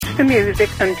the music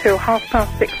until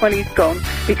 6:30 when he's gone,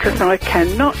 because I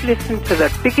cannot listen to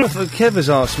the biggest... Kev has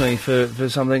asked me for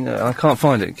something. I can't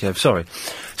find it, Kev, sorry.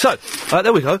 So,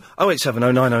 there we go.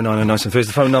 0870 9090 973 is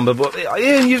the phone number. But,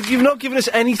 Ian, you've not given us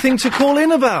anything to call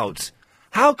in about.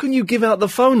 How can you give out the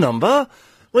phone number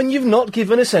when you've not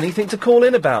given us anything to call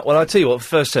in about? Well, I tell you what, for the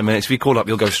first 10 minutes, if you call up,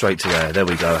 you'll go straight to air. There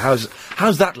we go. How's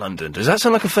that, London? Does that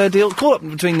sound like a fair deal? Call up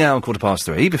between now and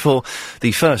 3:15, before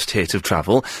the first hit of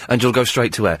travel, and you'll go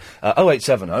straight to air.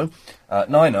 0870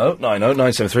 9090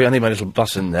 973. I need my little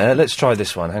button there. Let's try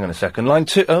this one. Hang on a second. Line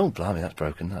 2. Oh, blimey, that's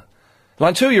broken, that.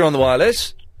 Line 2, you're on the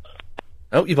wireless.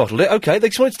 Oh, you bottled it. OK, they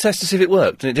just wanted to test to see if it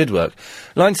worked, and it did work.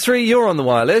 Line 3, you're on the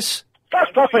wireless. That's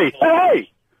Puffy.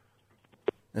 Hey!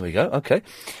 There we go, OK.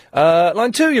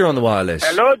 Line 2, you're on the wireless.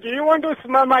 Hello, do you want to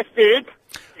smell my feet?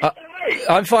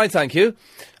 I'm fine, thank you.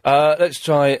 Let's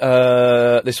try,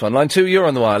 this one. Line 2, you're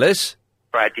on the wireless.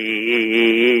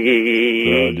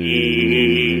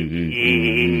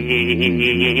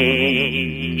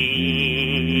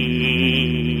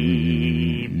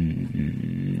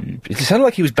 It sounded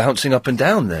like he was bouncing up and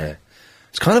down there.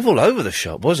 It's kind of all over the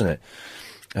shop, wasn't it?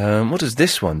 What does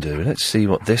this one do? Let's see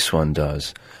what this one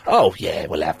does. Oh, yeah,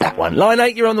 we'll have that one. Line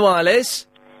 8, you're on the wireless.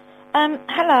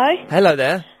 Hello. Hello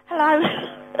there. Hello.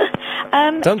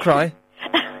 Don't cry.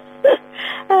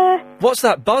 What's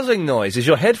that buzzing noise? Is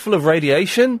your head full of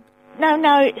radiation?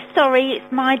 No, sorry,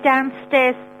 it's my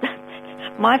downstairs...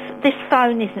 This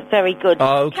phone isn't very good.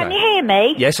 Oh, OK. Can you hear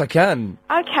me? Yes, I can.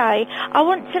 OK. I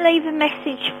want to leave a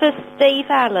message for Steve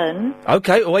Allen.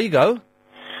 OK, away you go.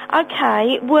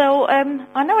 OK, well,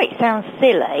 I know it sounds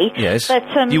silly. Yes.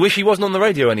 But, You wish he wasn't on the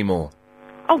radio anymore?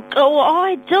 Oh,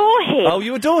 I adore him. Oh,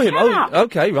 you adore him? Shut up.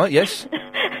 OK, right, yes.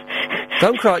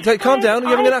 Don't cry. Calm down.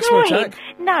 You're having an asthma attack.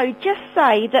 No, just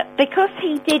say that because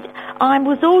he did... I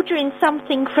was ordering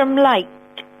something from Lakeland.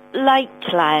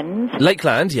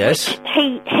 Lakeland, yes.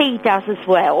 He does as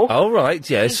well. Oh, right,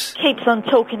 yes. He keeps on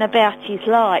talking about his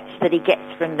lights that he gets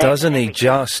from there. Doesn't he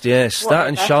just, yes. Whatever. That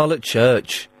and Charlotte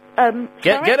Church.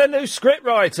 Get a new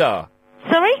scriptwriter.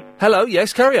 Sorry? Hello,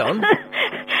 yes, carry on.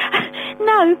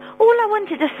 No, all I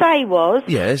wanted to say was...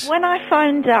 Yes. When I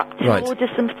phoned up to Right. order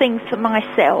some things for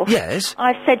myself... Yes.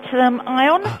 I said to them, I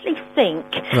honestly think...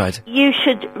 Right. You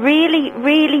should really...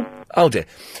 Oh, dear.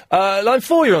 Line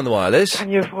 4, you're on the wireless.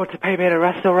 Can you afford to pay me at a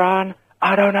restaurant?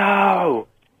 I don't know.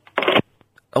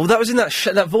 Oh, that was in that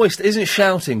that voice that isn't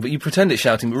shouting, but you pretend it's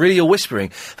shouting, but really you're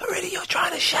whispering. But really you're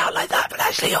trying to shout like that, but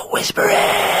actually you're whispering.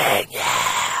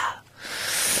 Yeah.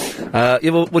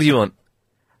 Well, what do you want?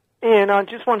 Ian, I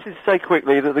just wanted to say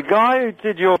quickly that the guy who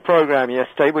did your programme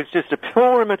yesterday was just a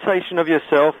pure imitation of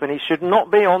yourself, and he should not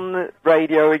be on the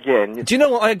radio again. Do you know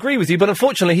what? I agree with you, but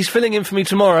unfortunately he's filling in for me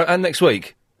tomorrow and next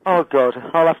week. Oh, God.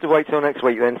 I'll have to wait till next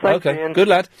week then. Thanks, Okay, Ian. good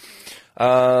lad.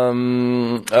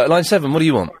 Line 7, what do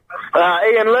you want?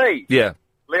 Ian Lee. Yeah.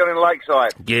 Leon in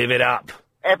Lakeside. Give it up.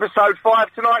 Episode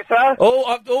 5 tonight, sir.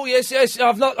 Oh, yes.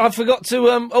 I forgot to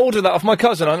order that off my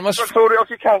cousin. I must order it off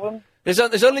your cousin.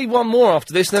 There's only one more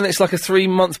after this, then it's like a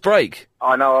 3-month break.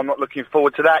 I know, I'm not looking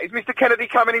forward to that. Is Mr. Kennedy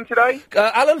coming in today?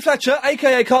 Alan Fletcher,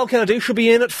 a.k.a. Carl Kennedy, should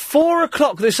be in at 4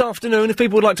 o'clock this afternoon if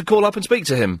people would like to call up and speak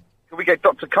to him. Can we get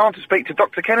Dr. Khan to speak to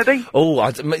Dr. Kennedy? Oh,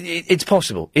 it's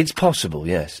possible. It's possible,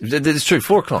 yes. It's true,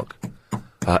 4 o'clock.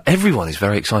 Everyone is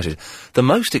very excited. The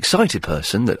most excited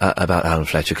person about Alan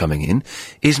Fletcher coming in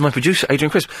is my producer,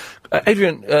 Adrian Crisp.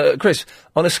 Chris,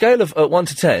 on a scale of 1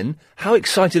 to 10, how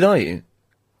excited are you?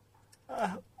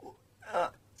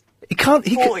 He can't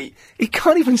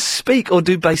even speak or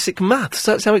do basic maths.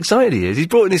 That's how excited he is. He's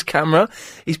brought in his camera.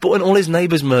 He's brought in all his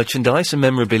neighbours' merchandise and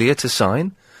memorabilia to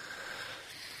sign.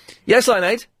 Yes, Line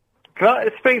 8? Can I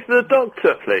speak to the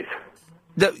doctor, please?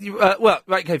 Right,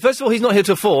 okay. First of all, he's not here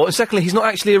till 4, and secondly, he's not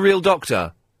actually a real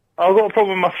doctor. I've got a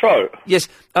problem with my throat. Yes,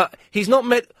 he's not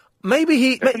maybe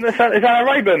he... Is Anna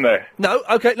Rayburn there? No,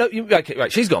 okay, no, okay,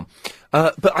 right, she's gone.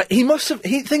 But he must have...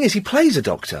 thing is, he plays a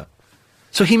doctor.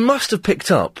 So he must have picked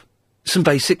up some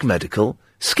basic medical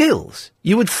skills.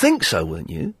 You would think so, wouldn't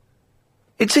you?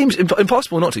 It seems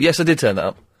impossible not to. Yes, I did turn that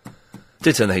up.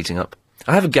 Did turn the heating up.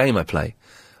 I have a game I play,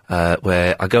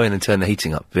 where I go in and turn the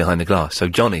heating up behind the glass. So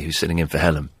Johnny, who's sitting in for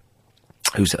Helen,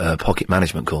 who's at a pocket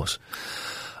management course,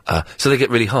 so they get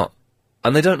really hot.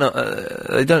 And they don't know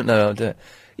how to do it.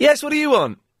 Yes, what do you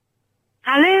want?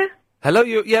 Hello? Hello, what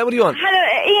do you want? Hello,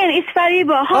 Ian, it's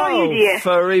Fariba. How are you, dear?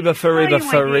 Fariba.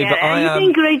 You're doing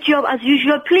a great job as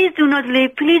usual. Please do not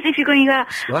leave. Please, if you're going on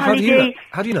holiday...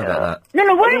 How do you know about that?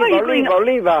 No, wherever you're going...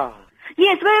 Oliva.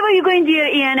 Yes, wherever you're going, dear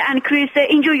Ian and Chris,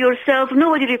 enjoy yourself.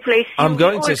 Nobody replaces you. I'm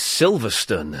going to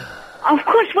Silverstone. Of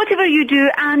course, whatever you do,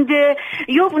 and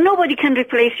nobody can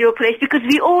replace your place because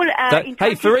we all.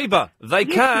 Hey, Fariba, they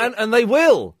can and they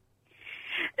will.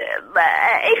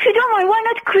 If you don't mind, why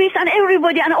not Chris and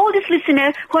everybody and all these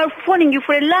listeners who are phoning you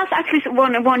for the last at least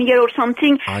one year or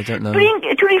something? I don't know. Bring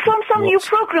to reform some new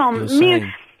program.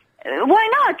 Why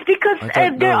not? Because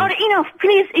there are enough.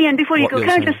 Please, Ian, before you go,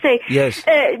 can I just say? Yes.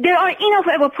 There are enough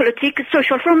about politics,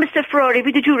 social, from Mr. Ferrari,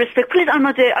 with the due respect. Please, I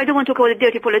don't want to talk about the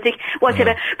dirty politics,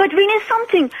 whatever. But we need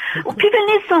something. People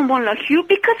need someone like you,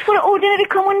 because for ordinary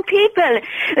common people,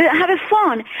 have a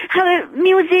fun, have a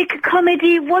music,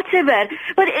 comedy, whatever.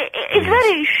 But it's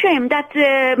very shame that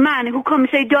man who comes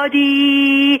and say,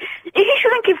 Daddy, he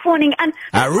shouldn't keep phoning. And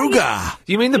Aruga!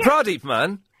 You mean the Pradeep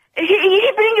man? He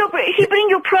bring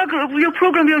your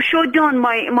program, your show down,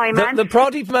 my man. The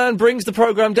Pradeep man brings the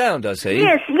program down, does he?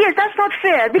 Yes, that's not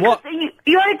fair, because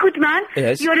you are a good man.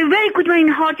 Yes. You are a very good man in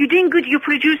heart. You're doing good. You're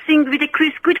producing with a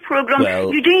Chris good program.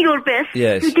 Well, you're doing your best.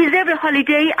 Yes. You deserve a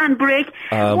holiday and break.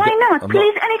 Why not?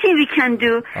 Please, anything we can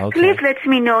do. Okay. Please let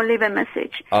me know. Leave a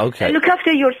message. Okay. Look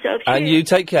after yourself. And you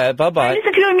take care. Bye-bye.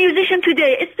 Listen to your musician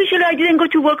today. Especially, I didn't go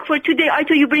to work for today. I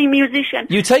thought you bring musician.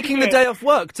 You taking the day off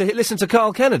work to listen to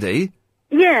Carl Kennedy?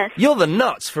 Yes. You're the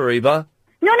nuts, Fariba.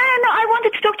 No. I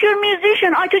wanted to talk to your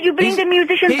musician. I thought you bring the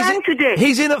musician band today.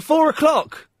 He's in at 4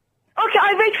 o'clock. Okay,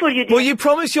 I'll wait for you, dear. Will you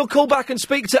promise you'll call back and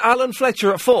speak to Alan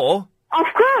Fletcher at 4? Of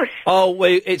course. Oh,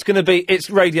 wait, it's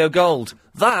Radio Gold.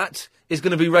 That is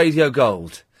going to be Radio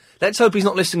Gold. Let's hope he's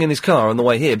not listening in his car on the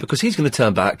way here, because he's going to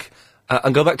turn back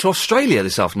and go back to Australia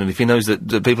this afternoon if he knows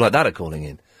that people like that are calling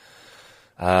in.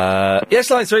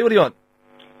 Yes, line 3, what do you want?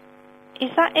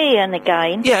 Is that Ian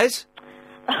again? Yes.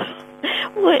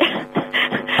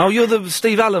 Oh, you're the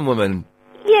Steve Allen woman.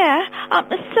 Yeah.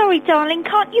 Sorry, darling.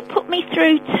 Can't you put me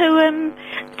through to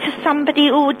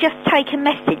somebody, or just take a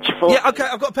message for? Yeah. Okay.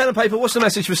 I've got pen and paper. What's the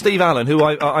message for Steve Allen, who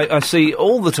I see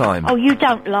all the time? Oh, you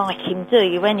don't like him, do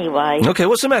you? Anyway. Okay.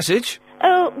 What's the message?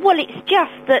 Well, it's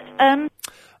just that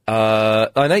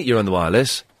Line 8, you're on the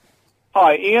wireless.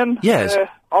 Hi, Ian. Yes.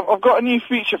 I've got a new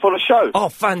feature for the show. Oh,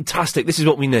 fantastic! This is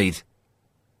what we need.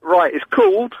 Right, it's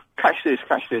called... Catch this.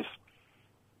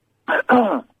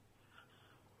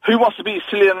 Who Wants to Be a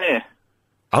Millionaire?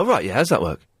 Oh, right, yeah, how's that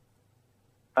work?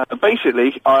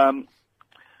 Basically,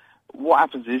 what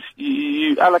happens is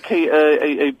you allocate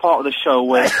a part of the show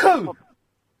where...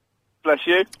 Bless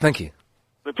you. Thank you.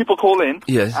 Where people call in,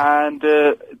 yes, and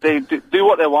they do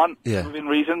what they want, yeah, within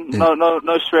reason. Yeah.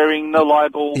 No swearing, no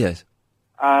libel. Yes.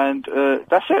 And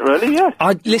that's it, really.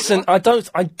 Yeah. Listen. I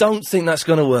don't think that's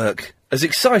going to work. As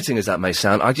exciting as that may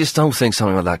sound, I just don't think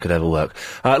something like that could ever work.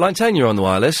 Line 10, you're on the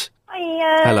wireless.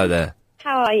 Hi. Hello there.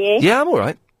 How are you? Yeah, I'm all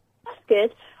right. That's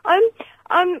good.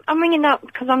 I'm ringing up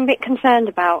because I'm a bit concerned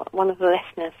about one of the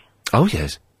listeners. Oh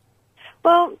yes.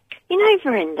 Well, you know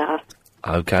Verinda.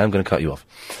 Okay, I'm going to cut you off.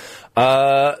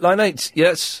 Line 8,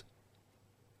 yes.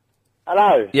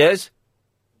 Hello. Yes.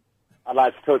 I'd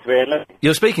like to talk to Ian.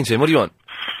 You're speaking to him. What do you want?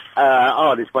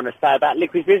 I just want to say about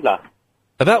Licorice Rizzler.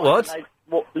 About what?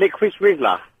 Licorice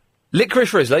Rizzler.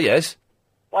 Licorice Rizzler, yes.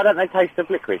 Why don't they taste of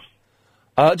licorice?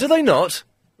 Do they not?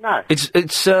 No.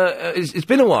 It's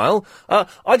been a while.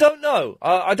 I don't know.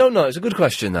 I don't know. It's a good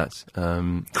question, that.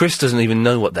 Chris doesn't even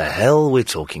know what the hell we're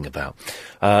talking about.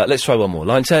 Let's try one more.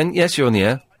 Line 10, yes, you're on the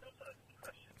air.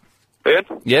 Ian?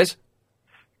 Yes?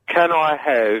 Can I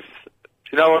have...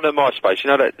 Do you know on the MySpace, you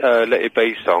know that Let It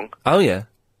Be song? Oh, yeah.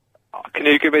 Can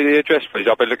you give me the address, please?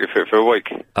 I've been looking for it for a week.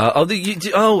 Hang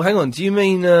on. Do you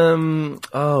mean,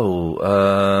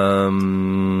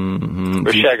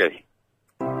 With Shaggy.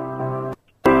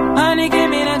 Honey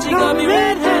came in and she got me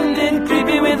red-handed,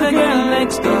 creepy with a girl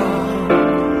next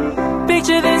door.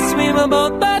 Picture this, we were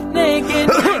both butt naked,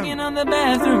 hanging on the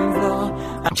bathroom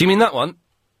floor. Do you mean that one?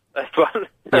 That one?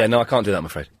 Yeah, no, I can't do that, I'm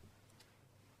afraid.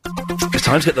 It's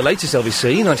time to get the latest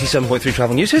LBC 97.3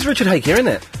 Travel News. Here's Richard Hake here, isn't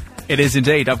it? It is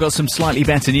indeed. I've got some slightly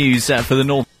better news for the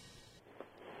North.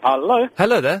 Hello.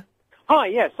 Hello there. Hi,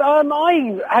 yes. I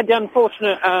had the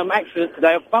unfortunate accident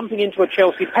today of bumping into a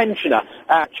Chelsea pensioner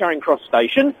at Charing Cross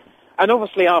Station, and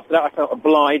obviously after that I felt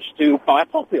obliged to buy a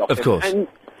poppy off him. Of course.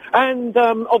 And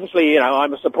obviously, you know,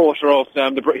 I'm a supporter of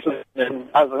the British and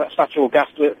such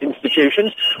august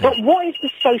institutions. Yeah. But what is the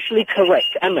socially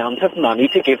correct amount of money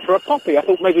to give for a poppy? I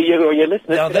thought maybe you or your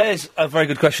listeners... Now, there's a very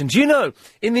good question. Do you know,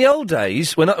 in the old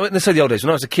days, let's say the old days,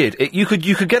 when I was a kid, you could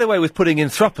get away with putting in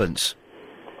threepence.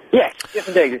 Yes,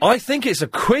 indeed. I think it's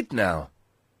 £1 now.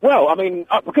 Well, I mean,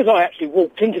 because I actually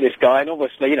walked into this guy, and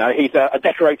obviously, you know, he's a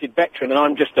decorated veteran, and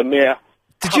I'm just a mere...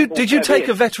 Did you take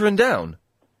a veteran down?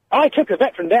 I took a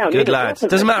veteran down. Good lad.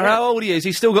 Doesn't matter how old he is,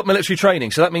 he's still got military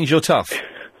training, so that means you're tough.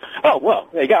 Oh, well,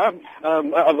 there you go.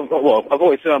 I've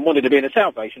always wanted to be in the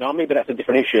Salvation Army, but that's a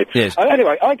different issue. Yes.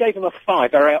 Anyway, I gave him a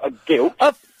 £5 out of guilt.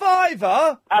 A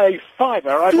 £5? A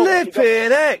 £5.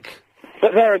 Flippin' heck!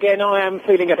 But there again, I am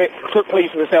feeling a bit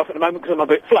pleased with myself at the moment because I'm a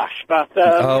bit flush. But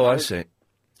I see.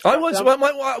 I once,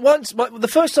 the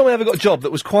first time I ever got a job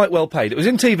that was quite well paid, it was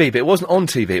in TV, but it wasn't on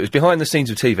TV, it was behind the scenes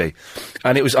of TV.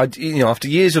 And it was, after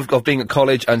years of being at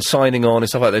college and signing on and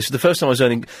stuff like this, the first time I was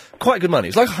earning quite good money.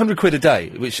 It was like £100 a day,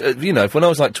 which, when I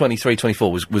was like 23,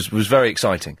 24 was very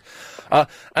exciting. And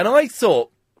I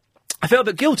thought, I felt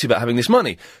a bit guilty about having this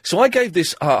money. So I gave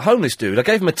this, homeless dude, I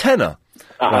gave him a tenner,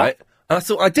 right? And I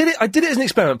thought, I did it as an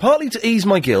experiment, partly to ease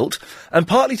my guilt, and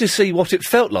partly to see what it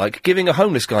felt like giving a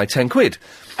homeless guy £10.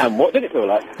 And what did it feel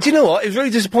like? Do you know what? It was a really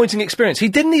disappointing experience. He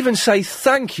didn't even say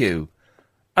thank you.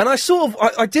 And I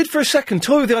I did for a second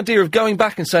toy with the idea of going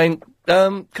back and saying,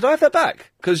 could I have that back?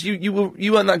 Because you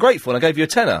weren't that grateful and I gave you a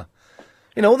tenner.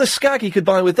 All the skag he could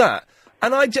buy with that.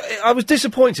 And I was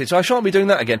disappointed, so I shan't be doing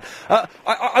that again.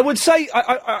 I would say,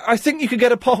 I think you could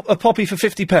get a poppy for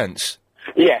 50p.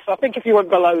 Yes, I think if you went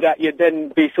below that, you'd then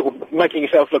be sort of making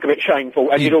yourself look a bit shameful,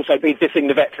 and you'd also be dissing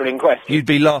the veteran in question. You'd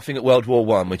be laughing at World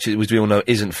War I, which we all know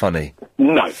isn't funny.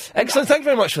 No. Excellent, thank you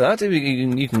very much for that.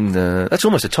 You can that's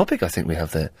almost a topic I think we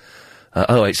have there.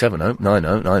 0870 90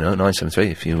 90 973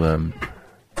 if you,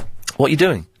 what are you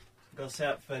doing? Go set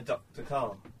up for Dr.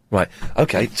 Carl. Right,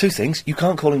 okay, two things. You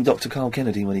can't call him Dr. Carl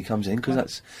Kennedy when he comes in, because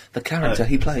that's the character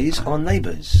he plays on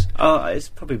Neighbours. Oh, it's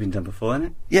probably been done before, hasn't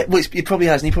it? Yeah, well, it probably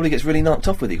has, and he probably gets really knocked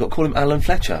off with it. You've got to call him Alan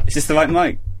Fletcher. Is this the right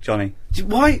mic, Johnny?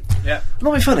 Why? Yeah.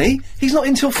 Not being funny, he's not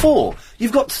in till 4.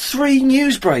 You've got 3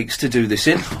 news breaks to do this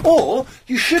in, or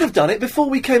you should have done it before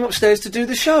we came upstairs to do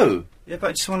the show. Yeah, but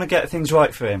I just want to get things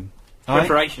right for him.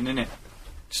 Preparation, innit?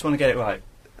 Just want to get it right.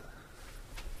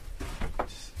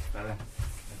 Just better.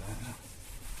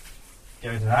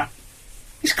 Get rid of that.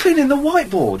 He's cleaning the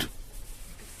whiteboard.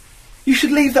 You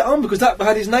should leave that on, because that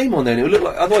had his name on there, and it would look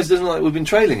like, otherwise it doesn't look like we've been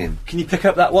trailing him. Can you pick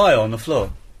up that wire on the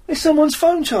floor? It's someone's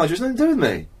phone charger, it's nothing to do with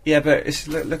me. Yeah, but it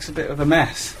looks a bit of a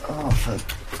mess. Oh, for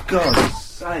God's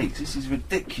sake, this is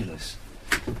ridiculous.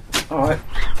 Alright,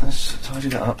 let's tidy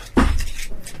that up.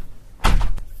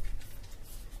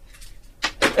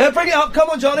 Bring it up, come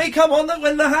on, Johnny, come on.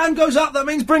 When the hand goes up, that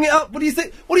means bring it up. What do you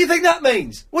think? What do you think that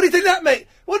means? What do you think that means?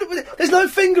 There's no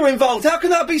finger involved. How can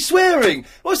that be swearing?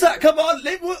 What's that? Come on,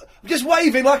 I'm just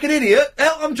waving like an idiot.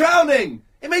 Help, I'm drowning.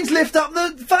 It means lift up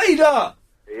the fader.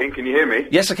 Ian, can you hear me?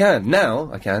 Yes, I can.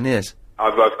 Now I can. Yes.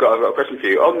 I've got a question for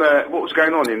you. On what was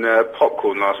going on in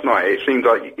Popcorn last night? It seemed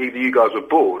like either you guys were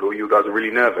bored or you guys were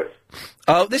really nervous.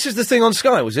 Oh, this is the thing on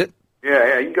Sky, was it?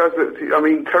 Yeah, you guys.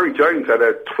 Terry Jones had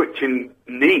a twitching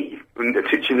knee and a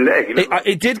twitching leg.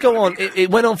 It did go on.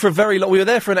 It went on for a very long. We were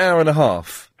there for an hour and a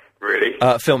half. Really?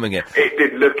 Filming it. It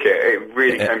did look it. It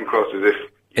really came across as if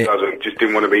you guys just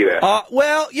didn't want to be there.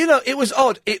 Well, it was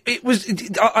odd. It was.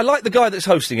 I like the guy that's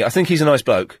hosting it. I think he's a nice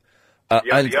bloke. And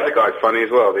the other guy's funny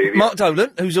as well. Mark Dolan,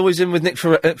 who's always in with Nick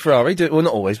Ferrari. Well,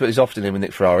 not always, but he's often in with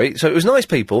Nick Ferrari. So it was nice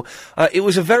people. It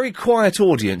was a very quiet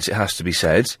audience, it has to be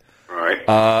said. Right.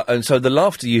 And so the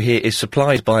laughter you hear is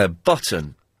supplied by a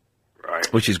button. Right.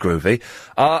 Which is groovy.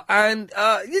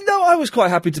 I was quite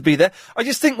happy to be there. I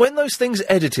just think when those things are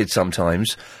edited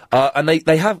sometimes, and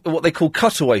they have what they call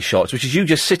cutaway shots, which is you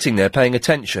just sitting there paying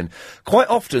attention, quite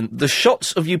often the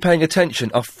shots of you paying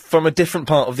attention are from a different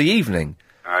part of the evening.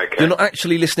 Okay. You're not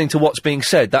actually listening to what's being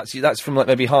said. That's from like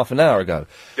maybe half an hour ago.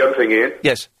 The other thing, Ian.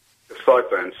 Yes. The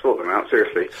sideburns, sort them out,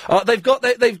 seriously.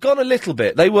 They've gone a little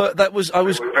bit. They were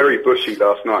very bushy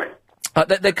last night.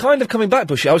 They're kind of coming back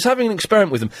bushy. I was having an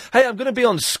experiment with them. Hey, I'm going to be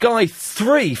on Sky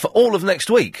 3 for all of next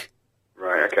week.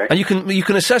 Right, okay. And you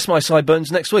can assess my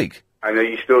sideburns next week. And are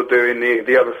you still doing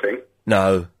the other thing?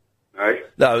 No. No?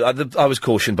 No, I was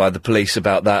cautioned by the police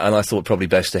about that, and I thought probably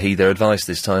best to heed their advice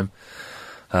this time.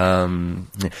 Don't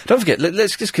forget,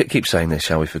 let's just keep saying this,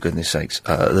 shall we, for goodness sakes,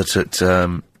 that's at,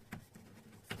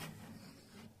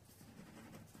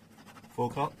 4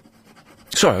 o'clock?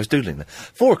 Sorry, I was doodling there.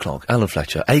 4 o'clock, Alan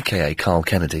Fletcher, a.k.a. Carl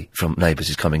Kennedy from Neighbours,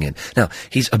 is coming in. Now,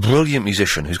 he's a brilliant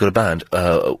musician who's got a band,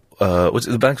 what's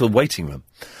it, the band called Waiting Room,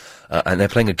 and they're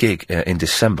playing a gig in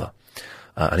December,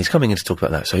 and he's coming in to talk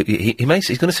about that. So he's going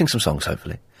to sing some songs,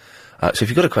 hopefully. So if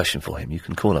you've got a question for him, you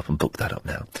can call up and book that up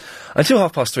now. Until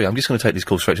 3:30, I'm just going to take these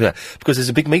calls straight to there, because there's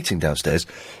a big meeting downstairs,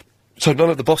 so none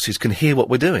of the bosses can hear what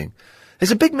we're doing.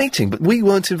 There's a big meeting, but we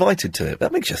weren't invited to it.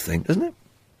 That makes you think, doesn't it?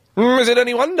 Is it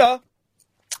any wonder?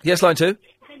 Yes, line 2.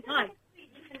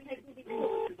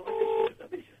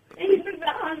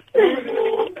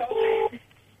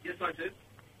 Yes, line 2.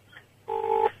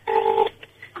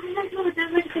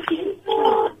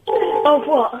 Oh,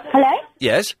 what? Hello?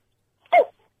 Yes. Oh,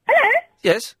 hello.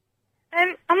 Yes.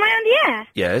 Am I on the air?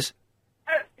 Yes.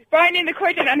 It's Brian in the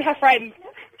corridor and her friend.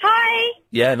 Hi.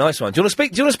 Yeah, nice one. Do you want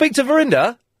to speak to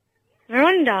Verinda?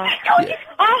 Miranda. Oh,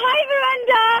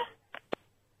 hi,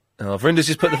 Miranda. Oh, Verinda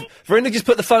just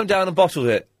put the phone down and bottled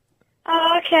it.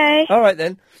 Oh, okay. All right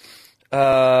then.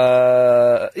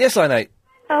 Yes, line 8.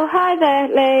 Oh, hi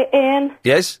there, Ian.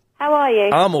 Yes. How are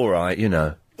you? I'm all right, you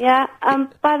know. Yeah,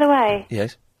 by the way,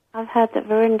 Yes. I've heard that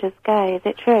Verinda's gay. Is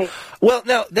it true? Well,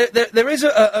 now there is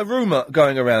a rumour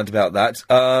going around about that,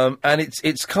 and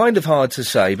it's kind of hard to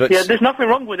say, but Yeah, there's nothing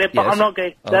wrong with it, but Yes. I'm not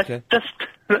gay. Okay. That's just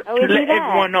Oh, to is he let there?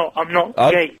 everyone know I'm not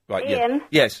Oh, gay. right, yeah. Ian?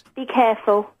 Yes. Be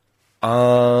careful.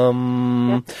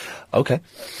 Okay.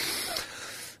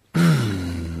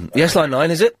 Yes, line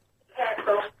 9, is it?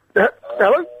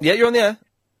 Hello? Yeah, you're on the air.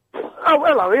 Oh,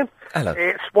 hello, Ian. Hello.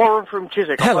 It's Warren from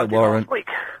Chiswick. Hello, I phoned you Warren. last week.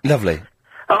 Lovely.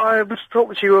 I was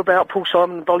talking to you about Paul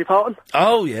Simon and Dolly Parton.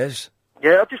 Oh, yes.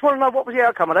 Yeah, I just want to know what was the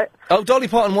outcome of that. Oh, Dolly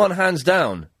Parton won hands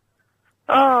down.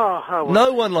 Oh, well.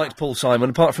 No one liked Paul Simon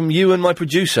apart from you and my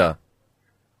producer.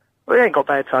 Well, he ain't got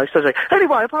bad taste, does he?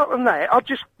 Anyway, apart from that, I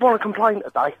just want to complain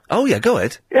today. Oh, yeah, go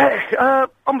ahead. Yeah,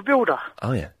 I'm a builder,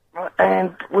 Oh, yeah. right,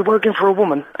 and we're working for a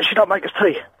woman, and she don't make us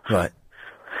tea. Right.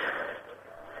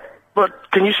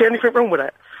 But can you see anything wrong with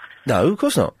that? No, of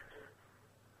course not.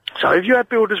 So if you had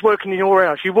builders working in your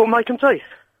house, you wouldn't make them tea?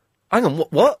 Hang on,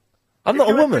 what? I'm not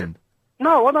a woman.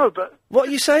 No, I know, but... What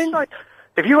are you saying?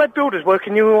 If you had builders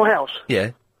working in your house,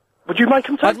 Yeah. would you make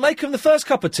them tea? I'd make them the first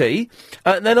cup of tea,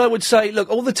 and then I would say, look,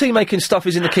 all the tea-making stuff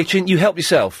is in the kitchen, you help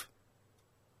yourself.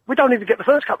 We don't even get the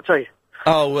first cup of tea.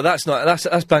 Oh, well, that's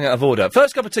bang out of order.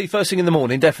 First cup of tea, first thing in the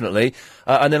morning, definitely,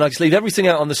 and then I just leave everything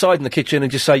out on the side in the kitchen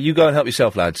and just say, you go and help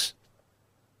yourself, lads.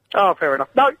 Oh, fair enough.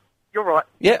 No, you're right.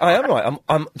 Yeah, I am right.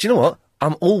 Do you know what?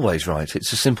 I'm always right.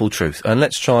 It's a simple truth. And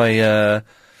let's try,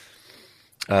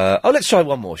 let's try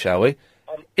one more, shall we?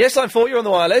 Yes, line 4, you're on the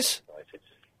wireless.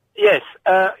 Yes,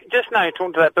 just now you're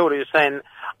talking to that builder, you're saying,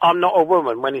 I'm not a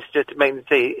woman when he suggested making the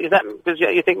tea. Is that because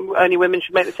you think only women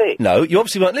should make the tea? No, you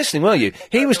obviously weren't listening, were you?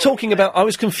 He was talking about, I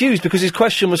was confused because his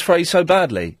question was phrased so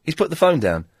badly. He's put the phone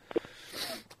down.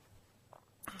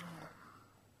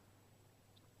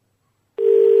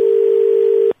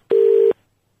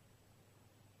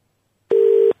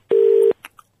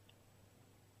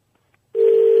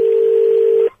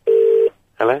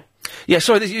 Hello? Yeah,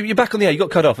 sorry, you're back on the air. You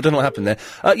got cut off. I don't know what happened there.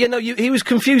 Yeah, no, he was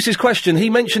confused, his question. He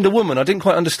mentioned a woman. I didn't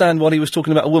quite understand what he was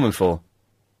talking about a woman for.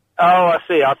 Oh, I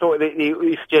see. I thought that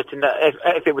you suggested that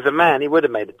if it was a man, he would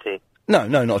have made the tea. No,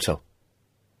 not at all.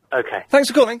 Okay. Thanks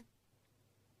for calling.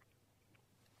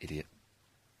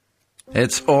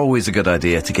 It's always a good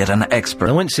idea to get an expert.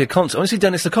 I went to see a concert. I went to see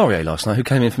Dennis Le Corrier last night, who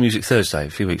came in for Music Thursday a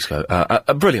few weeks ago.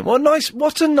 Brilliant. What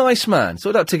a nice man.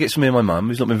 Sorted out tickets for me and my mum,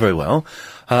 who's not been very well,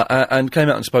 and came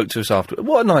out and spoke to us after.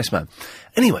 What a nice man.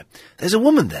 Anyway, there's a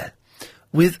woman there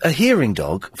with a hearing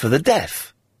dog for the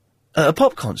deaf at a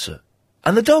pop concert,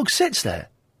 and the dog sits there.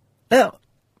 Now,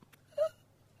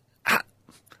 I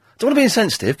don't want to be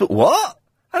insensitive, but what?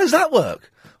 How does that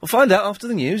work? We'll find out after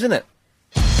the news, innit?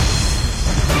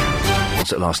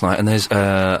 Concert last night, and there's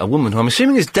a woman who I'm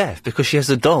assuming is deaf because she has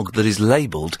a dog that is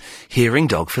labelled hearing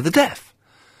dog for the deaf.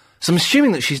 So I'm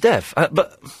assuming that she's deaf,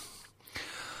 but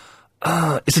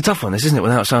it's a tough one, this, isn't it?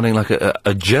 Without sounding like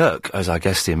a jerk, as I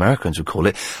guess the Americans would call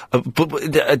it. But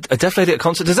a deaf lady at a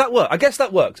concert, does that work? I guess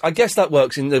that works. I guess that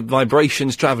works in the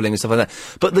vibrations travelling and stuff like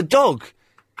that. But the dog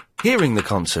hearing the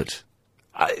concert.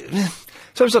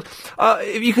 So,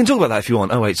 if you can talk about that if you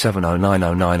want, 0870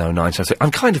 90 90 973.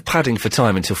 I'm kind of padding for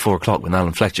time until 4 o'clock when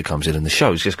Alan Fletcher comes in and the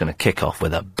show's just going to kick off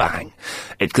with a bang.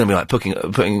 It's going to be like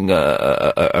putting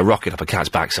a rocket up a cat's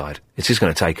backside. It's just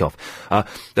going to take off. I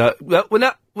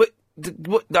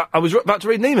was about to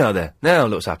read an email there. Now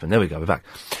look what's happened. There we go, we're back.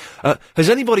 Has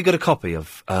anybody got a copy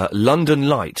of London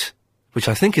Light, which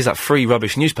I think is that free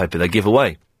rubbish newspaper they give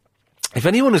away? If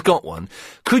anyone has got one,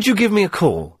 could you give me a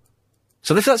call?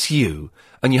 So if that's you,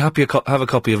 and you have a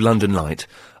copy of London Light,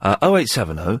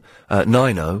 0870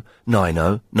 90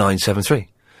 90 973.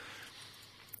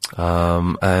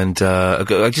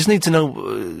 I just need to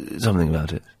know something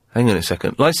about it. Hang on a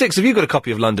second. Line 6, have you got a copy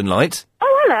of London Light?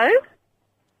 Oh, hello.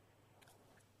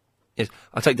 Yes,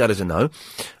 I'll take that as a no.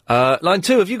 Line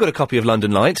 2, have you got a copy of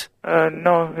London Light?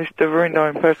 No, it's the Verinder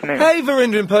impersonator. Hey,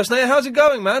 Verinder impersonator, how's it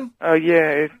going, man?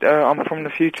 Yeah, I'm from the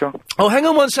future. Oh, hang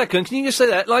on 1 second, can you just say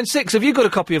that? Line 6, have you got a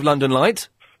copy of London Light?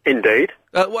 Indeed.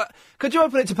 Could you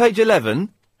open it to page 11?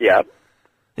 Yep.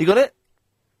 You got it?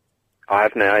 I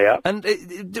have now, yeah. And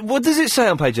what does it say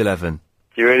on page 11?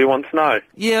 Do you really want to know?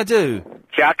 Yeah, I do.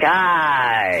 Chucky!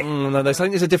 No, I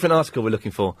think there's a different article we're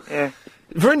looking for. Yeah.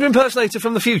 Verinder impersonator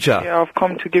from the future. Yeah, I've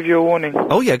come to give you a warning.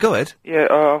 Oh, yeah, go ahead. Yeah,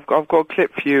 I've got a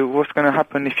clip for you. What's going to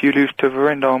happen if you lose to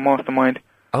Verinder on Mastermind?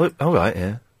 Oh, all right,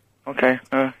 yeah. Okay,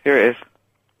 here it is.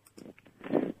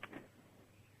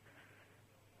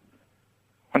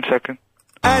 1 second.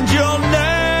 And you'll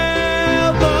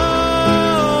never.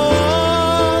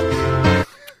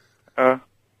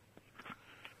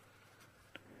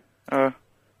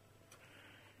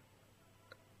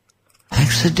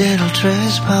 Accidental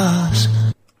trespass.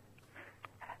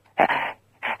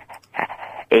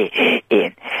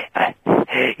 Ian,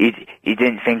 you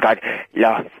didn't think I'd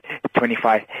last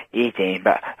 25 years, Ian,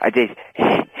 but I did.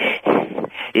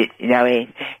 You know,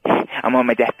 Ian, I'm on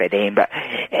my deathbed, Ian, but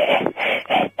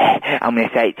I'm going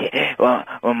to say it to you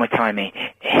one more time, Ian.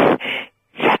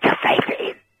 Shut your face,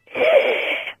 Ian.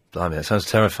 Blimey, that sounds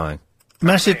terrifying.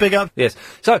 Massive big up. Yes.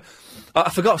 So, I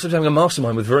forgot I was having a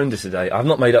mastermind with Verinder today. I've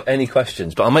not made up any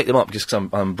questions, but I'll make them up just because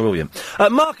I'm brilliant.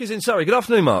 Mark is in Surrey. Good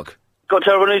afternoon, Mark. Got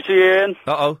terrible news for you, Ian.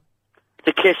 Uh-oh.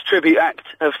 The Kiss tribute act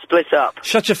have split up.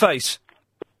 Shut your face.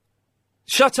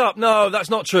 Shut up. No, that's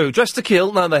not true. Dressed to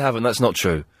Kill? No, they haven't. That's not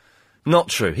true. Not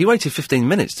true. He waited 15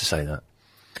 minutes to say that.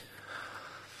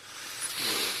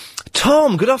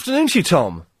 Tom, good afternoon to you,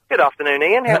 Tom. Good afternoon,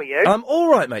 Ian. How are you? I'm all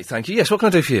right, mate, thank you. Yes, what can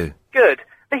I do for you? Good.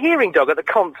 The hearing dog at the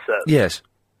concert. Yes.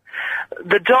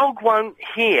 The dog won't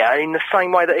hear in the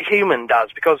same way that a human does,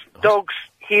 because dogs'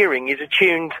 hearing is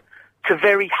attuned to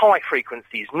very high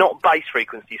frequencies, not bass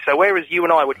frequencies. So whereas you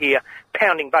and I would hear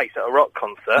pounding bass at a rock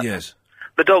concert, yes,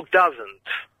 the dog doesn't.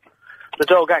 The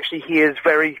dog actually hears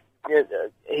very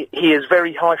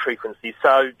high frequencies.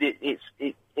 So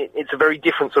it's a very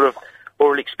different sort of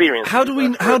oral experience. How do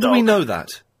we know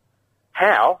that?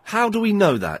 How? How do we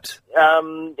know that?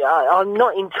 I'm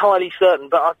not entirely certain,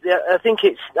 but I think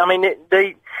it's. I mean,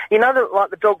 you know, like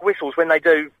the dog whistles when they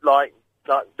do like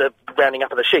the rounding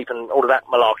up of the sheep and all of that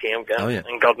malarkey and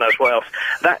God knows what else.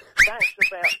 That's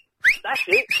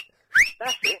it.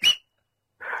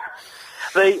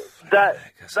 Those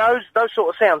sort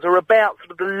of sounds are about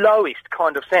sort of the lowest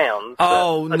kind of sounds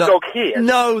that a dog hears.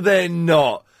 No, they're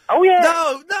not. Oh yeah.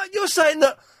 No, you're saying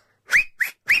that.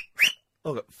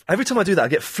 Oh, God. Every time I do that, I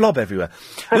get flob everywhere.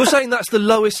 You're saying that's the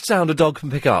lowest sound a dog can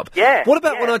pick up? Yeah. What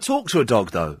about when I talk to a dog,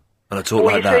 though? And I talk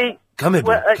like that. See, come here,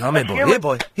 boy. Come here, boy. Here,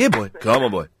 boy. Here, boy. Come on,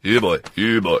 boy. Here, boy.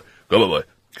 Here, boy. Come on, boy.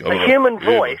 Come on, a human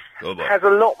voice has a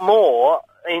lot more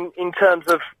in terms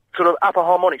of sort of upper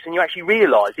harmonics than you actually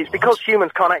realise. It's because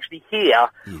humans can't actually hear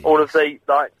all of the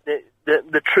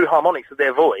true harmonics of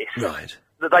their voice. Right.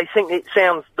 That they think it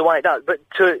sounds the way it does, but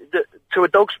to a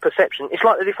dog's perception, it's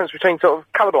like the difference between sort of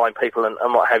colourblind people and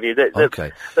what have you.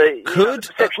 Okay. The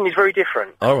perception is very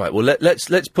different. All right. Well,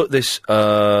 let's put this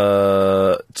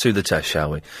to the test, shall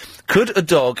we? Could a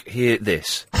dog hear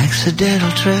this?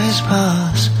 Accidental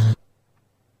trespass.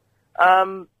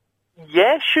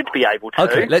 Yeah, should be able to.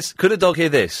 Okay. Could a dog hear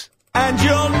this? And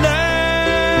you'll never.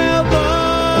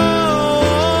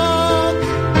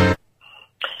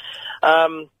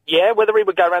 Yeah, whether he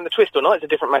would go around the twist or not is a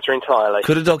different matter entirely.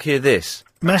 Could a dog hear this?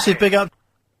 Massive big up.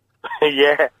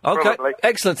 Yeah. Okay. Probably.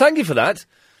 Excellent. Thank you for that.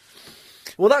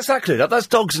 Well, that's that cleared up. That's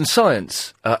dogs and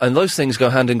science, and those things go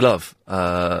hand in glove.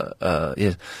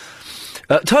 Yes.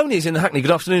 Tony's in the Hackney.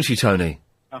 Good afternoon to you, Tony.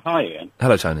 Hi, Ian.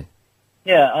 Hello, Tony.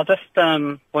 Yeah, I just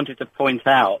wanted to point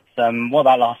out what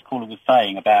that last caller was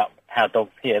saying about how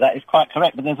dogs hear. That is quite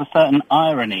correct, but there's a certain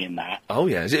irony in that. Oh,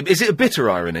 yeah. Is it a bitter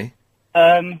irony?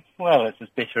 Well, it's as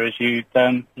bitter as you'd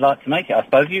like to make it, I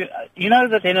suppose. You know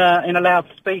that in a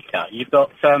loudspeaker you've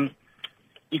got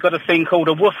a thing called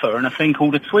a woofer and a thing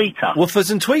called a tweeter.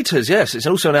 Woofers and tweeters, yes. It's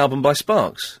also an album by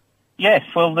Sparks. Yes,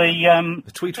 well, the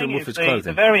tweeter and woofer's the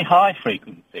clothing. very high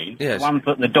frequencies, Yes. the ones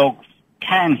that the dogs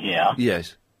can hear,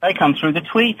 Yes. they come through the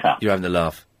tweeter. You're having a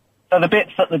laugh. So the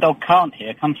bits that the dog can't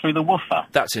hear come through the woofer.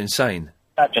 That's insane.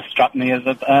 That just struck me as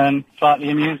slightly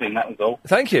amusing, that was all.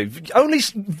 Thank you. Only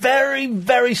very,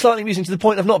 very slightly amusing to the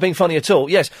point of not being funny at all.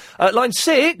 Yes. Line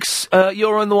 6,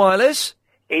 you're on the wireless.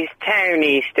 Is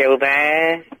Tony still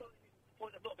there?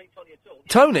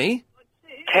 Tony?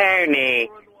 Tony.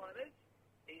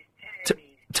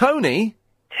 Tony?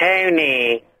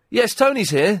 Tony. Yes, Tony's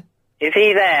here. Is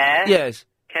he there? Yes.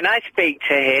 Can I speak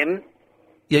to him?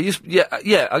 Yeah,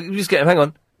 I'll just get him. Hang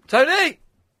on. Tony!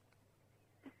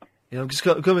 Yeah, I'm just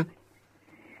coming.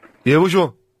 Yeah, what you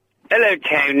want? Hello,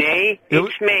 Tony. Yeah,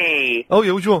 it's me. Oh,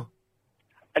 yeah, what you want?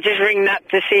 I'm just ringing up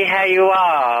to see how you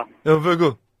are. Yeah, I'm very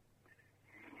good.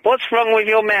 What's wrong with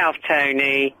your mouth,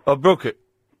 Tony? I broke it.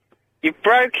 You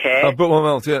broke it? I broke my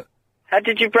mouth, yeah. How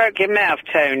did you break your mouth,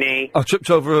 Tony? I tripped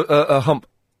over a hump.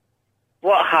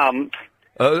 What hump?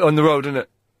 On the road, innit?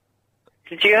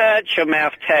 Did you hurt your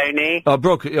mouth, Tony? I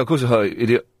broke it, yeah, of course I hurt it,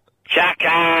 idiot.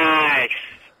 Jackass!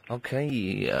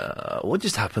 Okay, what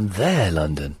just happened there,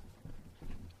 London?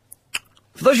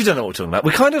 For those who don't know what we're talking about,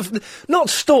 we're kind of not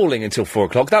stalling until 4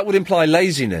 o'clock. That would imply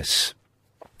laziness.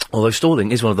 Although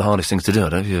stalling is one of the hardest things to do. I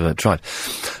don't know if you've ever tried.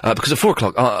 Because at 4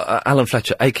 o'clock, Alan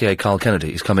Fletcher, a.k.a. Carl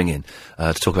Kennedy, is coming in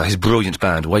to talk about his brilliant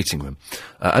band, Waiting Room.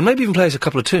 And maybe even play us a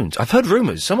couple of tunes. I've heard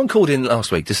rumours. Someone called in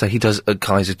last week to say he does a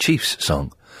Kaiser Chiefs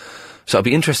song. So it'll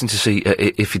be interesting to see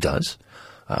if he does.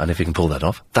 And if he can pull that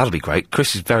off. That'll be great.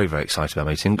 Chris is very, very excited about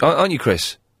meeting him. Aren't you,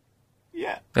 Chris?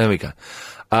 Yeah. There we go.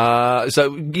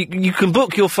 So you can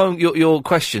book your phone, your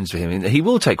questions for him. He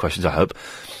will take questions, I hope.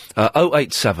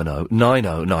 0870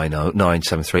 9090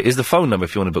 973 is the phone number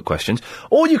if you want to book questions.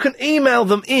 Or you can email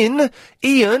them in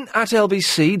ian@lbc.co.uk.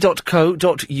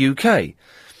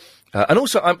 And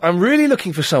also, I'm really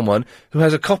looking for someone who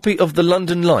has a copy of the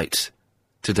London Light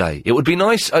today. It would be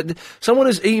nice. Someone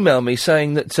has emailed me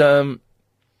saying that,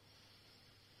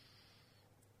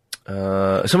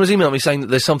 someone's emailed me saying that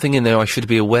there's something in there I should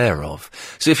be aware of.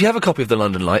 So if you have a copy of the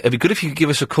London Light, it'd be good if you could give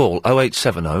us a call,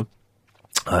 0870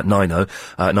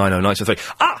 9090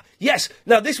 Ah, yes!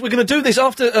 Now we're going to do this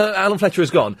after Alan Fletcher has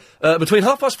gone. Between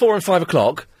 4:30 and 5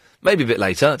 o'clock, maybe a bit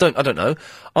later, I don't know.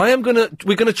 We're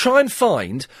going to try and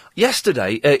find,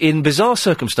 yesterday, in bizarre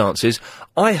circumstances,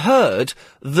 I heard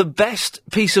the best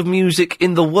piece of music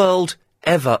in the world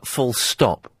ever, full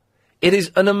stop. It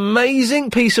is an amazing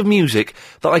piece of music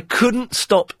that I couldn't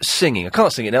stop singing. I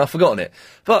can't sing it now, I've forgotten it.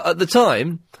 But at the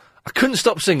time, I couldn't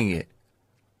stop singing it.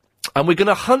 And we're going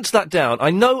to hunt that down.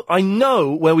 I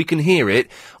know where we can hear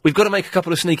it. We've got to make a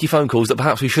couple of sneaky phone calls that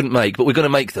perhaps we shouldn't make, but we're going to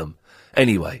make them.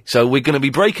 Anyway, so we're going to be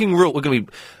breaking rule. We're going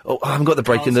to be... Oh, I haven't got the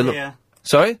break in the... Here.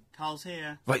 Sorry? Carl's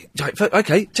here. Right,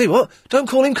 okay, tell you what, don't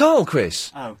call him Carl,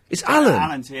 Chris. Oh. It's Alan.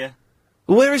 Alan's here.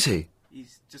 Well, where is he?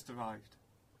 He's just arrived.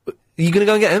 Are you going to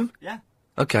go and get him? Yeah.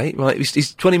 Okay, right,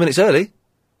 he's 20 minutes early.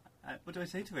 What do I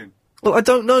say to him? Well, I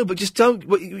don't know, but just don't...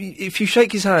 If you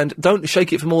shake his hand, don't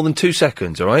shake it for more than 2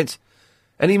 seconds, all right?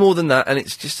 Any more than that, and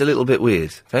it's just a little bit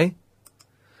weird, okay?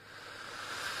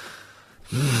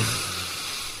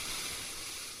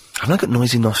 Haven't I got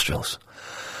noisy nostrils?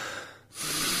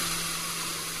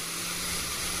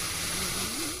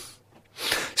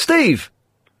 Steve!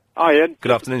 Hi, Ian.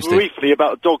 Good afternoon, Steve. Briefly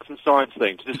about the dogs and science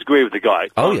thing, to disagree with the guy.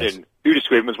 Oh, yes. You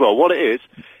disagree with him as well. What it is,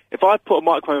 if I put a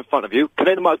microphone in front of you,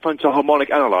 connect the microphone to a harmonic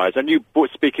analyzer, and you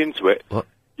speak into it, what?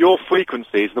 Your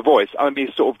frequencies, the voice, only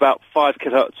sort of about 5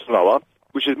 kilohertz lower,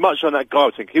 which is much on that guy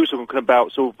was thinking. He was talking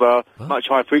about sort of much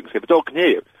higher frequency. The dog can hear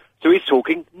you. So he's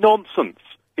talking nonsense.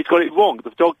 He's got it wrong. The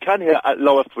dog can hear at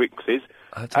lower frequencies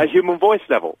at human voice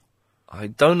level. I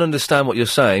don't understand what you're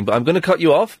saying, but I'm going to cut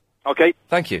you off. Okay.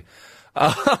 Thank you.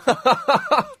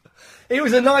 He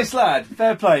was a nice lad.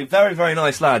 Fair play. Very, very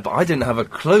nice lad. But I didn't have a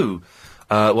clue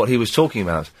what he was talking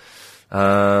about.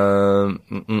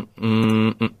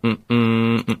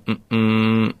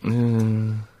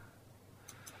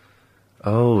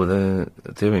 Oh,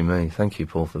 dearie me. Thank you,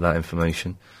 Paul, for that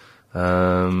information.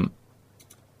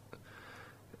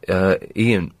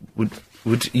 Ian,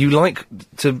 would you like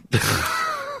to...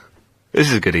 This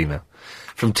is a good email.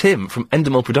 From Tim, from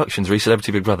Endemol Productions,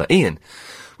 Celebrity Big Brother. Ian,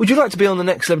 would you like to be on the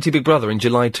next Celebrity Big Brother in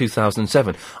July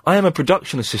 2007? I am a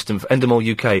production assistant for Endemol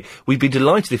UK. We'd be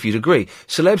delighted if you'd agree.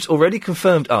 Celebs already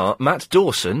confirmed are Matt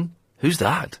Dawson, who's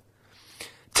that?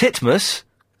 Titmus,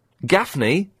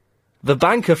 Gaffney, the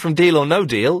banker from Deal or No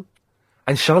Deal,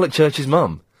 and Charlotte Church's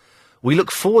mum. We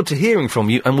look forward to hearing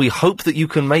from you, and we hope that you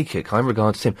can make it. Kind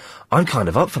regards, Tim. I'm kind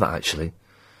of up for that, actually.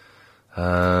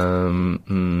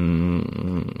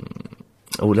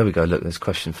 Oh, there we go. Look, there's a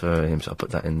question for him, so I'll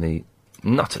put that in the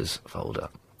Nutters folder.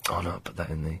 Oh, no, I'll put that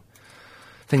in the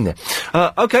thing there.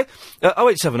 OK.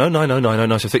 0870 9090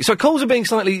 973. So calls are being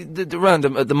slightly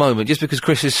random at the moment, just because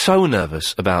Chris is so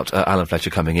nervous about Alan Fletcher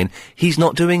coming in. He's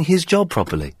not doing his job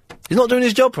properly.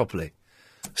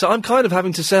 So I'm kind of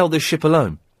having to sail this ship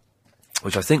alone,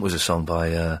 which I think was a song by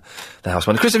the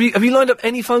Houseman. Chris, have you lined up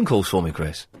any phone calls for me,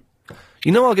 Chris?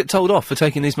 You know I'll get told off for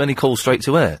taking this many calls straight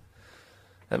to air.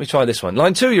 Let me try this one.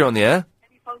 Line 2, you're on the air.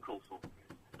 Any phone calls for me?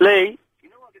 Lee? You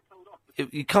know I'll get told off.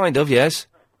 You kind of, yes.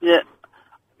 Yeah.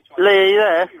 Lee, are you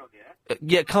there?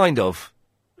 Yeah, kind of.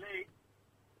 Lee?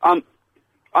 I'm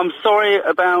sorry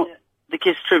about the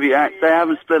Kiss Tribute Act. They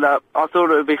haven't split up. I thought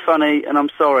it would be funny, and I'm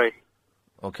sorry.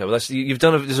 Okay, well, you've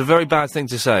done it's a very bad thing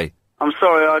to say. I'm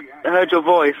sorry, I heard your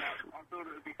voice,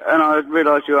 and I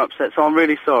realised you were upset, so I'm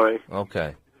really sorry.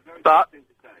 Okay. But...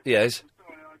 Yes?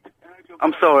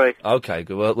 I'm sorry. Okay,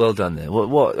 good. Well done there.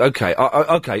 What? Okay,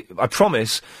 okay. I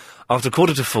promise, after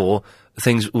 3:45,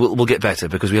 things will get better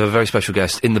because we have a very special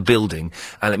guest in the building,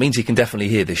 and it means he can definitely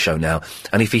hear this show now.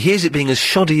 And if he hears it being as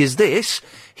shoddy as this,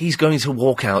 he's going to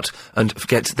walk out and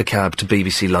get the cab to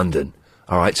BBC London.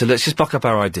 All right, so let's just buck up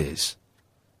our ideas.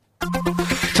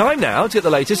 Time now to get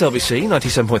the latest LBC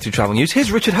 97.3 travel news.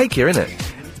 Here's Richard Hake here, isn't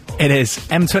it? It is.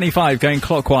 M25 going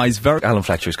clockwise. Alan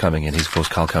Fletcher is coming in. He's, of course,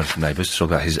 Carl Cohen from Neighbours to talk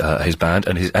about his band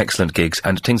and his excellent gigs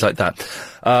and things like that.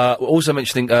 We're also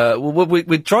mentioning,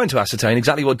 we're trying to ascertain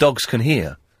exactly what dogs can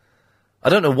hear. I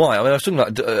don't know why. I mean, I was talking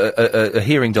about a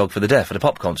hearing dog for the deaf at a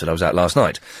pop concert I was at last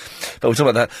night. But we're talking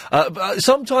about that. But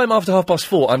sometime after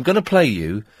 4:30, I'm going to play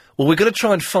you, or we're going to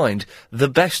try and find the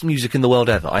best music in the world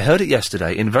ever. I heard it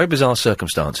yesterday in very bizarre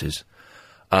circumstances.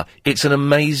 It's an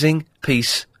amazing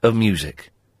piece of music.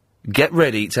 Get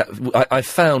ready to... I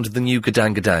found the new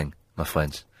Gadang Gadang, my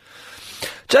friends.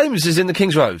 James is in the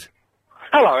King's Road.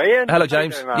 Hello, Ian. Hello,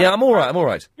 James. Yeah, I'm all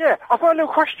right. Yeah, I've got a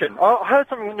little question. I heard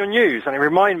something in the news and it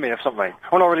reminded me of something.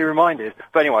 Well, not really reminded,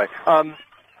 but anyway. I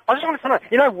just wanted to know,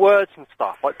 you know, words and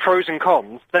stuff, like pros and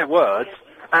cons, they're words,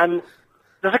 and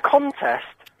there's a contest.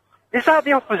 Is that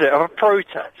the opposite of a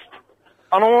protest?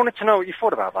 And I wanted to know what you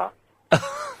thought about that.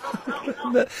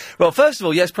 Well, first of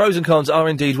all, yes, pros and cons are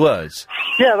indeed words.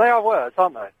 Yeah, they are words,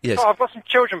 aren't they? Yes. Oh, I've got some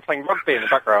children playing rugby in the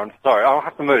background. Sorry, I'll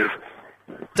have to move.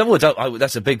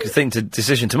 That's a big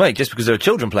decision to make, just because there are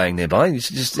children playing nearby.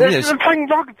 They're playing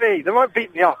rugby. They might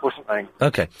beat me up or something.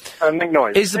 Okay. And make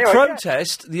noise. Is the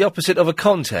protest the opposite of a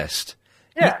contest?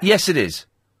 Yeah. Yes, it is.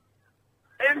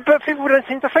 But people don't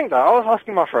seem to think that. I was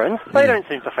asking my friends. They don't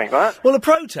seem to think that. Well, a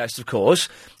protest, of course,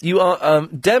 you are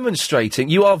demonstrating,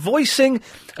 you are voicing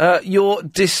your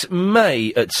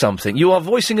dismay at something. You are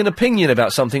voicing an opinion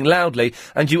about something loudly,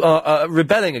 and you are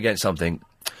rebelling against something.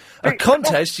 A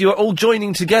contest, you are all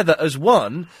joining together as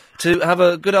one to have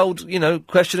a good old,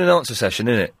 question and answer session,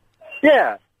 innit?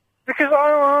 Yeah. Because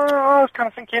I was kind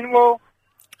of thinking, well,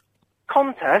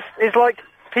 contest is like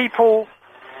people...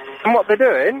 And what they're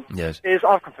doing is...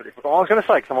 I've completely forgotten what I was going to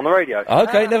say, because I'm on the radio.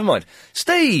 Okay, never mind.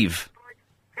 Steve!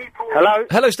 Hello?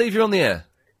 Hello, Steve, you're on the air.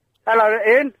 Hello,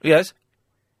 Ian? Yes?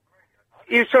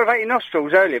 You sort of ate your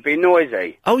nostrils earlier, being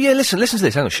noisy. Oh, yeah, listen to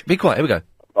this. Hang on, be quiet, here we go.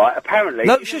 Right, apparently...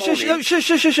 No, shush,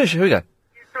 here we go.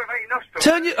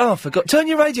 Turn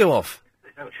your radio off.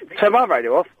 Turn my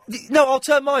radio off? No, I'll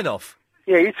turn mine off.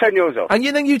 Yeah, you turn yours off. And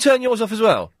then you turn yours off as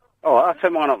well. All right, I'll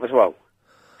turn mine off as well.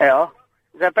 Yeah.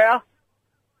 Is that better?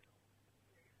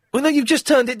 Well, no, you've just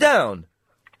turned it down.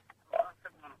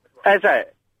 How's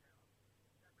that?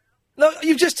 No,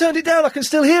 you've just turned it down. I can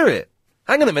still hear it.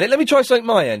 Hang on a minute. Let me try something at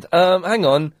my end. Hang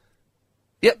on.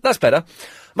 Yep, that's better.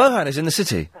 Mohan is in the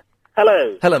city.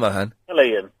 Hello. Hello, Mohan. Hello,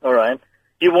 Ian. All right.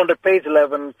 You wanted page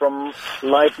 11 from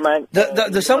Light Mag?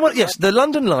 The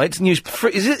London Light news...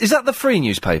 Is that the free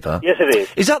newspaper? Yes, it is.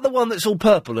 Is that the one that's all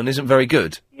purple and isn't very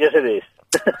good? Yes, it is.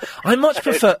 I much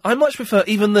prefer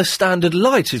even the Standard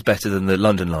Light is better than the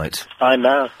London Light. I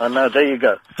know. There you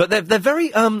go. But they're very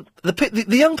the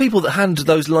young people that hand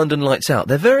those London Lights out,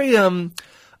 they're very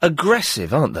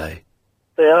aggressive, aren't they?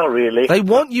 They are really. They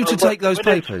want you to take those when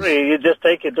papers. It's free, you just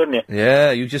take it, don't you?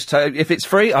 Yeah, you just take. If it's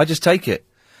free, I just take it.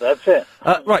 That's it.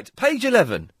 Right, page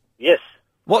 11. Yes.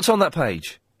 What's on that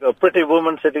page? A pretty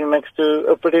woman sitting next to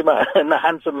a pretty man, a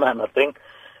handsome man, I think.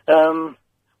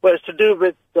 Well, it's to do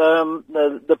with,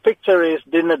 the picture is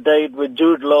dinner date with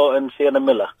Jude Law and Sienna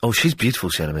Miller. Oh, she's beautiful,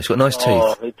 Sienna Miller. She's got nice teeth.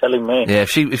 Oh, you're telling me. Yeah,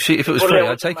 if it was free,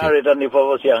 I'd take it. Married and if I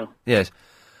was young. Yes.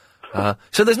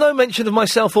 So there's no mention of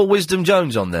myself or Wisdom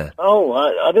Jones on there? Oh,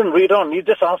 I didn't read on. You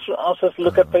just asked us to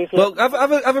look at page. Well, have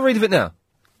a read of it now.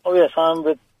 Oh, yes, I'm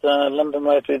with London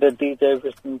Light reader, DJ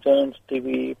Wisdom Jones,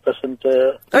 TV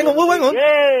presenter. Hang on.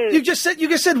 Yay! You just said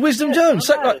Wisdom Jones.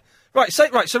 So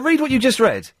read what you just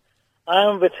read. I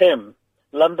am with him,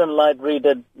 London Light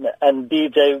reader and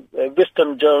DJ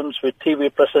Wisdom Jones with TV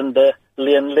presenter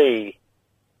Lian Lee.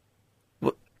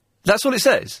 That's what it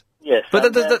says? Yes.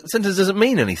 But that sentence doesn't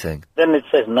mean anything. Then it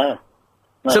says no.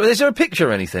 So is there a picture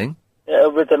or anything?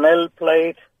 With an L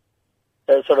plate,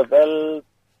 sort of L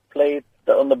plate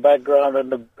on the background,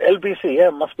 and the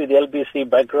LBC, must be the LBC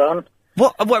background.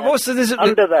 What's the...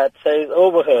 Under that says,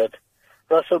 overheard,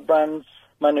 Russell Brand's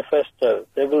manifesto.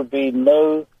 There will be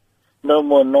no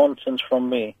more nonsense from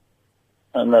me.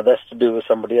 And that's to do with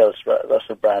somebody else,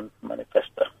 Russell Brand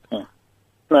manifesto.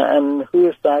 And who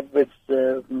is that which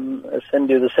send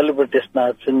you the celebrity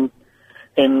snaps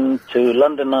into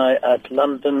London Eye at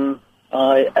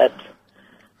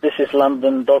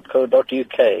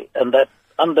thisislondon.co.uk, and that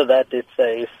under that it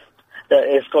says that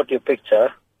it's got your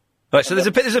picture. Right, so there's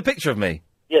a picture of me.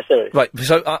 Yes, sir. Right.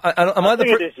 So, am I the?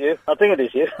 think it is you. I think it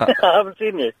is you. I haven't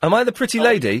seen you. Am I the pretty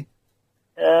lady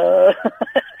Uh,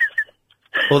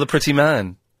 or the pretty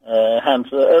man?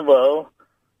 handsome. Well,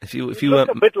 If you look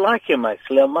a bit like him,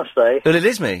 actually. I must say. Well, it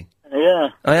is me. Yeah.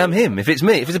 I am him. If it's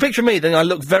me, if it's a picture of me, then I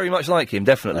look very much like him,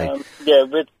 definitely. Yeah,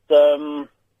 with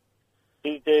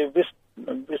DJ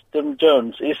Wisdom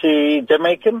Jones. Is he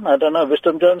Jamaican? I don't know.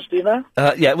 Wisdom Jones, do you know?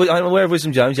 Yeah, I'm aware of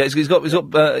Wisdom Jones. Yeah, he's got,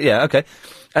 yeah, okay.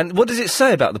 And what does it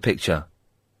say about the picture?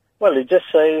 Well, it just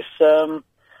says,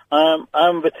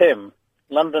 I'm with him.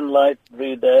 London Light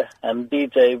reader and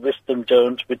DJ Wisdom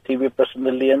Jones with TV person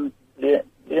Liam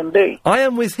D. I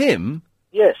am with him?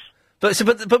 Yes.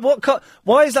 But what?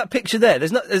 Why is that picture there?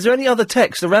 Is there any other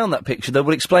text around that picture that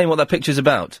would explain what that picture's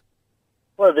about?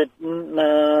 Well,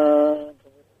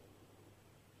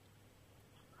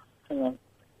 hang on.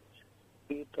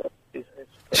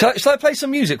 Shall I play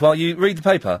some music while you read the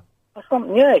paper?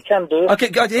 Yeah, I can do. Okay,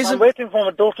 guys, I'm waiting for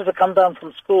my daughter to come down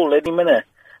from school any minute.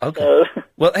 Okay.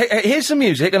 Well, hey, here's some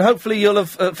music, and hopefully you'll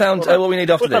have found what we need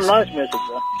after Put this. some nice music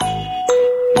there.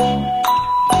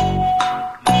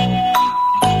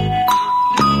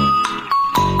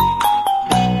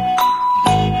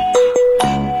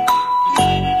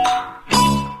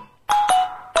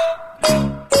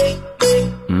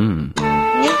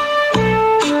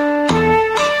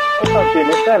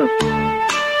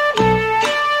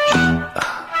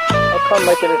 I can't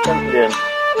make any sense, Ian.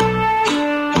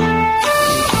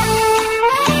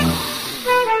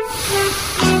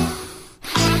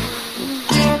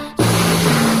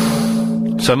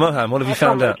 So, Mohan, what have you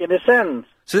found out? I can't make any sense.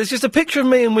 So there's just a picture of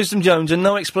me and Wisdom Jones and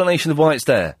no explanation of why it's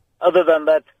there. Other than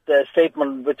that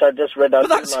statement which I just read out. But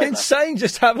that's insane,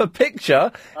 just have a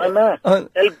picture. I know.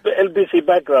 LBC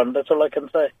background, that's all I can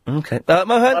say. Okay.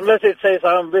 Mohan? Unless it says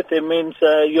I'm with him means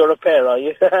you're a pair, are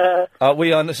you?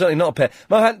 We are certainly not a pair.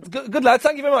 Mohan, good lad,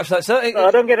 thank you very much for that, sir. No,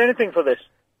 I don't get anything for this.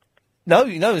 No,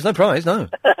 there's no prize, no.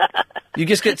 You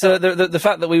just get the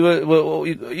fact that we were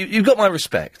you got my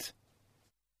respect.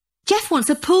 Jeff wants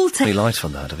a pool Any light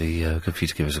on that? It'd be good for you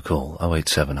to give us a call.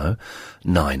 0870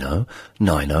 90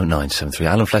 90 973.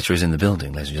 Alan Fletcher is in the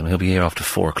building, ladies and gentlemen. He'll be here after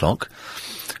 4 o'clock.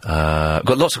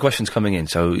 Got lots of questions coming in,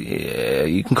 so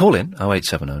you can call in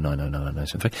 0870 90 90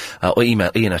 973 or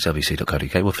email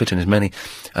ian@lbc.co.uk. We'll fit in as many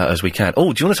as we can.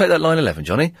 Oh, do you want to take that line 11,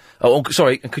 Johnny? Oh,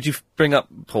 sorry. Could you bring up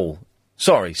Paul?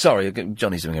 Sorry.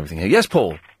 Johnny's doing everything here. Yes,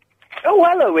 Paul. Oh,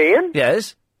 hello, Ian.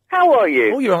 Yes. How are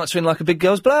you? Oh, you're answering like a big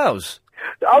girl's blouse.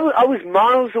 I was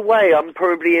miles away. I'm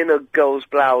probably in a girl's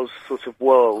blouse sort of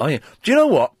world. Oh, yeah. Do you know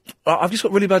what? I've just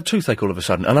got really bad toothache all of a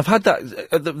sudden, and I've had that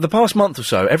the past month or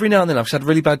so. Every now and then I've just had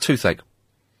really bad toothache.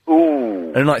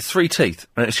 Ooh. And like 3 teeth,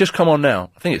 and it's just come on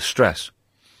now. I think it's stress.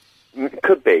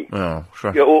 Could be. Oh,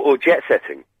 sure. Yeah, or jet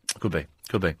setting. Could be.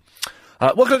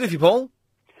 What can I do for you, Paul?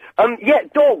 Yeah,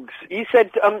 dogs. You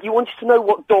said you wanted to know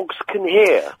what dogs can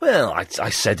hear. Well, I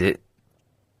said it.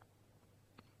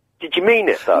 Did you mean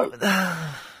it, though?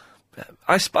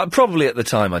 Probably at the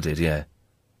time I did, yeah.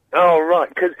 Oh, right,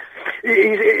 because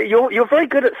you're very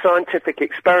good at scientific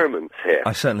experiments here.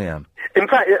 I certainly am. In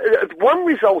fact, one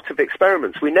result of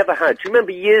experiments we never had, do you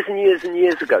remember years and years and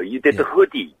years ago, you did the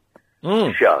hoodie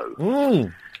show?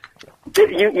 Mm.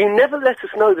 You never let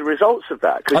us know the results of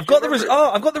that. I've got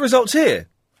the results here.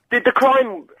 Did the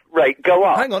crime rate go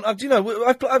up? Hang on, do you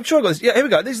know, I'm sure I got this. Yeah, here we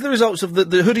go. These are the results of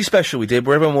the hoodie special we did,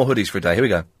 where everyone wore hoodies for a day. Here we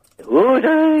go.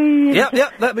 Hoodie!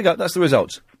 Yep, there we go. That's the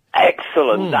results.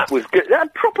 Excellent, that was good.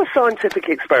 That proper scientific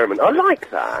experiment. I like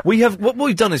that. What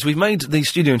we've done is we've made the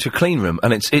studio into a clean room,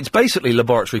 and it's basically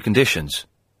laboratory conditions.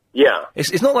 Yeah.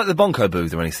 It's not like the Bonko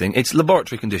booth or anything, it's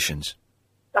laboratory conditions.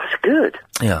 That's good.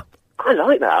 Yeah. I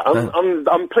like that.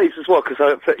 I'm pleased as well, because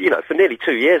for nearly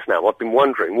 2 years now I've been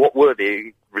wondering what were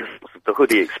the results of the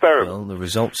hoodie experiment. Well, the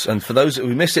results, and for those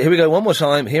who missed it, here we go one more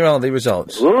time. Here are the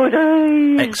results. Hoodie!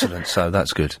 Excellent, so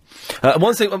that's good.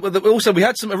 One thing, also we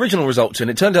had some original results in.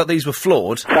 It turned out these were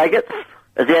flawed. Faggots?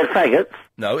 Has he had faggots?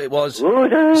 No, it was.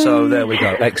 Hoodie! So there we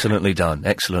go. Excellently done.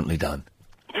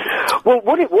 Well,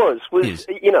 what it was,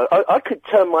 I could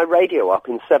turn my radio up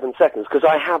in 7 seconds because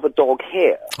I have a dog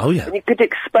here. Oh, yeah. And you could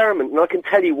experiment and I can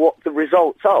tell you what the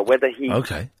results are, whether he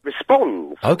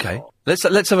responds. Okay.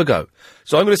 Let's have a go.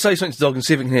 So I'm going to say something to the dog and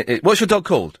see if it can hear it. What's your dog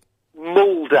called?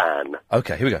 Muldan.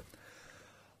 Okay, here we go.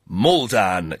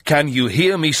 Muldan, can you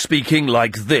hear me speaking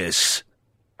like this?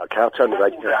 Okay, I'll turn the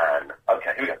radio down.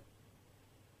 Okay, here we go.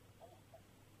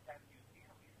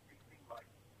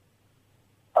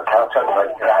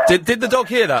 Did the dog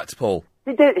hear that, Paul?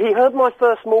 He did. He heard my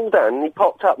first Muldan and he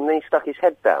popped up and then he stuck his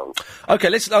head down. Okay,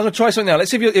 I'm going to try something now.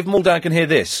 Let's see if Muldan can hear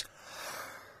this.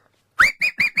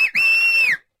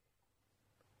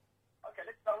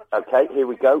 Okay, here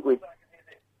we go.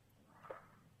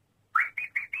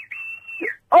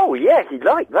 Oh, yeah, he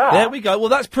liked that. There we go. Well,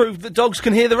 that's proved that dogs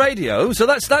can hear the radio. So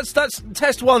that's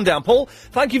test one down, Paul.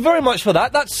 Thank you very much for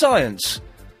that. That's science.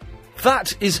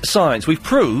 That is science. We've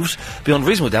proved, beyond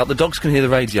reasonable doubt, that dogs can hear the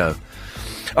radio.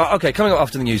 OK, coming up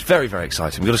after the news, very, very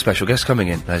exciting. We've got a special guest coming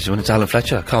in. It's Alan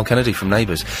Fletcher, Carl Kennedy from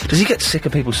Neighbours. Does he get sick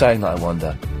of people saying that, I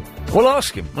wonder? We'll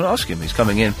ask him. He's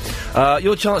coming in.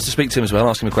 Your chance to speak to him as well.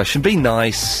 Ask him a question. Be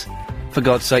nice, for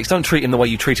God's sakes. Don't treat him the way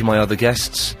you treated my other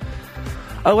guests.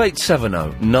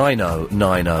 0870 90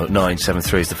 90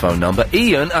 973 is the phone number.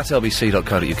 Ian at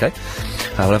lbc.co.uk.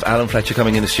 We'll have Alan Fletcher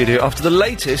coming in the studio after the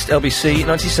latest LBC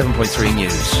 97.3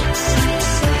 news.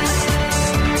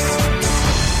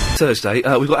 Thursday,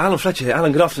 we've got Alan Fletcher here.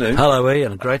 Alan, good afternoon. Hello,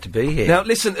 Ian. Great to be here. Now,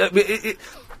 listen,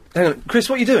 hang on. Chris,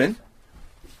 what are you doing?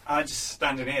 I'm just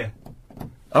standing here.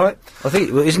 All right. I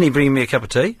think, isn't he bringing me a cup of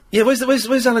tea? Yeah, where's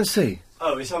Alan's tea?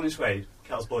 Oh, it's on its way.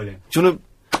 Kettle's boiling. Do you want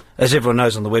to... As everyone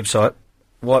knows on the website,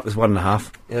 white with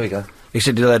 1.5. There we go.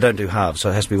 Except they don't do halves, so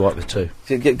it has to be white with 2.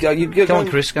 Go on,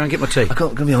 Chris, go and get my tea. I'm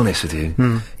going to be honest with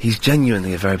you. He's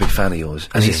genuinely a very big fan of yours.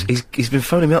 And he's been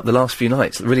phoning me up the last few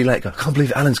nights, really late. I can't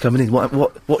believe Alan's coming in.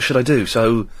 What should I do?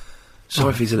 So...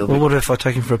 Sorry if he's a little bit... Well, what if I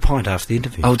take him for a pint after the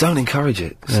interview? Oh, don't encourage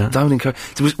it. Yeah. Don't encourage...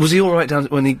 Was he all right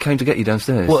when he came to get you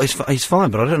downstairs? Well, he's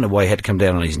fine, but I don't know why he had to come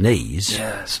down on his knees.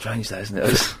 Yeah, strange that, isn't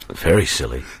it? Very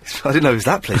silly. I didn't know he was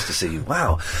that pleased to see you.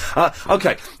 Wow.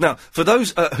 OK, now, for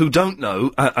those who don't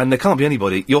know, and there can't be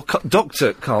anybody, you're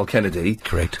Dr. Carl Kennedy.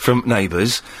 Correct. From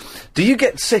Neighbours. Do you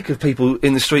get sick of people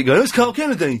in the street going, it's Carl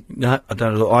Kennedy? No, I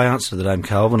don't. I answer the name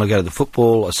Carl. When I go to the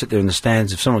football, I sit there in the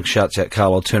stands. If someone shouts out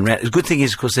Carl, I'll turn around. The good thing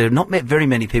is, of course, there are not very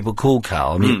many people called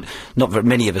Carl. I mean, not very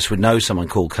many of us would know someone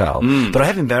called Carl. But I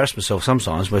have embarrassed myself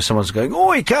sometimes where someone's going,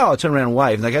 oi, Carl, I turn around and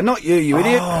wave, and they go, not you, you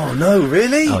idiot. Oh, no,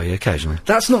 really? Oh, yeah, occasionally.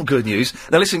 That's not good news.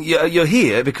 Now, listen, you're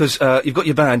here because you've got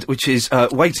your band, which is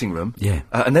Waiting Room. Yeah.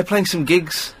 And they're playing some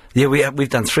gigs. Yeah, we've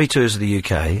done 3 tours of the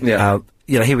UK. Yeah.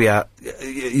 Here we are.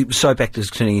 Soap actors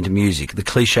turning into music. The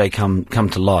cliche come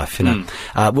to life. You know,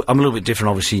 I'm a little bit different,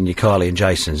 obviously, in your Kylie and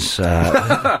Jason's.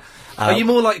 Are you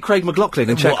more like Craig McLaughlin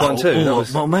in Check 1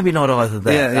 2? Well, maybe not either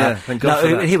that. Yeah, thank God for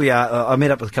that. Here we are. I met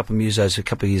up with a couple of musos a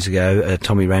couple of years ago,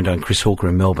 Tommy Rando and Chris Hawker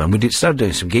in Melbourne. We started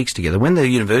doing some gigs together. When the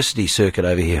university circuit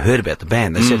over here heard about the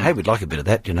band, they said, hey, we'd like a bit of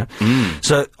that, you know.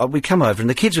 So we'd come over, and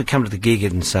the kids would come to the gig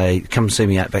and say, come see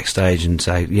me out backstage and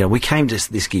say, you know, we came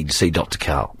to this gig to see Dr.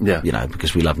 Carl, you know,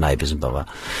 because we love Neighbours and blah, blah.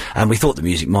 And we thought the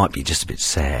music might be just a bit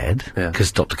sad,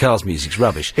 because Dr. Carl's music's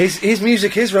rubbish. His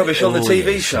music is rubbish on the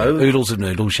TV show. Oodles of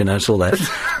noodles, you know, it's all that.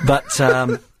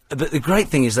 But the great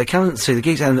thing is they come and see the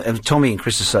gigs, and Tommy and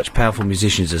Chris are such powerful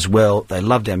musicians as well. They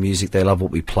loved our music. They love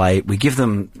what we play. We give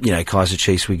them, you know, Kaiser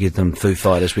Chiefs. We give them Foo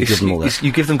Fighters. We give them all that.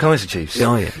 You give them Kaiser Chiefs?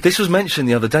 Oh, yeah. This was mentioned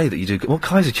the other day that you do... What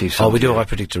Kaiser Chiefs? Oh, we do I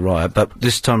Predict a Riot, but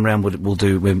this time round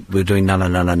we're doing Na Na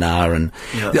Na Na Na, and...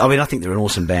 I mean, I think they're an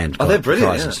awesome band. Oh, they're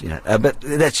brilliant, Kaisers, you know. But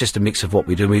that's just a mix of what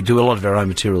we do. We do a lot of our own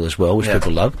material as well, which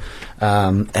people love.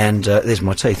 And there's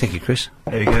my tea. Thank you, Chris.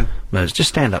 There you go. No, just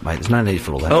stand up, mate. There's no need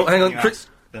for all that. Oh, hang on, Chris...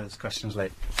 There's questions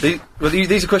late. These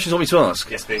are questions you want me to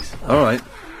ask? Yes, please. All right.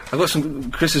 I've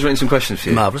got Chris has written some questions for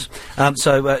you. Marvellous.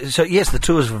 So yes, the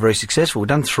tours were very successful. We've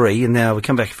done 3, and now we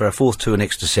come back for our 4th tour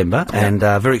next December, and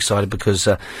very excited because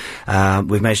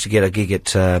we've managed to get a gig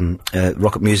at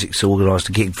Rocket Music's organised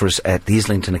a gig for us at the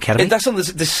Islington Academy. That's on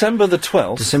December the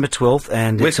 12th? December 12th,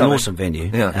 and it's an awesome venue.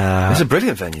 Yeah. It's a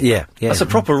brilliant venue. Yeah. That's a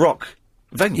proper rock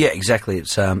venue. Yeah, exactly.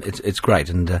 It's great,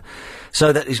 and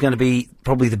so that is going to be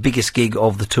probably the biggest gig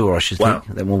of the tour, I should think.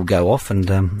 Then we'll go off,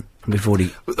 and we've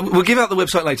already... We'll give out the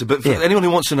website later, but for anyone who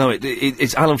wants to know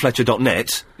it's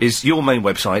alanfletcher.net is your main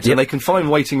website, and they can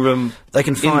find Waiting Room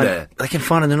in there. They can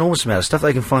find an enormous amount of stuff.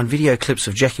 They can find video clips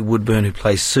of Jackie Woodburn, who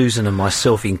plays Susan, and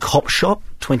myself in Cop Shop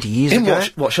 20 years ago.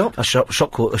 In what shop? A show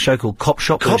called Cop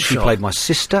Shop, where she played my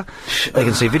sister. They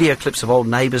can see video clips of old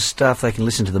Neighbours stuff. They can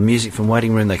listen to the music from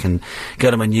Waiting Room. They can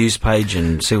go to my news page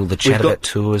and see all the chat about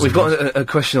tours. We've got a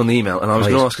question on the email, and I was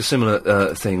going to ask a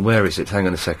similar thing. Where is it? Hang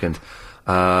on a second.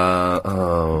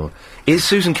 Is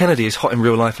Susan Kennedy as hot in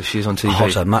real life as she is on TV?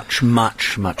 Hotter, much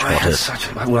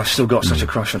hotter. I've still got such a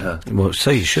crush on her. Well,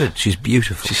 so you should. She's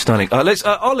beautiful. She's stunning. Let's,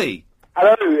 Ollie.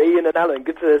 Hello, Ian and Alan.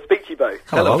 Good to speak to you both.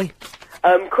 Hello, Ollie.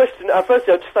 Question.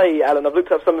 Firstly, I'll just say, Alan, I've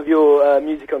looked up some of your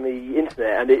music on the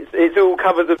internet, and it's all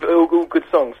covers of all good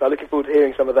songs. So I'm looking forward to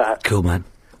hearing some of that. Cool, man.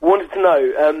 Wanted to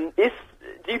know,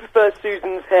 do you prefer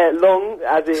Susan's hair long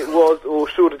as it was, or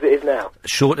short as it is now?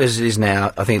 Short as it is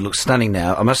now. I think it looks stunning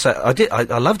now. I must say,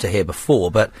 I loved her hair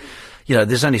before, but you know,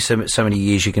 there's only so many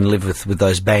years you can live with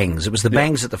those bangs. It was the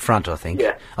bangs at the front, I think.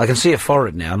 Yeah. I can see a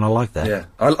forehead now, and I like that. Yeah.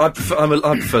 I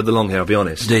prefer the long hair, I'll be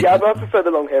honest. Yeah, I prefer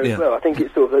the long hair Yeah. as well. I think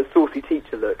it's sort of a saucy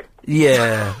teacher look.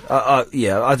 Yeah,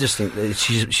 I just think that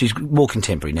she's more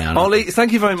contemporary now. Ollie,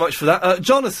 thank you very much for that.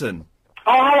 Jonathan.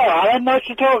 Oh, hello, Alan. Nice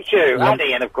to talk to you. Yeah. And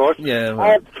Ian, of course. Yeah.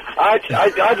 Well.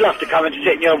 I'd love to come and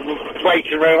sit in your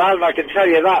waiting room, Alan. I can tell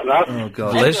you that, love. Oh,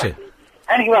 God. Bless you.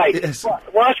 Anyway, Yes. what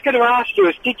I was going to ask you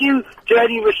is, did you do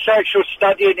any research or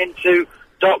studying into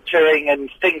doctoring and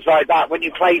things like that when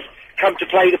you come to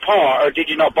play the part, or did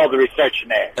you not bother researching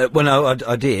it? Well, no,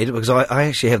 I did, because I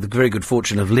actually have the very good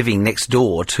fortune of living next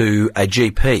door to a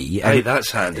GP. Hey,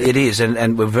 that's handy. It is,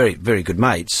 and we're very, very good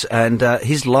mates. And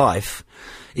his life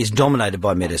is dominated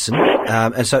by medicine.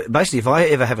 And so, basically, if I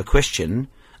ever have a question...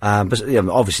 but, you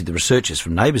know, obviously the researchers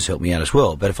from Neighbours help me out as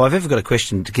well, but if I've ever got a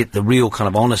question to get the real kind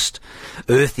of honest,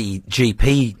 earthy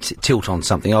GP tilt on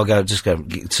something, I'll go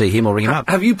see him or ring him up.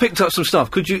 Have you picked up some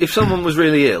stuff? Could you, if someone was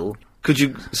really ill, could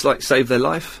you, like, save their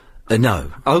life?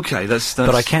 No. Okay, that's...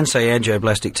 But I can say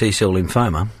angioblastic T-cell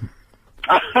lymphoma.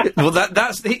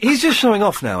 Well, he's just showing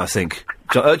off now, I think.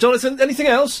 Jonathan, anything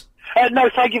else? No,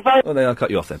 thank you very... Well, then I'll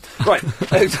cut you off then. Right.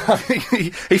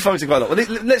 he phones in quite a lot. Well,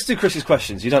 let's do Chris's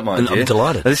questions. You don't mind, do you? I'm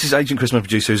delighted. This is Agent Chris, my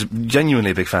producer, who's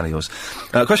genuinely a big fan of yours.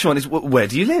 Question one is, where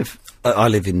do you live? I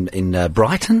live in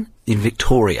Brighton, in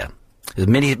Victoria. There's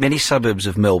many suburbs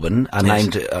of Melbourne are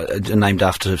named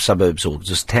after suburbs or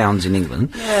just towns in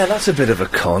England. Yeah, that's a bit of a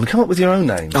con. Come up with your own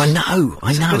names. I know.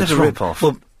 It's a bit of a wrong. rip-off.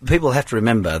 Well, people have to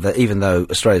remember that even though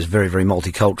Australia is very, very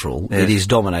multicultural, it is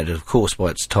dominated, of course,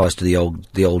 by its ties to the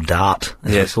old dart,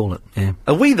 as they call it. Yeah.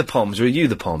 Are we the Poms or are you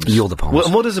the Poms? You're the Poms.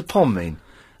 And what does a Pom mean?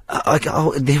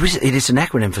 It is an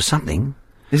acronym for something.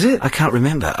 Is it? I can't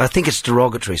remember. I think it's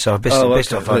derogatory, so best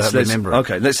off I don't remember it.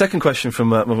 Okay, the second question from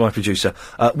my producer.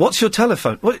 What's your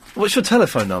telephone? What's your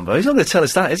telephone number? He's not going to tell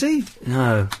us that, is he?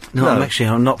 No,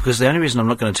 I'm not, because the only reason I'm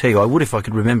not going to tell you, I would if I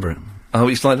could remember it. Oh,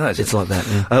 it's like that, is it? It's like that,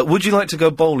 yeah. Would you like to go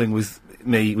bowling with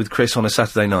Chris on a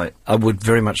Saturday night? I would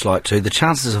very much like to. The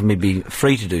chances of me being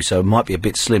free to do so might be a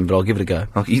bit slim, but I'll give it a go.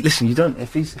 Okay, listen, you don't...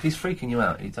 If he's freaking you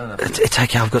out, you don't have to... It's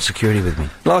okay, I've got security with me.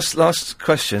 Last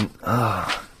question.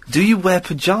 Do you wear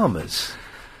pyjamas?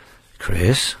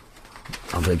 Chris,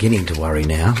 I'm beginning to worry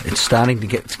now. It's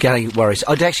getting worries.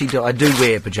 I do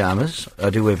wear pyjamas. I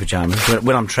do wear pyjamas.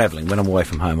 When I'm travelling, when I'm away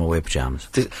from home, I wear pyjamas.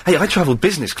 Hey, I travelled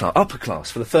business class, upper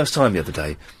class, for the first time the other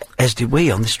day. As did we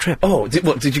on this trip. Oh,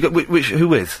 did you go, who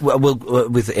with? Well,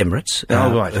 with Emirates.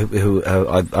 Oh, right.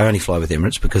 I only fly with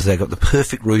Emirates because they've got the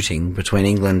perfect routing between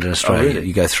England and Australia. Oh, really?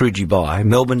 You go through Dubai,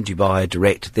 Melbourne, Dubai,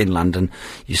 direct, then London.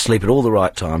 You sleep at all the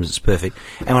right times, it's perfect.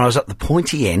 And when I was at the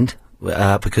pointy end,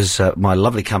 because my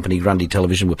lovely company, Grundy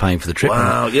Television, were paying for the trip.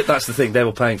 Wow, yeah, that's the thing, they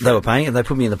were paying for it. They were paying, and they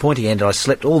put me in the pointy end, and I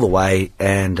slept all the way,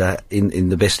 and in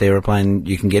the best aeroplane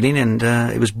you can get in, and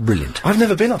it was brilliant. I've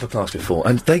never been upper class before,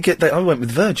 and I went with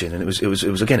Virgin, and it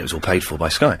was all paid for by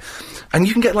Sky. And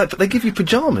you can get, they give you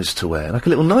pyjamas to wear, like a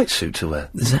little night suit to wear.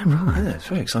 Is that right? Yeah, it's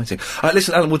very exciting.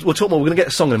 Listen, Alan, we'll talk more, we're going to get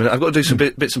a song in a minute. I've got to do some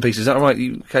bits and pieces. Is that all right?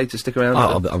 You okay to stick around?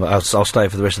 I'll stay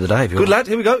for the rest of the day if you Good want. lad,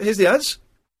 here we go, here's the ads.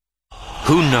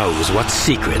 Who knows what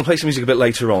secret? I'll play some music a bit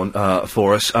later on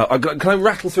for us. Can I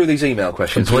rattle through these email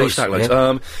questions? Please,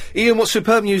 yeah. Ian, what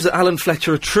superb news that Alan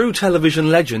Fletcher, a true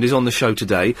television legend, is on the show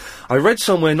today. I read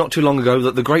somewhere not too long ago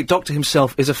that the great Doctor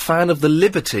himself is a fan of the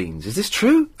Libertines. Is this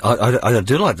true? I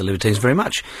do like the Libertines very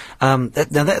much.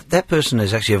 That person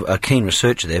is actually a keen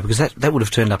researcher there, because that would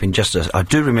have turned up in I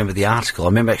do remember the article. I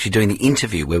remember actually doing the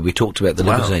interview where we talked about the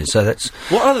Libertines. So that's...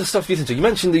 What other stuff do you think to? You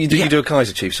mentioned that you do a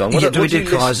Kaiser Chiefs song. What we do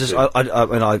Kaisers.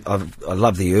 I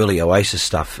love the early Oasis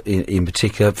stuff in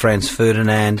particular, Franz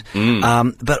Ferdinand.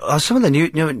 But some of the new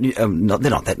they're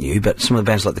not that new, but some of the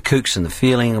bands like the Kooks and The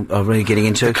Feeling are really getting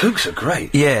into. The Kooks are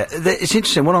great. Yeah, it's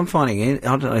interesting. What I'm finding,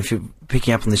 I don't know if you're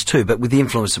picking up on this too, but with the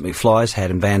influence that McFly's had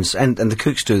and bands, and the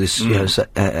Kooks do this,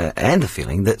 and The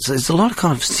Feeling, there's a lot of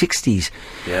kind of 60s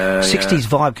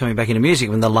vibe coming back into music.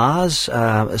 When the Lars,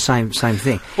 same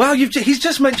thing. Well, he's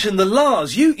just mentioned the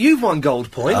Lars. You've won gold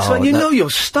points, and you know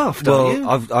your stuff, don't you?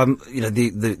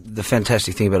 The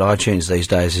fantastic thing about iTunes these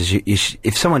days is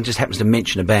if someone just happens to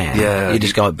mention a band, you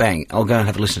just go, bang, I'll go and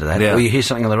have a listen to that. Or you hear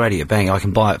something on the radio, bang, I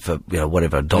can buy it for,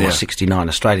 whatever, $1.69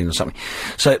 Australian or something.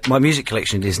 So my music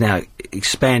collection is now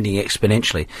expanding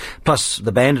exponentially. Plus,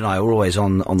 the band and I are always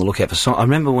on the lookout for songs. I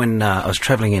remember when I was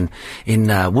travelling in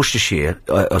Worcestershire,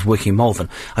 I was working in Malvern.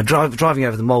 Driving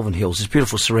over the Malvern Hills, this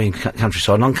beautiful serene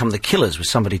countryside, and on come The Killers, which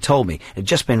somebody told me. It had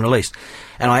just been released.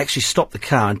 And I actually stopped the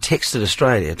car and texted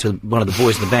Australia to one of the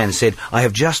boys in the band and said, I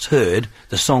have just heard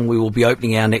the song we will be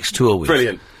opening our next tour with.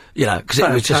 Brilliant. You know, because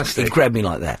it was just, it grabbed me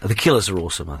like that. The Killers are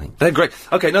awesome, I think. They're great.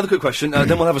 Okay, another quick question, then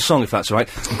we'll have a song if that's all right.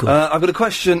 I've got a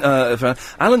question for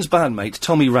Alan's bandmate,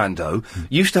 Tommy Rando,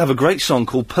 used to have a great song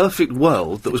called Perfect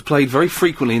World that was played very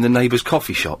frequently in the neighbour's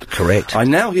coffee shop. Correct. I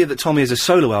now hear that Tommy has a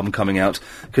solo album coming out.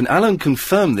 Can Alan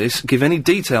confirm this, give any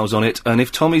details on it, and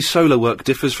if Tommy's solo work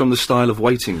differs from the style of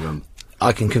Waiting Room?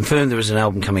 I can confirm there is an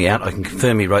album coming out. I can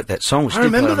confirm he wrote that song. I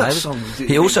remember that song.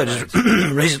 He also just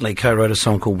recently co-wrote a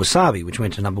song called Wasabi, which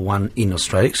went to #1 in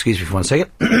Australia. Excuse me for 1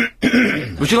 second.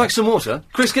 Would you like some water?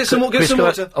 Chris, get some water. Get some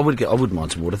water. I wouldn't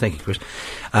mind some water. Thank you, Chris.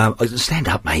 Stand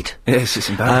up, mate. Yes, it's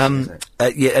embarrassing.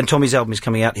 Yeah, and Tommy's album is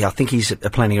coming out. I think he's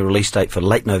planning a release date for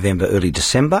late November, early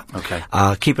December. Okay.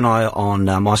 Keep an eye on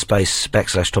MySpace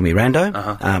 /Tommy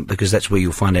Rando, because that's where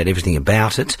you'll find out everything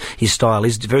about it. His style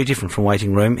is very different from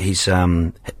Waiting Room. He's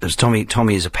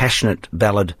Tommy is a passionate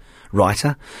ballad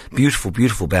writer. Beautiful,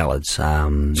 beautiful ballads.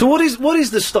 So what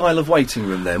is the style of Waiting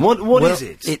Room then? What is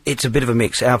it? It's a bit of a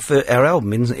mix. Our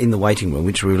album in the Waiting Room,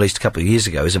 which we released a couple of years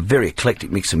ago, is a very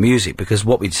eclectic mix of music, because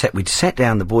we'd sat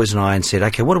down, the boys and I, and said,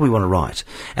 okay, what do we want to write?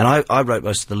 And I wrote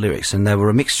most of the lyrics, and they were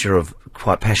a mixture of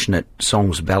quite passionate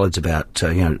songs, ballads about,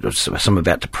 some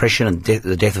about depression and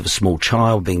the death of a small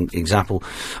child, being an example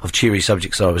of cheery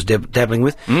subjects that I was dabbling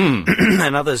with.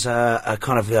 And others are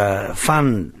kind of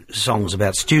fun songs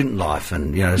about student life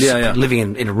and,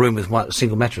 living in a room with a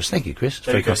single mattress. Thank you, Chris.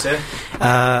 Very good, sir.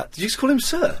 Did you just call him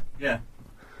Sir? Yeah.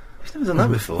 He's never done that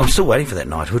before. I'm still waiting for that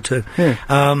knighthood, too.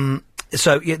 Yeah.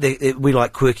 So, we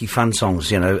like quirky, fun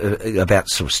songs, about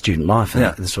sort of student life and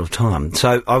that sort of time.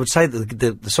 So, I would say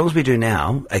that the songs we do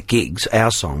now at gigs, our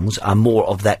songs, are more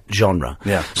of that genre.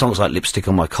 Yeah. Songs like Lipstick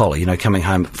on My Collar, coming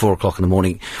home at 4 o'clock in the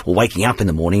morning, or waking up in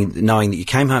the morning, knowing that you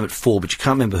came home at 4, but you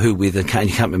can't remember who with, and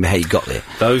you can't remember how you got there.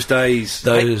 Those days.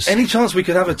 Any chance we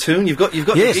could have a tune? You've got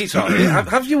Yes. your guitar here.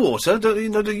 Have your water? Do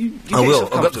you I will.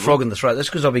 I've got the frog in the throat. That's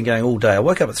because I've been going all day. I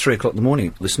woke up at 3 o'clock in the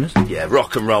morning, listeners. Yeah,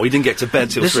 rock and roll. You didn't get to bed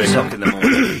till 3 o'clock in the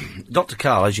morning. Dr.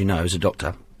 Carl, as you know, is a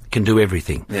doctor. Can do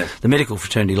everything. Yeah. The medical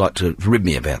fraternity like to rib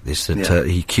me about this, that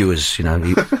he cures, he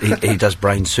does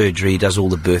brain surgery, he does all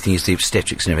the birthing, he's the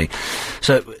obstetrics and everything.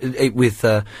 So,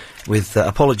 with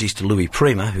apologies to Louis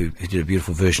Prima, who did a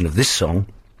beautiful version of this song,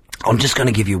 I'm just going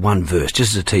to give you one verse,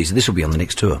 just as a teaser. This will be on the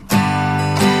next tour.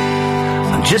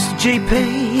 I'm just a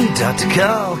GP, Dr.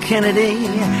 Carl Kennedy,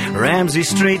 Ramsey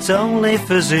Street's only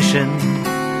physician.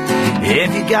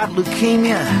 If you got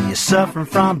leukemia, you're suffering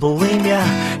from bulimia,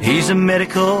 he's a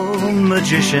medical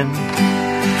magician.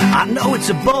 I know it's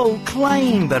a bold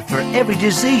claim, but for every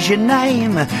disease you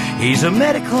name, he's a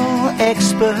medical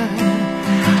expert.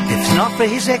 If it's not for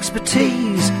his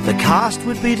expertise, the cast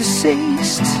would be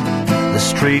deceased. The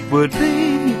street would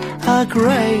be a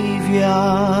graveyard.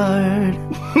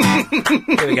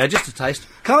 There we go, just a taste.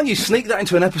 Can't you sneak that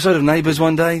into an episode of Neighbours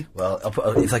one day? Well,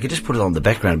 if they could just put it on the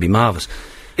background, it'd be marvellous.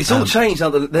 It's all changed now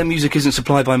that their music isn't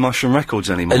supplied by Mushroom Records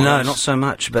anymore. No, not so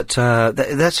much, but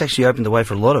that's actually opened the way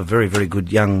for a lot of very, very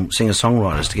good young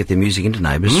singer-songwriters to get their music into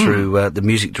Neighbours through the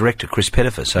music director, Chris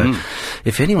Pettifer. So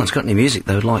if anyone's got any music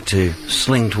they would like to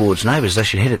sling towards Neighbours, they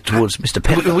should head it towards Mr.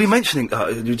 Pettifer. We're mentioning,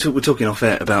 we're talking off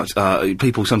air about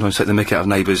people sometimes take the mick out of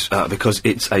Neighbours because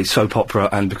it's a soap opera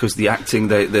and because the acting,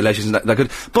 the legends, they're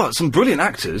good. But some brilliant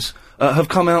actors have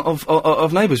come out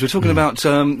of Neighbours. We're talking about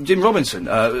Jim Robinson,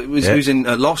 who's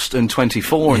in Lost and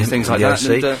 24 and things like that.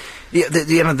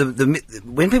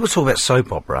 And, when people talk about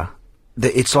soap opera,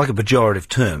 it's like a pejorative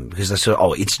term because they say,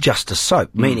 it's just a soap,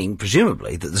 meaning,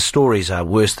 presumably, that the stories are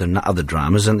worse than other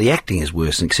dramas and the acting is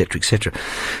worse, etc., etc.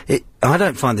 I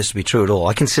don't find this to be true at all.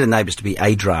 I consider Neighbours to be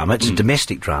a drama. It's a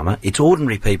domestic drama. It's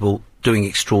ordinary people doing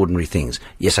extraordinary things.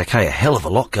 Yes, okay, a hell of a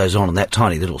lot goes on in that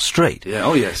tiny little street. Yeah,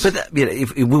 oh yes. But we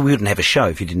wouldn't have a show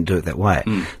if you didn't do it that way.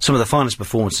 Some of the finest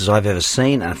performances I've ever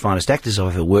seen and the finest actors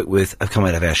I've ever worked with have come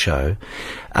out of our show.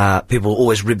 People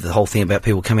always rib the whole thing about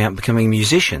people coming out and becoming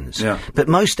musicians. Yeah. But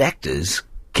most actors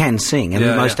can sing, and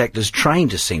most actors train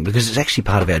to sing because it's actually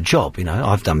part of our job.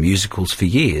 I've done musicals for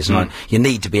years, and you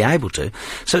need to be able to.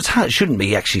 So it's hard, it shouldn't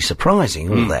be actually surprising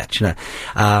all that.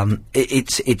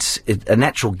 It's a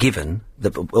natural given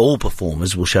that all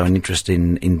performers will show an interest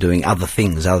in doing other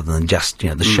things other than just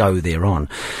the show they're on.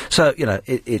 So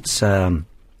it's.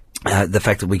 The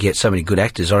fact that we get so many good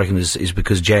actors, I reckon, is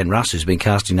because Jan Russ, who's been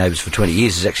casting Neighbours for 20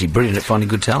 years, is actually brilliant at finding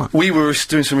good talent. We were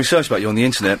doing some research about you on the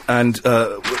internet, and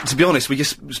to be honest, we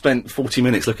just spent 40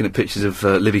 minutes looking at pictures of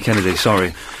Libby Kennedy.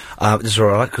 Sorry. That's all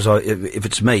right, because if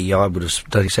it's me, I would have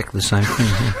done exactly the same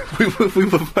thing. we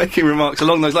were making remarks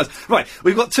along those lines. Right,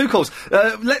 we've got two calls.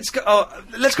 Let's go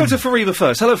to Fariba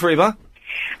first. Hello, Fariba.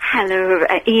 Hello,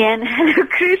 Ian. Hello,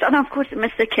 Chris. And of course,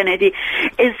 Mr. Kennedy.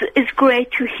 It's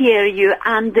great to hear you.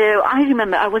 And I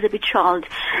remember I was a bit child,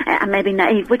 maybe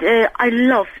naive, but I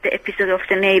loved the episode of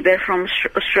The Neighbour from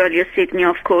Australia, Sydney,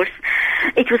 of course.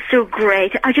 It was so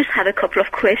great. I just have a couple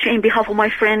of questions in behalf of my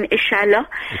friend Shala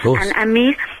and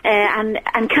Amir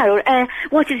and Carol.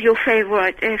 What is your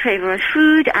favorite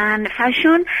food and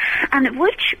fashion? And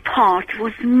which part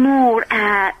was more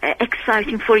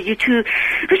exciting for you to?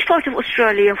 Which part of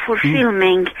Australia for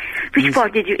filming? Which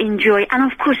part did you enjoy?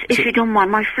 And of course, if you don't mind,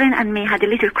 my friend and me had a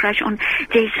little crush on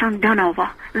Jason Donovan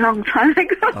long time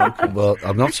ago. Okay, well,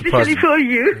 I'm not surprised. Especially for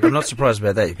you. I'm not surprised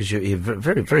about that because you're a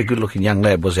very, very good-looking young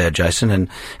lad was our Jason, and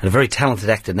a very talented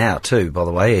actor now too. By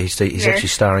the way, he's actually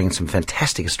starring in some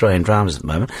fantastic Australian dramas at the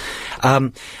moment.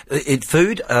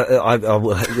 Food, my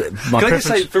Can I just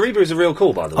say, Fariba is a real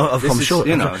call, by the way. I'm sure.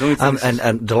 You know,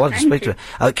 and delighted to speak to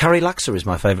her. Curry laksa is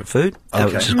my favourite food,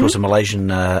 which is of course a Malaysian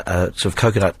sort of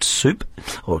coconut soup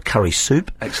or curry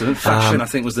soup. Excellent. Fashion, I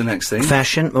think, was the next thing.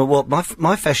 Fashion. Well,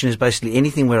 my fashion is basically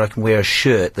anything where I can wear a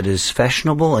shirt that is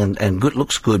fashionable and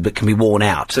looks good but can be worn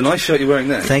out. It's a nice shirt you're wearing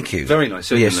there. Thank you. Very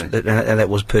nice. Yes, and that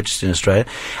was purchased in Australia.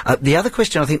 The other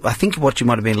question, I think what you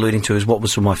might have been alluding to is what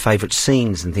was some of my favourite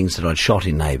scenes and things that I'd shot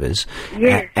in Neighbours.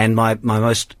 Yeah. And my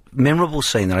most memorable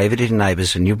scene that I ever did in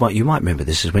Neighbours, and you might remember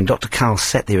this, is when Dr. Carl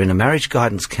sat there in a marriage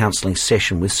guidance counselling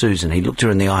session with Susan. He looked her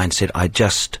in the eye and said, "I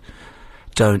just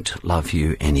don't love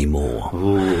you anymore."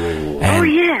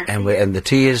 And the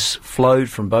tears flowed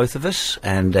from both of us,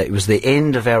 and it was the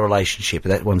end of our relationship.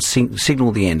 That one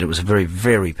signalled the end. It was a very,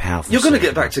 very powerful You're going to scene.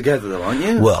 get back together, though, aren't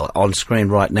you? Well, on screen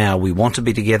right now, we want to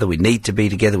be together, we need to be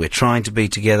together, we're trying to be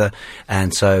together,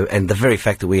 and the very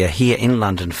fact that we are here in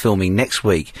London filming next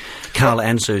week, Carl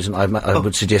and Susan, I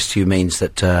would suggest to you means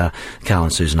that Carl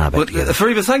and Susan are back together.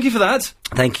 Fariba, thank you for that.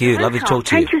 Thank you. Lovely to talk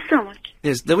to you. Thank you so much.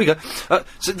 Yes, there we go.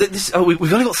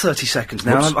 We've only got 30 seconds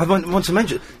now. I want to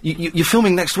mention, you're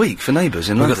filming next week for Neighbours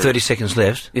in We've London. got 30 seconds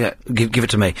left. Yeah. Give it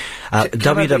to me.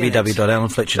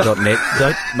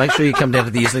 www.alanfletcher.net. Make sure you come down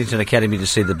to the Islington Academy to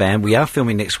see the band. We are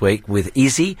filming next week with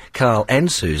Izzy, Carl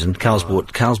and Susan. Carl's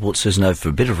brought Susan over for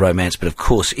a bit of romance, but of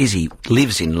course Izzy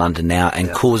lives in London now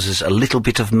and causes a little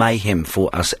bit of mayhem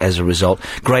for us as a result.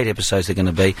 Great episodes they're going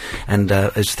to be, and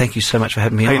thank you so much for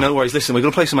having me on. Hey, no worries. Listen, we're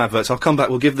going to play some adverts. I'll come back.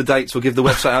 We'll give the dates. We'll give the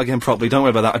website out again properly. Don't worry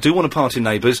about that. I do want to part in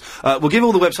Neighbours. We'll give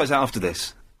all the websites out after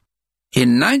this.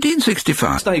 In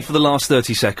 1965... Stay for the last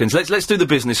 30 seconds. Let's do the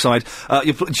business side.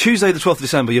 Tuesday the 12th of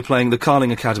December, you're playing the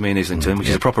Carling Academy in Islington, which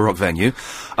is a proper rock venue.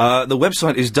 The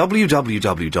website is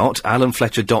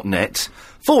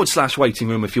www.alanfletcher.net/waiting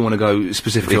room if you want to go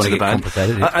specifically to the band.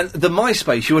 And the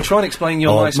MySpace, you were trying to explain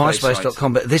your MySpace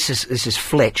MySpace.com, but this is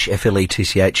Fletch,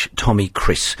 Fletch, Tommy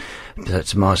Chris.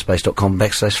 That's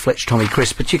myspace.com/Fletch Tommy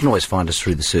Chris, but you can always find us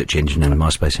through the search engine and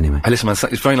MySpace anyway. Hey, listen, man,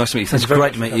 it's very nice to meet you. It's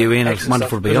great to meet you, Ian. It's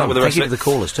wonderful to be on. Thank you for the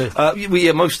callers, too.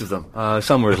 Yeah, most of them.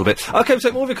 Some were a little bit. OK, we'll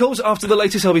take more of your calls after the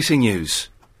latest LBC News.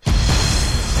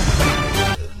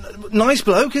 Nice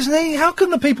bloke, isn't he? How come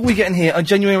the people we get in here are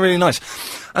genuinely really nice?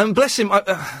 Bless him,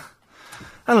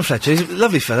 Alan Fletcher, he's a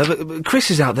lovely fella, but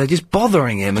Chris is out there just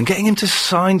bothering him and getting him to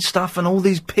sign stuff and all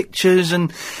these pictures,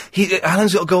 and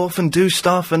Alan's got to go off and do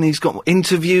stuff, and he's got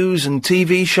interviews and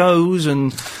TV shows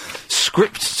and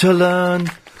scripts to learn.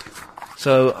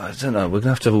 So, I don't know, we're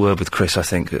going to have a word with Chris, I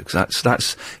think,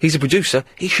 because he's a producer,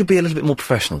 he should be a little bit more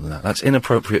professional than that. That's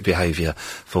inappropriate behaviour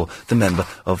for the member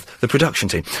of the production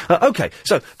team. OK,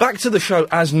 so, back to the show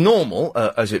as normal,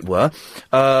 as it were.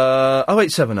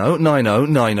 0870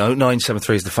 90 90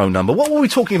 973 is the phone number. What were we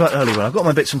talking about earlier? I've got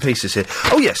my bits and pieces here.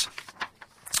 Oh, yes.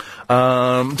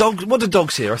 Dogs, what do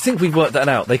dogs hear? I think we've worked that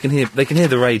out. They can hear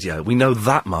the radio. We know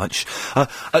that much.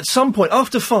 At some point,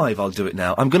 after 5, I'll do it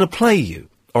now, I'm going to play you.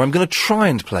 Or I'm going to try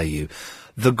and play you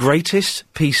the greatest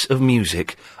piece of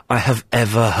music I have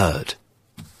ever heard.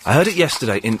 I heard it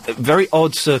yesterday in very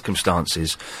odd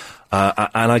circumstances,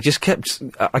 and I kept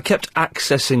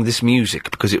accessing this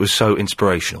music because it was so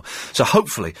inspirational. So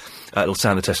hopefully it'll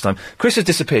stand the test of time. Chris has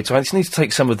disappeared, so I just need to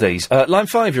take some of these. Line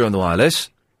 5, you're on the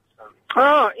wireless.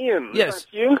 Ian. Yes. That's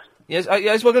you? Yes,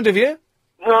 yes, what can I do for you?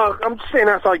 I'm just sitting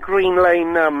outside Green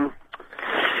Lane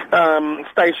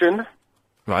station.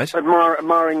 Right.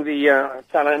 Admiring the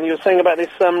talent. And you were saying about this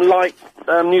Light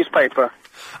newspaper.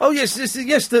 Oh, yes,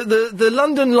 the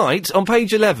London Light on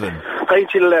page 11.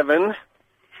 Page 11.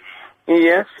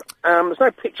 Yes. There's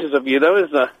no pictures of you, though, is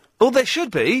there? Well, there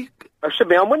should be. There should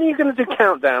be. And when are you going to do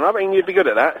Countdown? I mean, you'd be good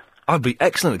at that. I'd be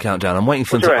excellent at Countdown. I'm waiting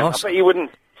for them to ask. I bet you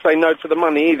wouldn't say no to the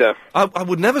money, either. I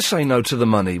would never say no to the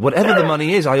money. Whatever the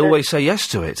money is, I always say yes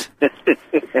to it.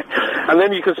 And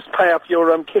then you can pay off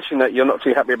your kitchen that you're not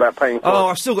too happy about paying for. Oh,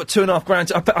 I've still got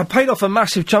 £2,500. I paid off a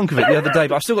massive chunk of it the other day,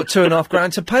 but I've still got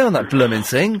 £2,500 to pay on that blooming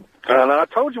thing. And I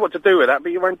told you what to do with that,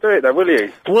 but you won't do it, though, will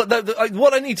you? Well,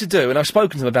 what I need to do, and I've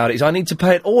spoken to them about it, is I need to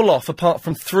pay it all off apart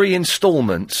from 3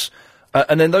 instalments,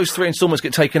 and then those 3 instalments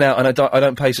get taken out, and I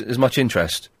don't pay as much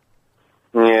interest.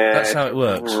 Yeah. That's how it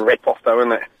works. Rip-off, though,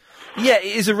 isn't it? Yeah,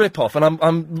 it is a rip-off, and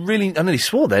I'm really, I nearly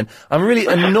swore then, I'm really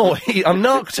annoyed, I'm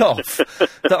knocked off,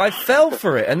 that I fell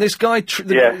for it, and this guy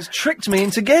has tricked me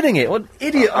into getting it. What an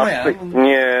idiot I am.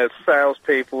 Yeah,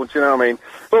 salespeople, do you know what I mean?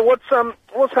 But what's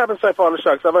happened so far on the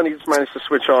show? Because I've only just managed to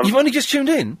switch on. You've only just tuned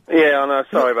in? Yeah, I know,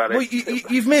 sorry about it. Well,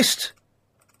 you've missed.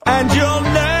 And you'll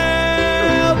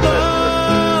never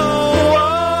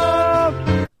walk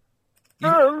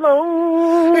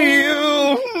alone.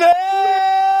 You'll never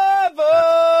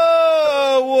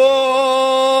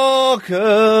walk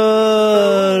alone.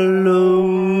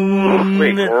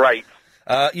 Great.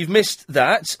 You've missed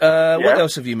that. What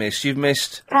else have you missed? You've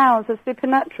missed... Cows are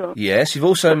supernatural. Yes, you've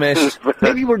also missed...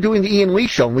 Maybe we're doing the Ian Lee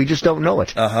show and we just don't know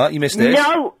it. Uh-huh, you missed this.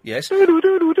 No! Yes.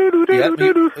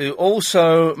 You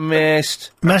also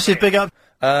missed... Massive big up.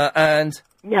 And...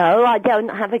 No, I don't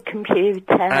have a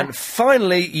computer. And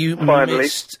finally, you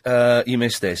missed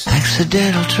this.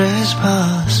 Accidental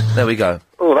trespass. There we go.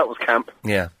 Oh, that was camp.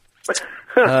 Yeah.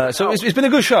 So it's been a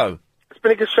good show. It's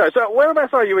been a good show. So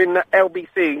whereabouts are you in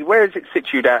LBC? Where is it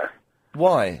situated at?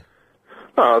 Why?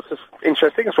 Oh, it's just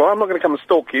interesting. That's why I'm not going to come and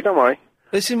stalk you, don't worry.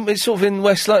 It's sort of in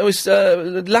West...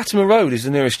 Latimer Road is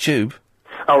the nearest tube.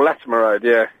 Oh, Latimer Road,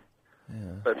 yeah.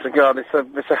 But God,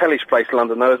 it's a hellish place,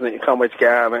 London, though, isn't it? You can't wait to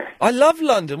get out of it. I love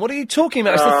London. What are you talking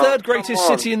about? It's the third greatest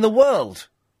city in the world.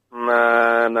 No,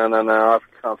 I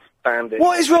can't stand it.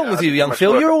 What is wrong with you, young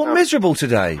Phil? You're all miserable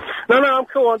today. No, I'm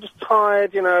cool. I'm just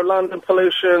tired, London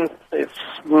pollution. It's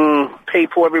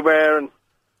people everywhere, and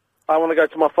I want to go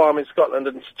to my farm in Scotland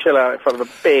and just chill out in front of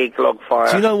a big log fire.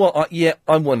 Do you know what?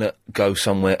 I want to go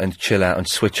somewhere and chill out and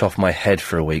switch off my head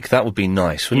for a week. That would be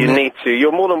nice, wouldn't it? You need to.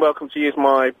 You're more than welcome to use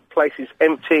my place. It's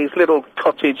empty. It's a little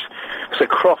cottage. It's a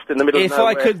croft in the middle of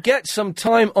nowhere. If I could get some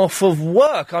time off of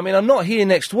work. I mean, I'm not here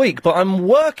next week, but I'm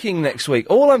working next week.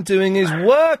 All I'm doing is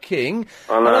working,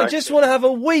 and I just want to have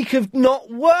a week of not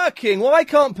working. Why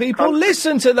can't people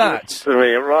listen to that? To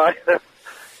me, right?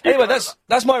 Anyway,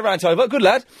 that's my rant over. Good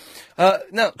lad.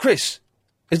 Now, Chris,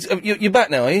 you're back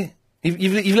now, are you?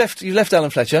 You've left Alan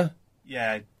Fletcher.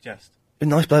 Yeah, just. A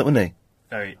nice bloke, wasn't he?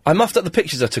 Very. I muffed up the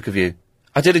pictures I took of you.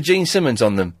 I did a Gene Simmons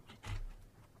on them.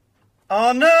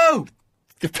 Oh no!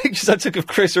 The pictures I took of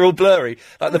Chris are all blurry.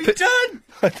 Like done?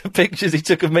 Like the pictures he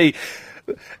took of me.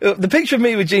 The picture of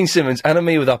me with Gene Simmons and of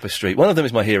me with Upper Street. One of them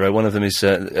is my hero. One of them is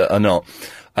not.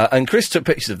 And Chris took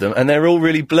pictures of them, and they're all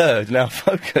really blurred now.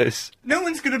 Focus. No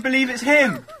one's going to believe it's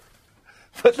him.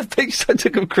 But the pictures I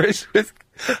took of Chris with,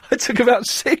 I took about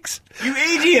 6. You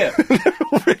idiot! They're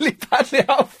all really badly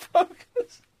out of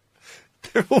focus.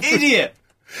 They're all idiot!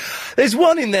 There's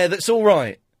one in there that's all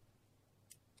right.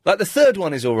 Like the third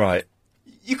one is all right.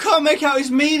 You can't make out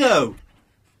it's me though.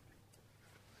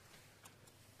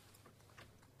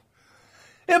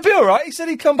 It'll be all right. He said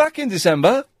he'd come back in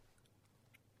December.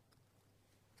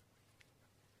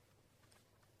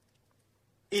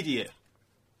 Idiot.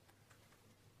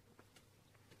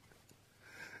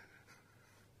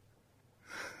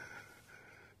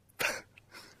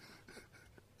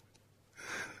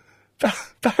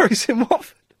 Barry's in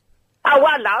Watford. Oh,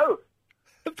 hello.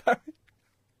 Barry.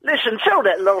 Listen, tell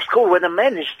that lost call when a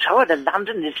man is tired of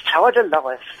London, he's tired of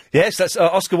life. Yes, that's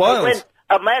Oscar Wilde. When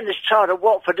a man is tired of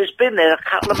Watford, he's been there a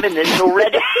couple of minutes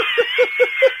already.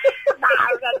 No,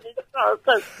 that is so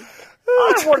good.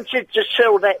 I wanted to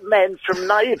tell that man from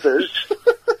Neighbours.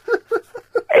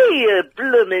 He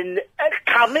blooming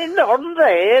coming on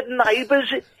there,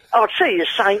 Neighbours. I'll tell you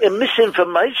something,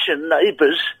 misinformation,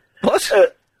 Neighbours. What?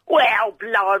 Well,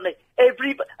 blimey,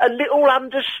 a little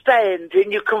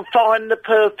understanding, you can find the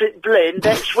perfect blend.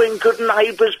 That's when good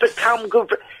neighbours become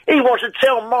good. He wants to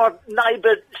tell my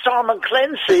neighbour Simon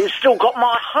Clancy he's still got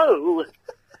my hoe.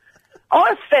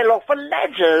 I fell off a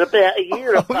ladder about a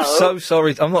year ago. I'm so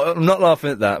sorry. I'm not laughing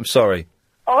at that. I'm sorry.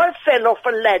 I fell off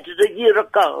a ladder a year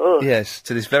ago. Yes,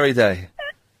 to this very day.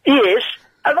 Yes,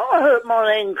 and I hurt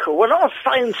my ankle and I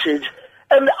fainted.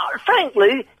 And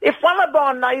frankly, if one of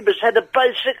our neighbours had a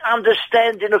basic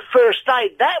understanding of first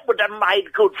aid, that would have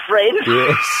made good friends.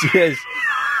 Yes.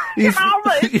 You know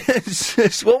what I mean?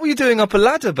 Yes. What were you doing up a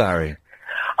ladder, Barry?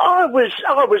 I was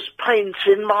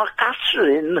painting my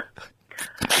guttering.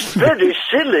 Very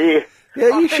silly.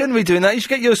 Yeah, you shouldn't be doing that. You should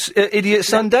get your idiot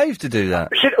son Dave to do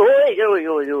that.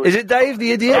 Is it Dave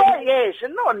the idiot? Oh, yes,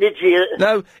 and not an idiot.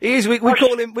 No, he is. We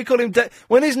call him. We call him.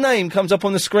 When his name comes up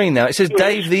on the screen now, it says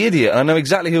Dave the idiot. I know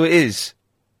exactly who it is.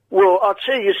 Well, I'll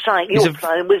tell you something.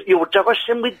 You're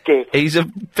dicing with death. He's a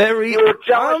very.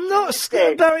 I'm not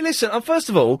scared, Barry. Listen. First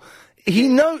of all,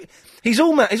 he's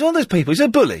all mouth. He's one of those people. He's a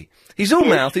bully. He's all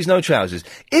mouth. He's no trousers.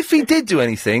 If he did do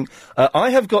anything,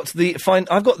 I've got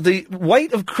the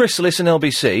weight of Chrysalis and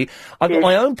LBC. I've got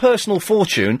my own personal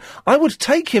fortune. I would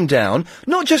take him down,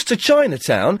 not just to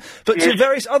Chinatown, but to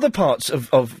various other parts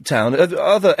of town,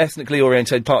 other ethnically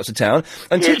oriented parts of town,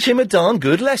 and teach him a darn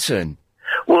good lesson.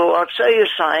 Well, I'll tell you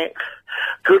something.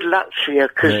 Good luck to you,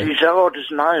 because he's hard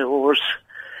as nails.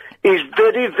 He's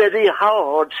very, very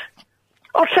hard.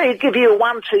 I'll say he'd give you a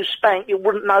 1-2 spank, you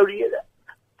wouldn't know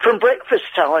from breakfast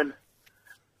time.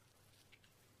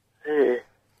 Yeah.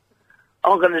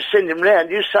 I'm going to send him round.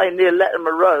 You say near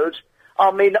Latimer Road.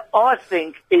 I mean, I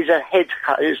think he's a head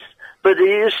case, but he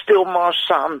is still my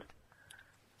son.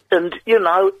 And, you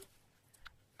know,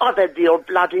 I've had the odd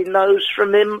bloody nose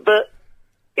from him, but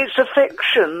it's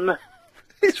affection.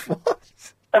 It's what?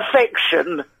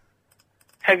 Affection.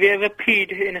 Have you ever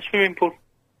peed in a swimming pool?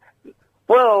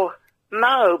 Well,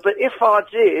 no, but if I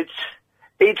did,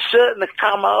 he'd certainly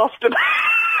come after me.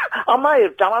 I may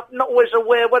have done. I'm not always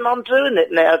aware when I'm doing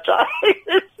it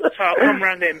nowadays. So I'll come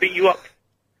round there and beat you up.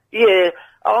 Yeah,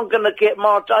 I'm going to get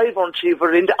my Dave onto you,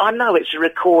 Verinda. I know it's a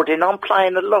recording. I'm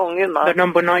playing along, you know. The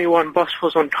number 91 bus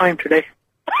was on time today.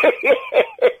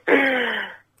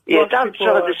 Yeah, don't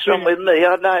try this one with me.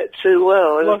 I know it too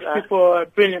well. Most people are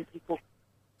brilliant people.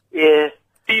 Yeah.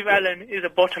 Steve Allen is a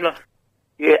bottler.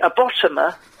 Yeah, a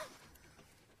bottomer.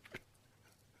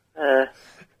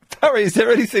 Barry, is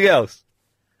there anything else?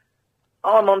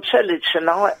 I'm on telly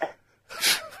tonight.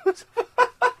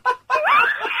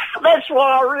 That's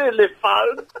why I really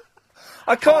phoned.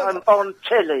 I can't. I'm on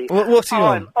telly. What are you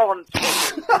I'm on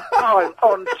telly. I'm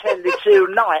on telly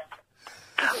tonight.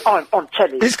 I'm on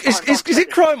telly. Is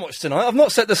it Crime Watch tonight? I've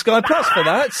not set the Sky Plus for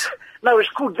that. No, it's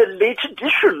called the Late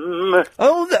Edition.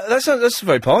 Oh, that's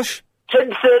very posh.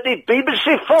 10:30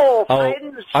 BBC 4,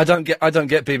 friends. I don't get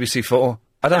BBC 4.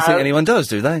 I don't think anyone does,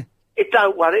 do they?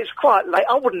 Don't worry, it's quite late.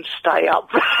 I wouldn't stay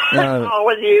up. No. I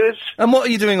would use. And what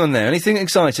are you doing on there? Anything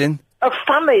exciting? It's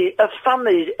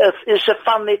a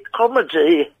funny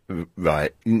comedy.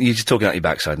 Right. You're just talking out your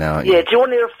backside now, aren't you? Yeah, do you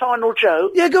want to hear a final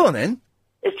joke? Yeah, go on then.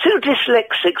 There's two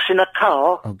dyslexics in a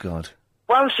car. Oh, God.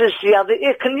 One says to the other,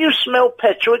 "Here, can you smell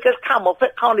petrol?" He goes, "Come off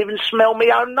it, can't even smell my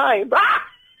own name."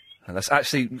 That's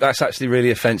actually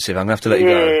really offensive. I'm going to have to let you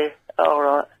go. Yeah, all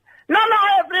right. No,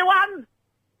 everyone!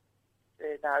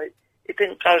 Yeah, no, it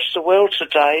didn't go so well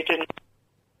today, didn't it?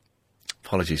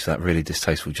 Apologies for that really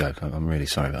distasteful joke. I'm really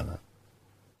sorry about that.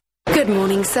 Good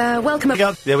morning, sir. Welcome.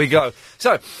 There we go.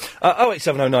 So,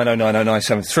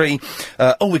 08709090973.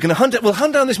 We're going to we'll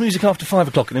hunt down this music after 5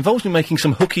 o'clock. It involves me making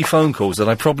some hooky phone calls that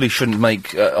I probably shouldn't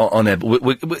make on air. But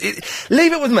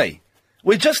leave it with me.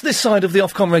 We're just this side of the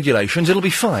Ofcom regulations. It'll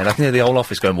be fine. I can hear the whole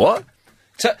office going, what?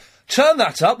 Turn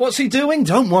that up. What's he doing?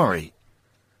 Don't worry.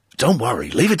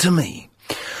 Leave it to me.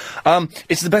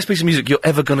 It's the best piece of music you're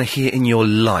ever going to hear in your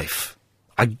life.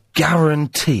 I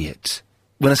guarantee it.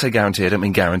 When I say guarantee, I don't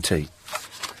mean guarantee.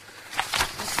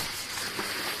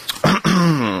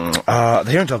 The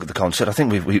Hearing Dog at the concert, I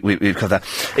think we've covered that.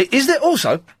 Is there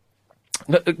also...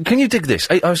 Can you dig this?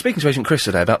 I was speaking to Agent Chris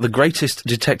today about the greatest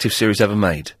detective series ever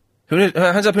made.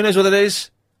 Hands up, who knows what it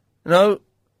is? No?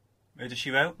 Murder,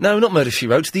 She Wrote? No, not Murder, She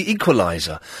Wrote. The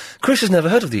Equalizer. Chris has never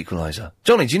heard of The Equalizer.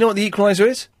 Johnny, do you know what The Equalizer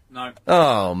is? No.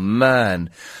 Oh, man.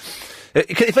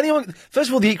 If anyone... First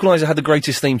of all, The Equalizer had the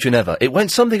greatest theme tune ever. It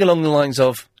went something along the lines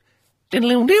of... Then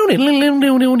it will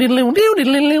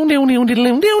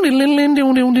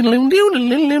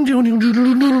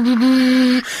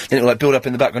like build up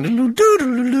in the background.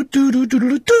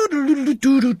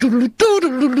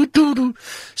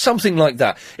 Something like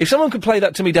that. If someone could play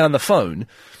that to me down the phone,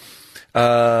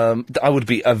 I would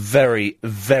be a very,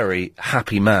 very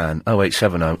happy man.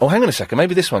 0870. Oh, hang on a second.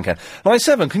 Maybe this one can. Line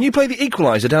 7, can you play The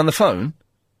Equalizer down the phone?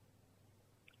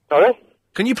 Sorry?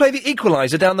 Can you play The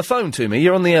Equalizer down the phone to me?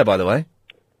 You're on the air, by the way.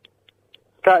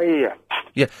 Can't hear you.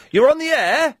 Yeah. You're on the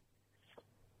air?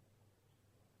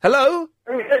 Hello?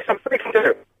 Yes, I'm speaking to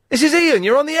you. This is Ian.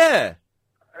 You're on the air.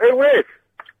 Who is?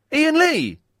 Ian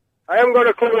Lee. I am going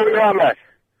to call you now, mate.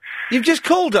 You've just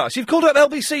called us. You've called up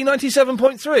LBC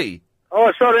 97.3.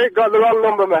 Oh, sorry, got the wrong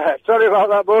number, mate. Sorry about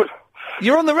that, bud.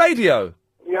 You're on the radio.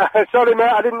 Yeah, sorry, mate,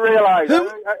 I didn't realise.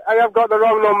 I have got the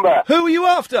wrong number. Who are you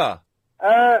after?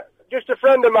 Just a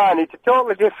friend of mine. It's a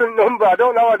totally different number. I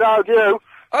don't know how to dial you.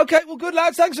 Okay, well, good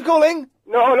lads. Thanks for calling.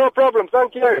 No problem.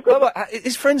 Thank you. Bye-bye.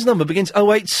 His friend's number begins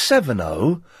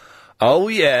 0870. Oh,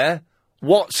 yeah.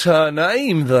 What's her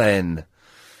name, then?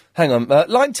 Hang on.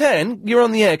 Line 10, you're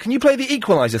on the air. Can you play the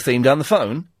Equalizer theme down the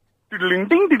phone? Diddling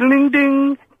ding, diddling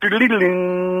ding,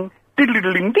 diddling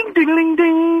diddling ding, diddling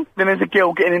ding. Then there's a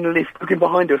girl getting in the lift, looking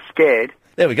behind her, scared.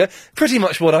 There we go. Pretty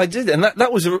much what I did, and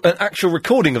that was an actual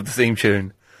recording of the theme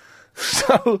tune.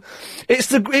 So,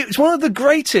 it's one of the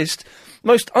greatest,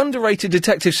 most underrated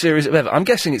detective series ever. I'm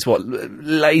guessing it's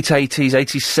late 80s,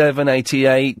 87,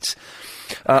 88.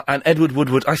 And Edward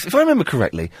Woodward, if I remember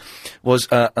correctly, was,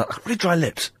 really dry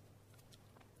lips.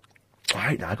 I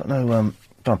hate that, I got no,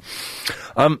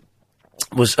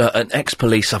 was an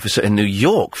ex-police officer in New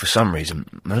York for some reason.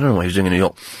 I don't know what he was doing in New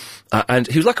York. And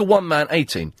he was like a one-man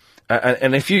A-team.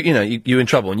 And if you're in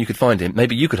trouble and you could find him,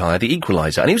 maybe you could hire the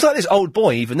Equalizer. And he was like this old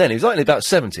boy even then. He was like in about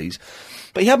 70s.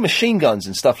 But he had machine guns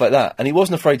and stuff like that. And he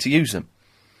wasn't afraid to use them.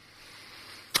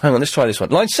 Hang on, let's try this one.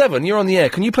 Line 7, you're on the air.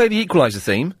 Can you play the Equalizer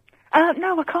theme?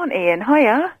 No, I can't, Ian.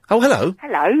 Hiya. Oh, hello.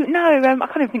 Hello. No, I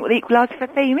can't even think what the Equalizer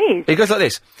theme is. It goes like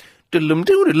this. Oh.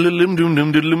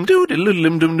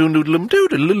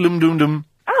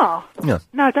 Yeah.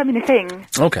 No, I don't mean a thing.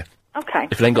 Okay. Okay.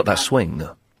 If it ain't got that swing,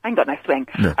 no. I ain't got no swing.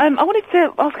 No. I wanted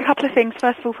to ask a couple of things,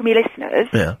 first of all, from your listeners.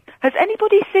 Yeah. Has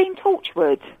anybody seen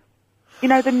Torchwood? You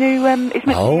know, the new, it's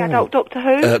meant to be adult Doctor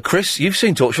Who? Chris, you've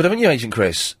seen Torchwood, haven't you, Agent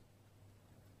Chris?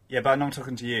 Yeah, but I'm not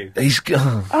talking to you. He's...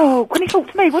 Oh, can you talk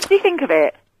to me? What did you think of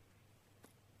it?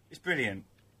 It's brilliant.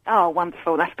 Oh,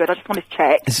 wonderful. That's good. I just wanted to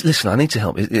check. Listen, I need to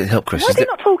help Chris. Why is he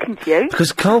not talking to you?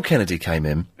 Because Carl Kennedy came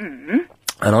in,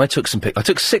 and I took I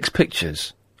took 6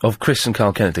 pictures of Chris and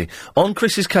Carl Kennedy on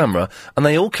Chris's camera, and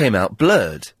they all came out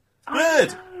blurred.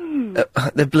 Blurred?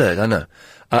 They're blurred, I know.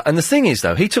 And the thing is,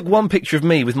 though, he took one picture of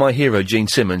me with my hero, Gene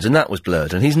Simmons, and that was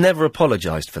blurred, and he's never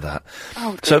apologised for that.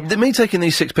 Oh, so, me taking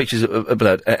these 6 pictures are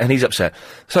blurred, and he's upset.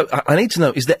 So, I need to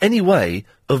know, is there any way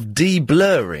of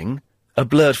de-blurring a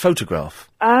blurred photograph?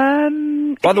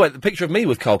 By the way, the picture of me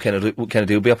with Carl Kennedy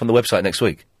will be up on the website next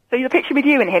week. So the picture with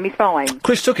you and him is fine?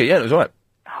 Chris took it, yeah, it was all right.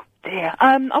 Dear.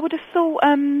 I would have thought,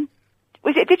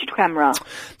 was it a digital camera?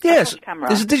 Yes,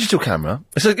 it's a digital camera.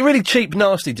 It's a really cheap,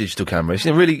 nasty digital camera. It's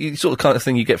really sort of kind of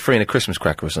thing you get free in a Christmas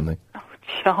cracker or something.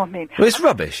 Charming. Well, it's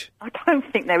rubbish. I don't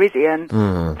think there is, Ian.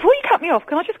 Before you cut me off,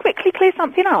 can I just quickly clear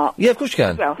something up? Yeah, of course you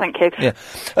can. Well, thank you. Yeah.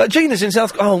 Gina's in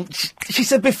South... Oh, she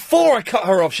said before I cut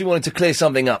her off she wanted to clear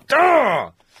something up.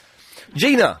 Ah!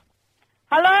 Gina!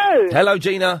 Hello! Hello,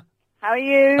 Gina. How are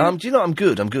you? Do you know, I'm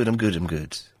good.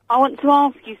 I want to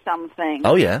ask you something.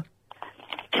 Oh, yeah?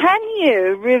 Can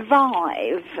you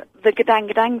revive the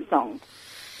Gadang Gadang song?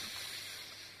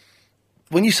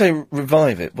 When you say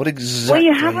revive it, what exactly... Well,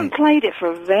 you haven't played it for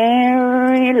a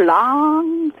very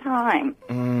long time.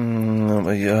 I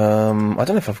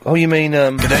don't know if I've... Oh, you mean,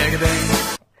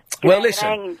 Well,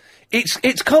 listen,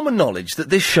 it's common knowledge that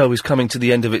this show is coming to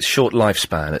the end of its short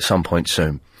lifespan at some point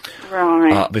soon.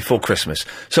 Right. Before Christmas.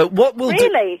 So what we'll do...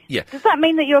 Really? Yeah. Does that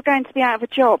mean that you're going to be out of a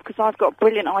job? Because I've got a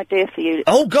brilliant idea for you.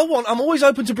 Oh, go on. I'm always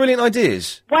open to brilliant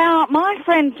ideas. Well, my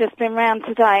friend's just been round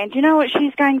today, and do you know what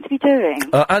she's going to be doing?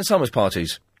 And Summers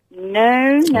parties.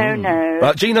 No.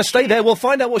 Gina, stay there. We'll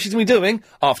find out what she's going to be doing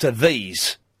after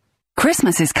these.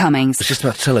 Christmas is coming. She's just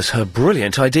about to tell us her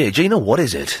brilliant idea. Gina, what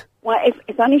is it? Well,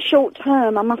 it's only short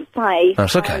term, I must say.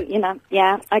 That's okay.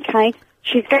 Okay.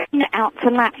 She's going out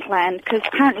to Lapland, because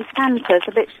apparently Santa's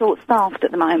a bit short-staffed at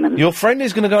the moment. Your friend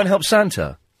is going to go and help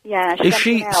Santa? Yeah. Is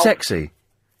she sexy?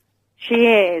 She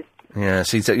is. Yeah, and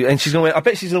she's going to wear... I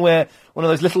bet she's going to wear one of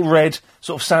those little red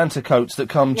sort of Santa coats that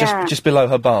come just below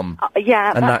her bum.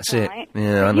 Yeah, and that's right. it.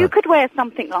 Yeah, I know. You could wear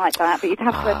something like that, but you'd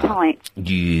have to wear tight.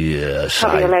 Yes,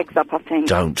 Cover your legs up, I think.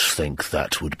 Don't think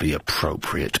that would be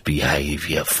appropriate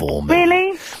behaviour for me.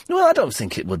 Really? Well, I don't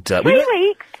think it would... 3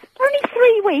 weeks? Only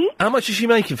 3 weeks? How much is she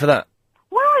making for that?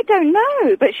 Well, I don't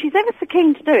know, but she's ever so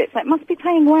keen to do it, so it must be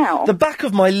paying well. The back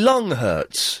of my lung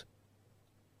hurts.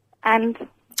 And?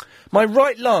 My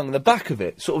right lung, the back of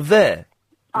it, sort of there.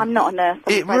 I'm not a nurse.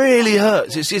 It really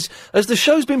hurts. It's as the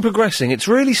show's been progressing, it's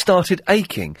really started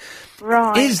aching.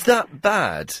 Right. Is that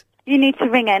bad? You need to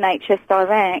ring NHS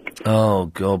Direct. Oh,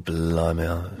 God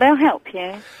blimey. They'll help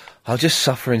you. I'll just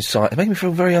suffer inside. It makes me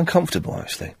feel very uncomfortable,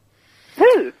 actually.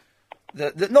 Who?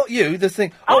 Not you, the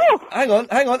thing... Oh! Hang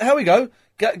on, here we go.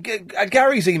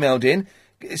 Gary's emailed in.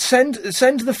 Send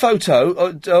the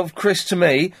photo of Chris to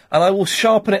me, and I will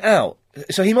sharpen it out.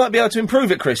 So he might be able to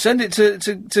improve it, Chris. Send it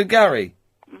to Gary.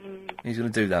 He's going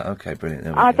to do that. Okay, brilliant.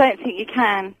 There we I go. don't think you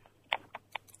can.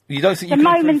 You don't think you The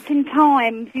can... moment in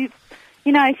time,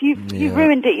 You know, if you've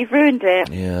ruined it, you've ruined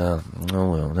it. Yeah.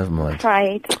 Oh, well, never mind.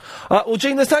 Afraid. Well,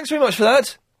 Gina, thanks very much for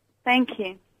that. Thank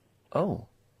you. Oh.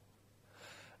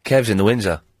 Kev's in the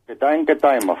Windsor. Good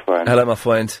day, my friend. Hello, my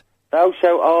friend. Thou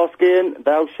shalt ask, Ian,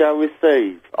 thou shalt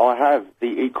receive. I have the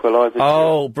Equaliser.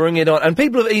 Oh, bring it on. And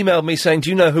people have emailed me saying, do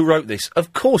you know who wrote this?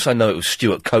 Of course I know it was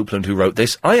Stuart Copeland who wrote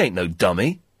this. I ain't no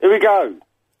dummy. Here we go.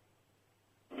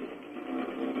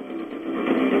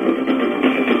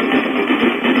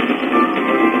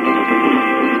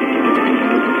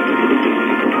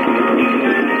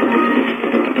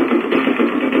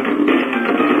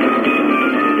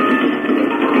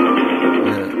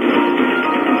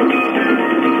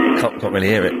 Can't really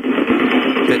hear it.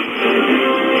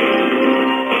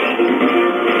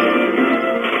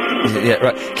 Is it? Yeah,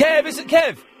 right. Kev, is it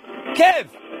Kev? Kev!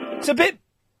 It's a bit...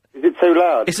 Is it too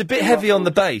loud? It's a bit heavy on the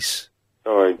bass.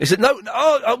 Sorry. Is it? No,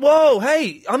 whoa,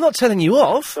 hey, I'm not telling you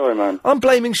off. Sorry, man. I'm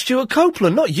blaming Stuart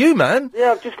Copeland, not you, man.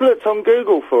 Yeah, I've just looked on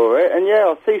Google for it, and yeah,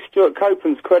 I see Stuart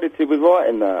Copeland's credited with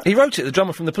writing that. He wrote it, the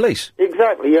drummer from The Police.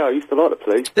 Exactly, yeah, I used to like The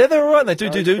Police. Yeah, they're alright, they do,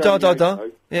 da.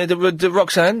 Yeah, the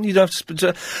Roxanne, you don't have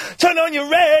to... turn on your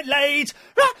red light!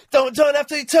 Don't have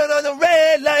to turn on the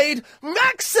red light!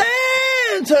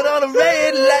 Roxanne! Turn on the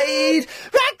red light!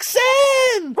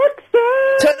 Roxanne!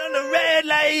 Turn on the red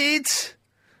light!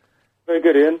 Very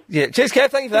good, Ian. Yeah, cheers, Kev,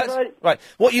 thank you for that. Right,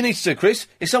 what you need to do, Chris,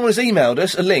 is someone has emailed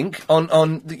us a link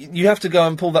on you have to go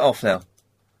and pull that off now.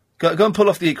 Go and pull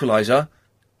off the equaliser.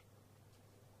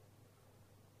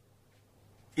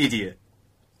 Idiot.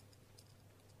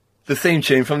 The theme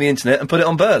tune from the internet and put it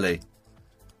on Burley.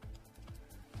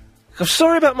 I'm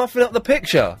sorry about muffling up the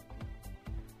picture.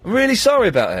 I'm really sorry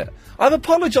about it. I've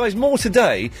apologised more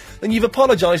today than you've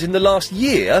apologised in the last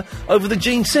year over the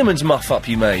Gene Simmons muff-up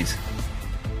you made.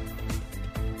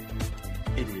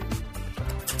 Idiot.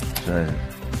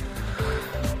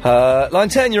 So, line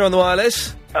 10, you're on the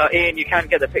wireless. Ian, you can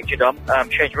get the picture done.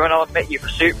 Change your own. I'll admit you for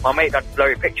soup. My mate don't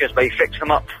blurry pictures, but he fixed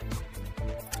them up.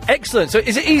 Excellent. So,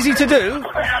 is it easy to do?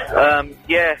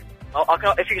 Yeah.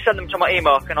 If you can send them to my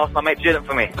email, I can ask my mate to do them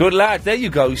for me. Good lad. There you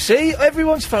go. See?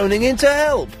 Everyone's phoning in to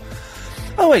help.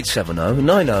 0870 90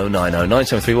 90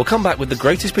 973. We'll come back with the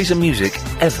greatest piece of music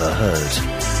ever heard.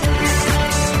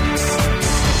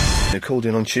 He called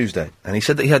in on Tuesday, and he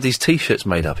said that he had these T-shirts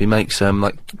made up. He makes,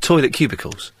 like, toilet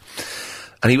cubicles.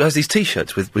 And he has these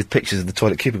T-shirts with pictures of the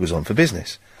toilet cubicles on for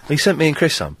business. And he sent me and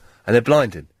Chris some, and they're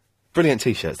blinded. Brilliant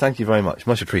T-shirts. Thank you very much.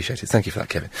 Much appreciated. Thank you for that,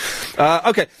 Kevin.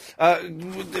 Okay.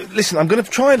 Listen, I'm going to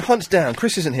try and hunt down...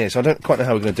 Chris isn't here, so I don't quite know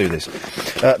how we're going to do this.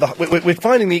 We're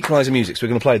finding the equaliser music, so we're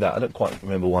going to play that. I don't quite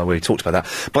remember why we talked about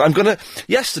that. But I'm going to...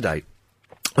 Yesterday,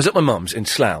 I was at my mum's in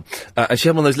Slough, and she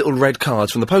had one of those little red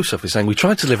cards from the post office saying, we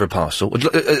tried to deliver a parcel,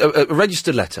 a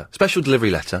registered letter, special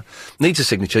delivery letter, needs a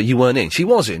signature, you weren't in. She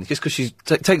was in, just because she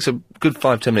takes a good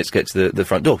 5-10 minutes to get to the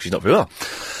front door, 'cause she's not very well.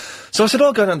 So I said,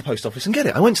 I'll go down to the post office and get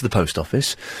it. I went to the post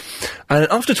office, and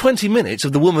after 20 minutes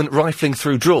of the woman rifling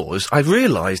through drawers, I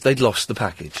realised they'd lost the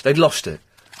package. They'd lost it.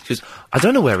 She goes, I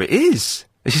don't know where it is.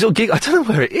 And she sort of giggled, I don't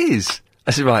know where it is.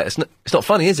 I said, right, it's not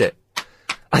funny, is it?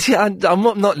 I'm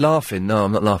not laughing. No,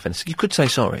 I'm not laughing. I said, you could say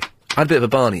sorry. I had a bit of a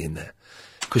Barney in there.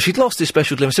 Because she'd lost this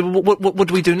special delivery. I said, well, what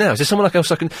do we do now? Is there someone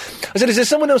else I can... I said, is there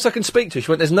someone else I can speak to?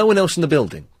 She went, there's no one else in the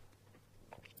building.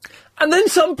 And then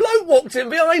some bloke walked in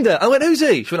behind her. I went, who's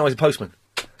he? She went, I was a postman.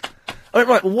 I went,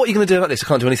 right, well, what are you going to do about this? I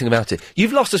can't do anything about it.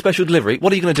 You've lost a special delivery.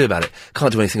 What are you going to do about it?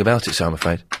 Can't do anything about it, sir, I'm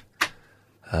afraid.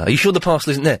 Are you sure the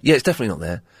parcel isn't there? Yeah, it's definitely not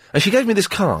there. And she gave me this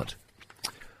card.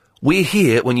 We're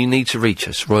here when you need to reach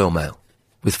us, Royal Mail,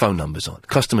 with phone numbers on.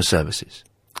 Customer services.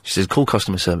 She says, call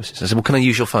customer services. I said, well, can I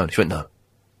use your phone? She went, no. I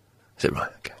said, right,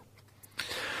 okay.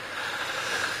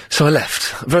 So I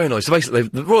left. Very annoyed. So basically,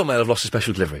 the Royal Mail have lost a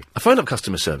special delivery. I phoned up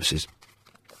customer services,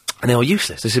 and they were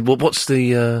useless. They said, well, what's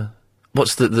the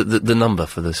number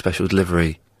for the special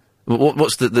delivery?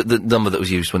 What's the number that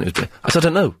was used when it was... I said, I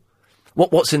don't know.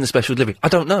 What's in the special delivery? I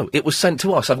don't know. It was sent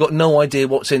to us. I've got no idea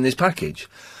what's in this package.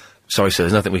 Sorry, sir,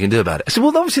 there's nothing we can do about it. I said,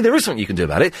 well, obviously there is something you can do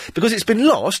about it, because it's been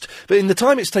lost, but in the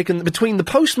time it's taken between the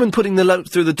postman putting the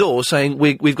note through the door saying,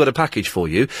 we've got a package for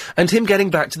you, and him getting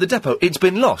back to the depot, it's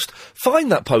been lost. Find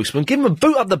that postman, give him a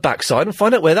boot up the backside, and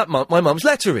find out where my mum's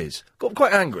letter is. Got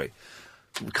quite angry.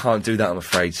 We can't do that, I'm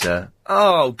afraid, sir.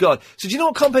 Oh, God. So do you know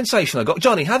what compensation I got?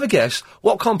 Johnny, have a guess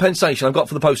what compensation I got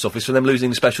for the post office for them losing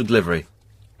the special delivery.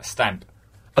 A stamp.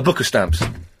 A book of stamps.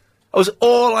 That was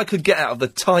all I could get out of the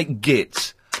tight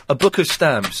gits. A book of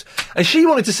stamps. And she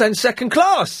wanted to send second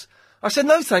class. I said,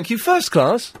 no, thank you, first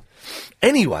class.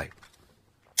 Anyway.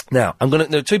 Now,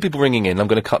 there are two people ringing in, I'm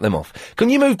going to cut them off. Can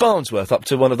you move Barnsworth up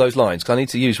to one of those lines? 'Cause I need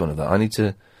to use one of those. I need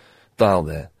to dial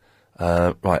there.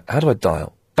 Right, how do I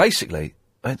dial? Basically,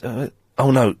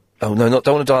 oh no, don't want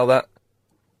to dial that.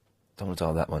 Don't want to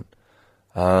dial that one.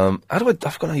 How do I've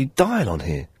got how you dial on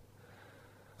here.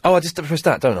 Oh, I just press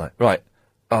that, don't I? Right.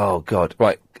 Oh, God.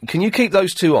 Right. Can you keep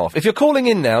those two off? If you're calling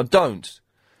in now, don't.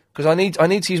 Because I need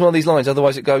to use one of these lines,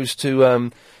 otherwise it goes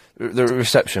to, the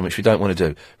reception, which we don't want to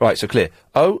do. Right, so clear.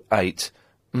 08...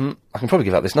 I can probably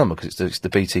give out this number, because it's the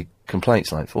BT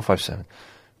complaints line, 457.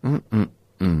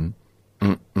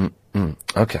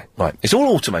 Okay, right. It's all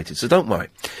automated, so don't worry.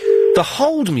 The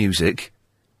hold music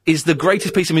is the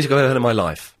greatest piece of music I've ever heard in my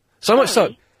life. So much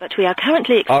so... But we are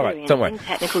currently experiencing don't worry.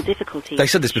 technical difficulties. They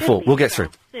said this before. We'll get through.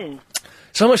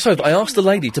 So much so that I asked the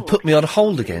lady to put me on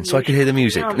hold again so I could hear the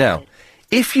music. Now,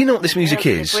 if you know what this music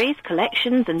is,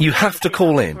 collections and you have to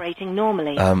call in. Operating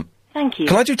normally. Thank you.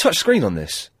 Can I do touch screen on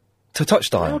this? To touch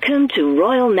dial? Welcome to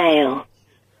Royal Mail.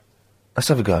 Let's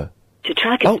have a go. To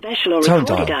track a special or tone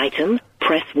recorded dial. item,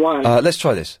 press 1. Let's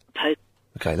try this.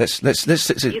 Okay, let's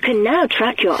You can now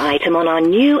track your item on our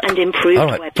new and improved all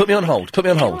right, website. put me on hold. Put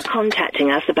me on hold. If you're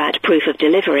contacting us about proof of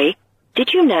delivery,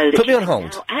 did you know that Put me you on can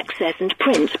hold. now access and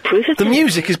print proof of The delivery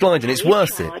music is blinding. It's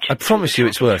worth it. I promise you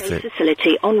it's worth it.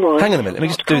 facility on Royal Hang on a minute. Let me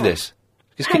just do this.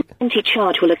 Just keep... penalty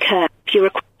charge will occur if you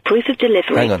require proof of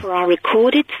delivery Hang on. for our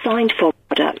recorded signed for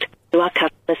product to our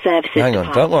customer services Hang on.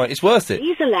 department. Don't worry. It's worth it.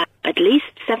 Please allow at least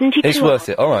 72 It's worth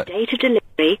it. All right. date of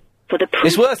delivery for the proof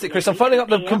It's worth it, Chris. I'm phoning up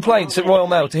the complaints at Royal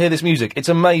Mail to hear this music. It's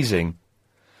amazing.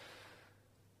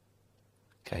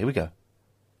 Okay, here we go.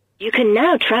 You can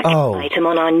now track your item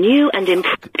on our new and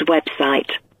improved website.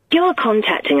 If you're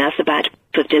contacting us about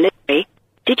proof of delivery,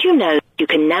 did you know you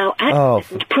can now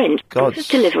access and print proof of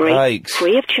delivery sakes.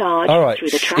 free of charge All right. through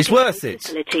the It's tracking worth it.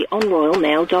 facility on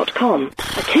royalmail.com. A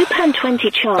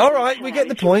 £2.20 charge. All right, we get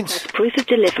the point. Proof of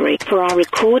delivery for our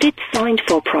recorded signed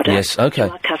for product Yes, okay.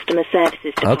 to our customer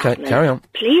services department. Okay, carry on.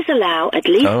 Please allow at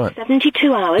least All right.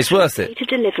 72 hours It's worth it. date of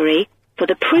delivery for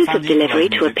the proof of delivery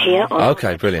to appear on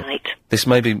Okay, brilliant. This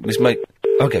may...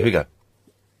 Okay, here we go.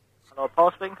 Hello,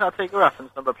 Paul speaking. Can I take your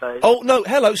reference number, please? Oh, no,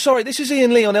 hello, sorry, this is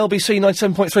Ian Lee on LBC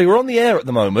 97.3. We're on the air at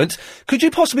the moment. Could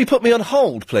you possibly put me on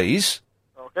hold, please?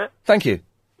 Okay. Thank you.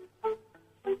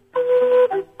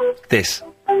 This.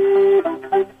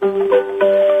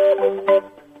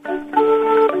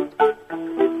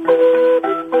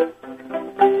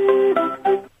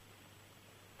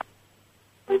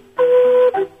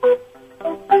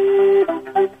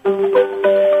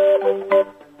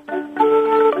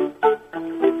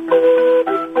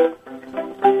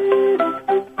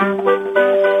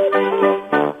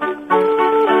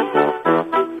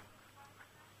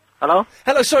 Hello?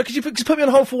 Hello, sorry, could you just put me on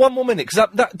hold for one more minute? Because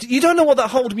you don't know what that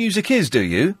hold music is, do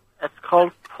you? It's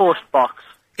called Postbox.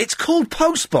 It's called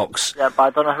Postbox? Yeah, but I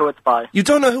don't know who it's by. You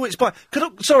don't know who it's by?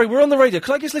 Sorry, we're on the radio.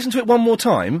 Could I just listen to it one more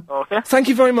time? Okay. Thank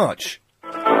you very much.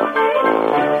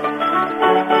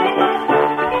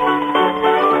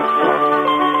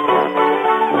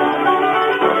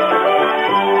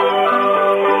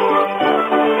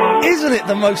 Isn't it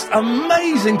the most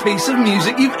amazing piece of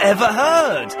music you've ever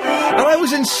heard? And I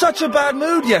was in such a bad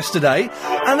mood yesterday,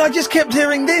 and I just kept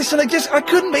hearing this, and I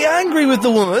couldn't be angry with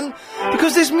the woman,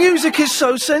 because this music is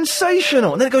so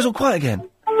sensational. And then it goes all quiet again.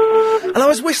 And I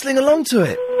was whistling along to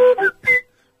it.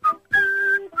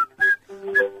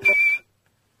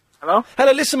 Hello?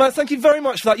 Hello, listen, man, thank you very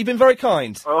much for that. You've been very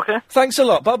kind. Okay. Thanks a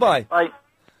lot. Bye-bye. Bye.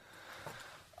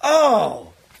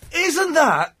 Oh, isn't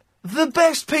that the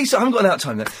best piece... I haven't got enough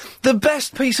time there. The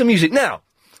best piece of music. Now,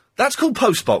 that's called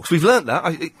Postbox. We've learnt that.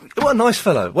 What a nice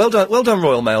fellow. Well done,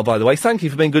 Royal Mail, by the way. Thank you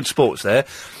for being good sports there.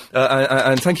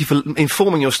 And thank you for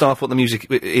informing your staff what the music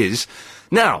is.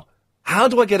 Now, how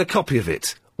do I get a copy of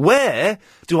it? Where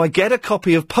do I get a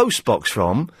copy of Postbox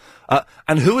from?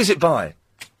 And who is it by?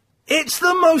 It's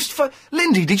the most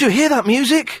Lindy, did you hear that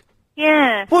music?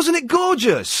 Yeah. Wasn't it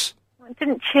gorgeous? It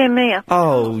didn't cheer me up.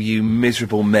 Oh, you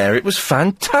miserable mare. It was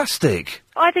fantastic.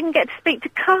 I didn't get to speak to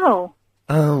Carl.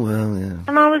 Oh, well, yeah.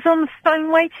 And I was on the phone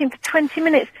waiting for 20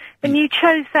 minutes, and you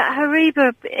chose that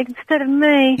Hariba instead of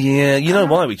me. Yeah, you know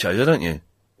why we chose her, don't you?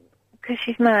 Because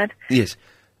she's mad. Yes.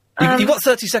 You've got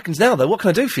 30 seconds now, though. What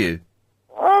can I do for you?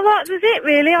 Well, that was it,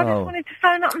 really. I Oh. just wanted to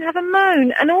phone up and have a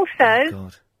moan. And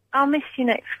also, I'll miss you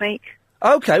next week.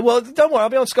 Okay, well, don't worry. I'll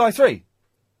be on Sky 3.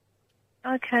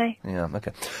 Okay. Yeah,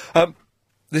 okay.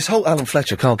 This whole Alan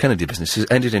Fletcher, Carl Kennedy business has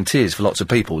ended in tears for lots of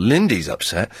people. Lindy's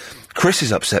upset. Chris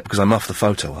is upset because I muffed the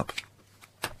photo up.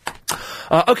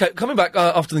 Okay, coming back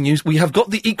after the news, we have got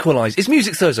the Equaliser. It's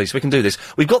Music Thursday, so we can do this.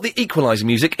 We've got the Equaliser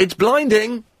music. It's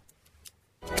blinding.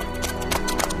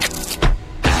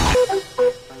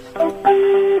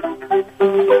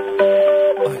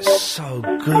 Oh, it's so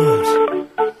good.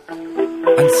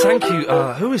 thank you.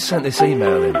 Who has sent this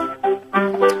email in?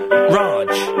 Raj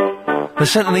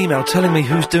has sent an email telling me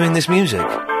who's doing this music.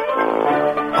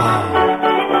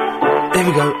 Oh. Here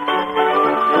we go.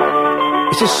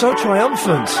 It's just so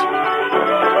triumphant.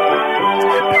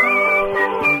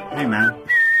 Hey, man.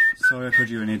 Sorry I called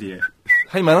you an idiot.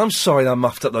 Hey, man, I'm sorry I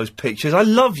muffed up those pictures. I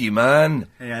love you, man.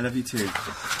 Hey, I love you too.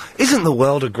 Isn't the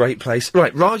world a great place?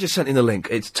 Right, Raj has sent in the link.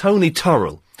 It's Tony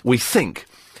Turrell, we think,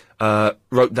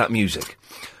 wrote that music.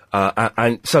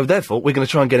 And so, therefore, we're going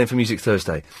to try and get in for Music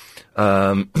Thursday.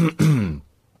 I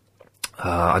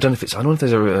don't know if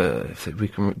there's if we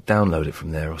can download it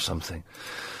from there or something.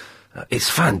 It's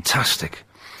fantastic.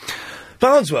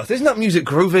 Barnsworth, isn't that music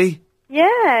groovy?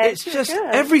 Yeah, it's just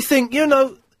everything. You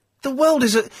know, the world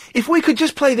is. If we could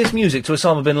just play this music to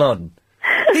Osama bin Laden,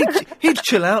 he'd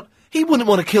chill out. He wouldn't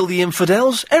want to kill the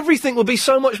infidels. Everything would be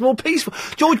so much more peaceful.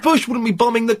 George Bush wouldn't be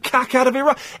bombing the cack out of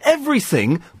Iraq.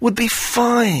 Everything would be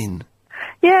fine.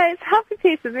 Yeah, it's a happy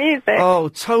piece of music. Oh,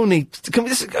 Tony, can we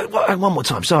just go one more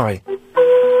time? Sorry.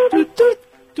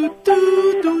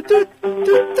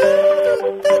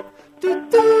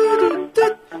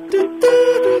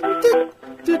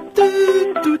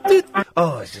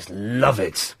 Oh, I just love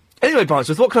it. Anyway,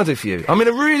 Barnsworth, what can I do for you? I'm in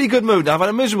a really good mood now. I've had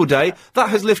a miserable day. That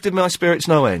has lifted my spirits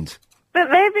no end.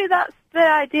 But maybe that's the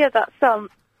idea of that song.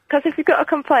 Because if you've got a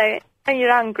complaint and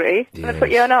you're angry, and I put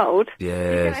you on hold,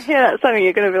 you're going to hear that song and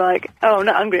you're going to be like, oh, I'm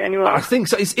not angry anymore. I think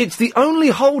so. It's the only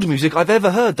hold music I've ever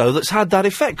heard, though, that's had that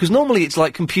effect. Because normally it's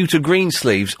like Computer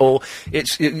Greensleeves or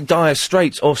it's Dire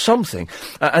Straits or something.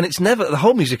 And it's never... The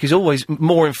hold music is always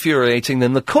more infuriating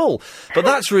than the call. But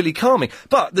that's really calming.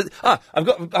 But,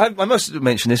 I must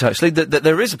mention this, actually, that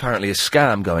there is apparently a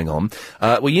scam going on.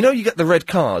 Well, you know you get the red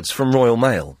cards from Royal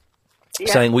Mail.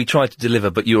 Yeah. Saying, we tried to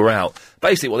deliver, but you were out.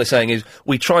 Basically, what they're saying is,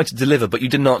 we tried to deliver, but you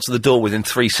didn't answer the door within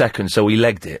 3 seconds, so we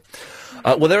legged it.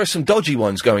 Well, there are some dodgy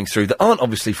ones going through that aren't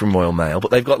obviously from Royal Mail, but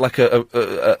they've got like they got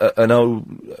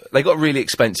a really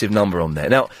expensive number on there.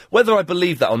 Now, whether I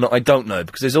believe that or not, I don't know,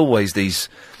 because there's always these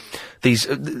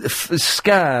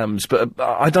scams, but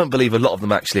I don't believe a lot of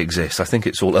them actually exist. I think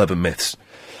it's all urban myths.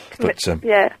 But,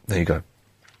 yeah. There you go.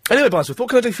 Anyway, Barnsworth, what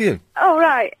can I do for you? Oh,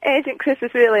 right. Agent Chris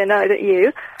is really annoyed at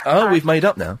you. Oh, we've made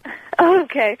up now. Oh,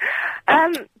 okay.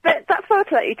 But that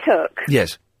photo that you took...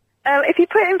 Yes. If you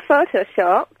put it in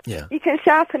Photoshop, yeah, you can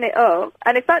sharpen it up,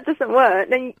 and if that doesn't work,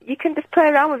 then you can just play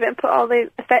around with it and put all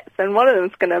the effects, and one of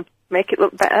them's going to make it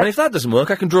look better. And if that doesn't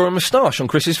work, I can draw a moustache on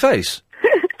Chris's face.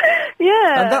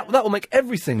 Yeah. And that will make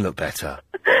everything look better.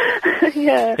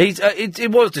 Yeah.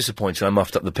 It was disappointing I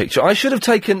muffed up the picture. I should have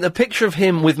taken the picture of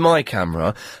him with my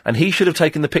camera, and he should have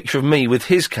taken the picture of me with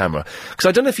his camera. Because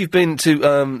I don't know if you've been to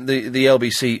the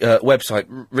LBC website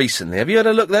recently. Have you had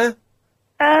a look there?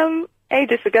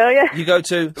 Ages ago, yeah. You go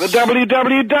to... The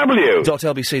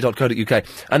www.lbc.co.uk,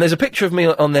 and there's a picture of me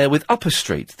on there with Upper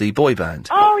Street, the boy band.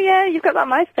 Oh, yeah, you've got that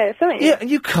MySpace, haven't you? Yeah,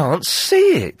 and you can't see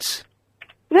it.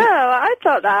 No, I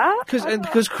thought that.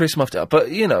 Because Chris muffed it up.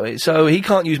 But, you know, so he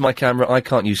can't use my camera, I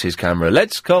can't use his camera.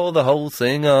 Let's call the whole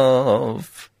thing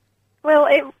off. Well,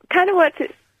 it kind of worked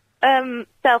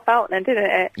itself out then,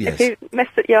 didn't it? Yes. If you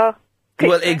messed up your...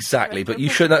 Well, exactly, but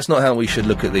that's not how we should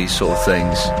look at these sort of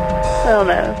things. Oh,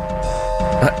 no.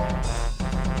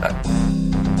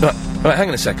 Right, hang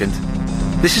on a second.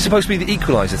 This is supposed to be the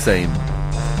Equalizer theme.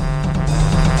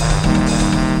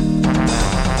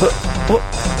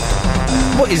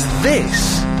 What is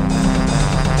this?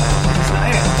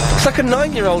 It's like a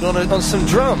 9-year-old on some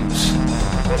drums.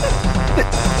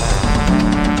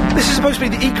 This is supposed to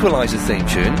be the Equalizer theme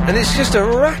tune, and it's just a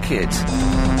racket.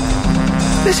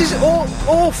 This is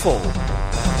awful.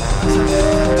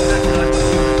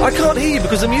 I can't hear you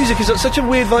because the music is at such a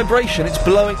weird vibration. It's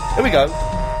blowing. Here we go.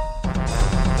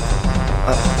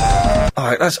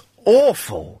 Alright, that's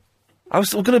awful. I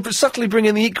was going to subtly bring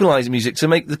in the Equalizer music to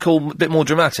make the call a bit more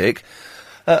dramatic,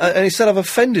 and instead I've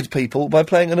offended people by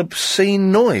playing an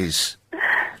obscene noise.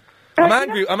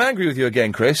 I'm angry with you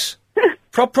again, Chris.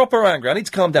 Proper angry. I need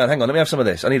to calm down. Hang on, let me have some of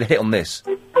this. I need a hit on this.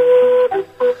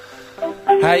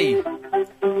 Hey,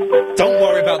 don't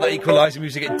worry about that Equalizer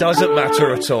music. It doesn't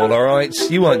matter at all, alright?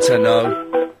 You weren't to know.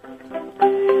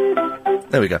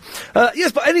 There we go.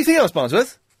 Yes, but anything else,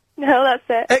 Barnsworth? No, that's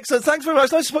it. Excellent. Thanks very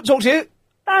much. Nice to talk to you.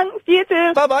 Thanks. You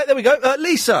too. Bye-bye. There we go.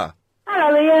 Lisa.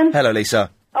 Hello, Ian. Hello, Lisa.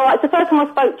 All right, it's the first time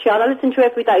I spoke to you, and I listen to you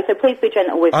every day, so please be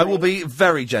gentle with me. I will be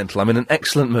very gentle. I'm in an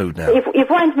excellent mood now. You've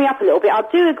wound me up a little bit. I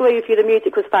do agree with you, the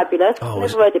music was fabulous. Oh,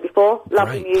 never heard it before.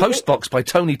 Lovely music. Postbox by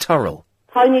Tony Turrell.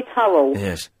 Tony Turrell.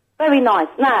 Yes. Very nice.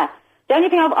 Now, the only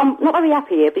thing I'm not very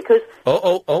happy here, because...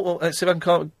 Oh, let's see if I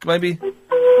can maybe...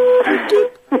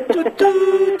 Has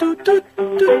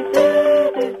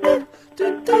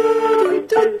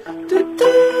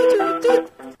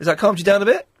that calmed you down a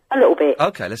bit? A little bit.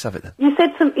 Okay, let's have it then. You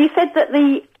said that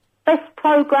the best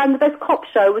programme, the best cop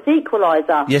show was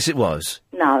Equaliser. Yes, it was.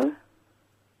 No.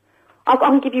 I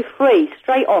can give you 3,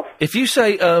 straight off. If you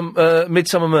say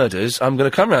Midsummer Murders, I'm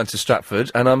going to come round to Stratford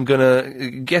and I'm going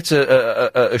to get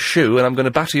a shoe and I'm going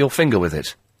to batter your finger with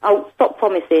it. Oh, stop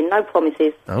promising. No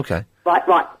promises. Okay.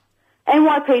 Right.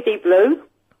 NYPD Blue.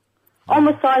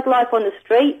 Homicide Life on the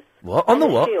Streets. What? On the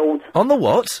what? Shield. On the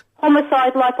what?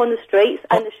 Homicide Life on the Streets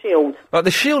and The Shield. Right, The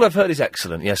Shield I've heard is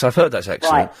excellent. Yes, I've heard that's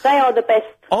excellent. Right, they are the best.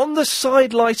 On the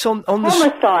side light on the...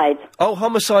 Homicide.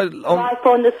 Homicide on... Life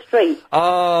on the Street.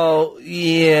 Oh,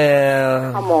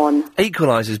 yeah. Come on.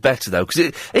 Equaliser's better, though,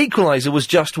 because Equaliser was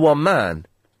just one man.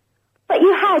 But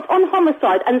you had on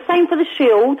Homicide, and same for The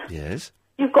Shield. Yes.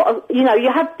 You've got,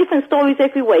 you have different stories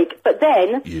every week, but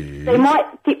then they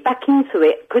might dip back into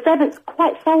it, because they haven't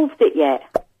quite solved it yet.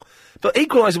 But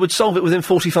Equaliser would solve it within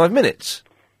 45 minutes.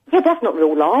 Yeah, that's not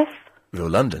real life.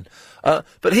 Real London.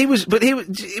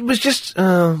 It was just,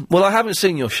 well, I haven't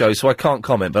seen your show, so I can't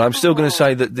comment, but I'm still going to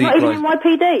say that the... Not even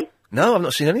NYPD? No, I've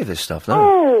not seen any of this stuff, no.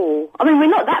 Oh, I mean, we're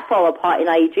not that far apart in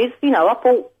ages, I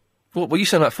thought... What, were you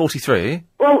saying about 43?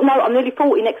 Well, no, I'm nearly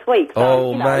 40 next week,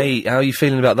 so, mate, how are you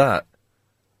feeling about that?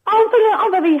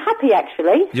 I'm very happy,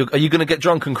 actually. Are you going to get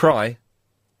drunk and cry?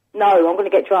 No, I'm going to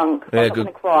get drunk. Yeah, I'm not going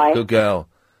to cry. Good girl.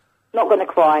 Not going to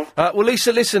cry. Well,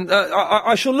 Lisa, listen,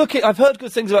 I shall look at... I've heard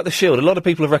good things about The Shield. A lot of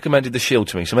people have recommended The Shield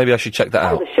to me, so maybe I should check that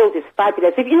out. The Shield is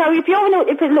fabulous. If you're in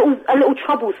a little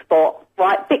trouble spot,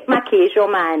 right, Vic Mackey is your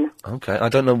man. Okay, I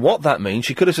don't know what that means.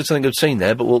 She could have said something obscene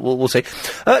there, but we'll see.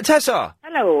 Tessa!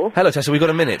 Hello. Hello, Tessa, we've got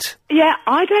a minute. Yeah,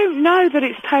 I don't know that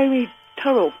it's Tony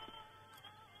Turrell.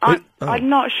 I'm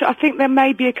not sure. I think there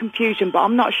may be a confusion, but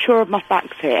I'm not sure of my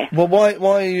facts here. Well, why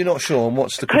are you not sure, and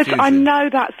what's the confusion? Because I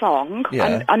know that song.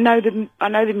 Yeah. I know the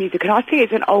music, and I think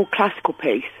it's an old classical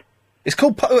piece. It's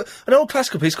called an old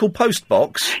classical piece called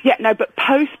Postbox. Yeah, no, but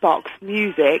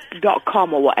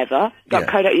postboxmusic.com or whatever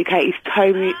 .co.uk is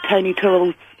Tony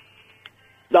Turrell's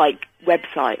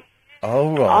website.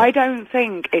 Oh right. I don't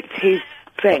think it's his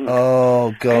thing.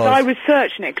 Oh God. Because I was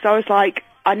searching it because I was like,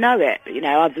 I know it.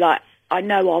 I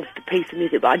know of the piece of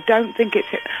music, but I don't think it's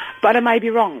it. But I may be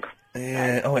wrong.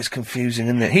 Yeah, it's confusing,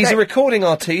 isn't it? He's a recording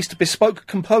artiste, a bespoke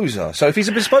composer. So if he's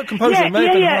a bespoke composer, he may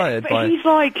have been hired by...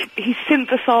 he's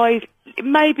synthesised, it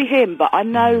may be him, but I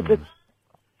know the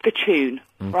tune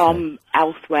from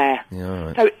elsewhere. Yeah, all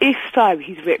right. So if so,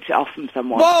 he's ripped it off from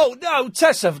someone. Whoa, no,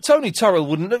 Tessa, Tony Turrell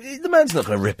wouldn't... The man's not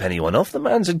going to rip anyone off. The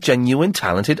man's a genuine,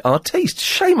 talented artiste.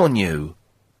 Shame on you.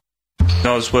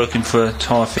 I was working for a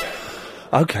tyre...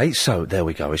 Okay, so there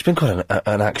we go. It's been quite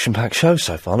an action-packed show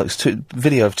so far. Look, it's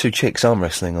video of 2 chicks arm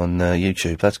wrestling on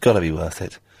YouTube. That's got to be worth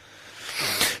it.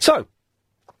 So,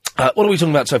 what are we talking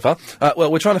about so far?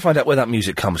 Well, we're trying to find out where that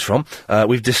music comes from.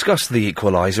 We've discussed the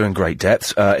Equaliser in great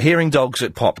depth. Hearing dogs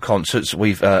at pop concerts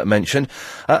we've mentioned.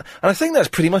 And I think that's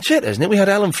pretty much it, isn't it? We had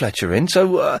Alan Fletcher in,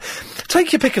 so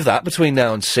take your pick of that between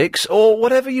now and 6, or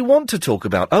whatever you want to talk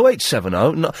about. 0870.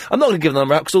 No, I'm not going to give the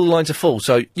number out because all the lines are full,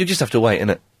 so you just have to wait,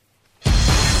 innit?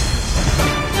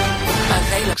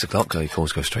 6 o'clock, your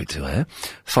calls go straight to air.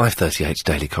 5:38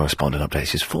 daily correspondent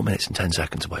updates is 4 minutes and 10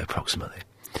 seconds away approximately.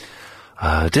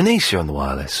 Denise, you're on the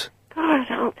wireless.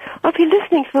 God, I've been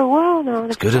listening for a while now.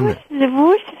 It's good, isn't it? The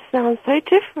voices sound so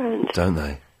different. Don't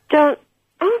they? Oh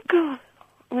God,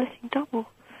 I'm listening double.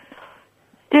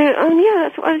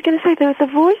 That's what I was going to say. There was the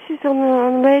voices on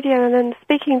the radio and then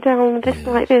speaking down this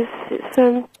like this.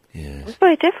 It's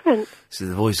very different. So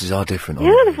the voices are different,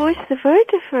 Yeah, the voices are very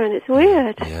different. It's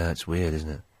weird. Yeah, it's weird, isn't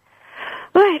it?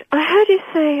 Right, I heard you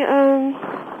say,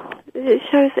 the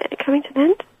show's coming to an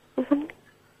end or something?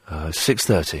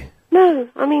 6:30. No,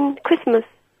 I mean Christmas.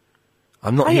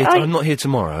 I'm not here. I'm not here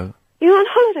tomorrow. You're on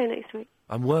holiday next week.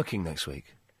 I'm working next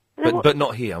week, but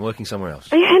not here. I'm working somewhere else.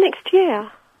 Are you here next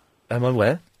year? Am I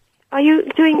where? Are you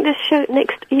doing this show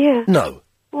next year? No.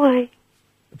 Why?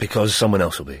 Because someone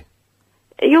else will be.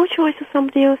 Your choice or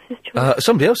somebody else's choice?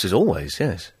 Somebody else's always,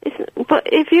 yes. But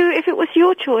if it was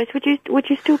your choice, would you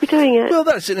still be doing it? Well,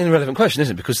 that's an irrelevant question,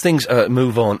 isn't it? Because things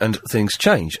move on and things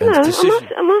change. And no,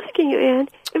 I'm asking you, Ian.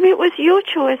 If it was your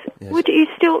choice, would you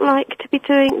still like to be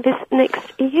doing this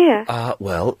next year? I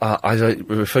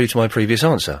refer you to my previous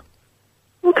answer.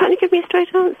 Well, can't you give me a straight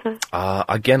answer?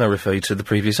 Again, I refer you to the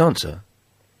previous answer.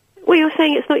 Well, you're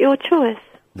saying it's not your choice.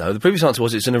 No, the previous answer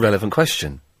was it's an irrelevant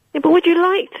question. Yeah, but would you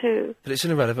like to? But it's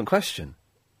an irrelevant question.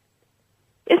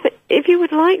 Yes, but if you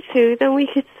would like to, then we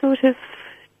could sort of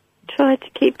try to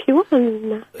keep you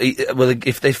on. Well,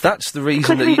 if that's the reason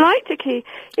Because that we'd you... like to keep...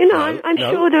 You know, I'm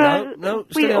sure there are...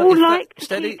 we steady on. all If like to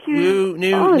steady, keep you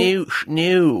on.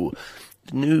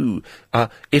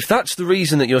 If that's the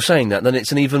reason that you're saying that, then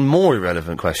it's an even more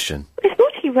irrelevant question. It's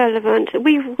not irrelevant.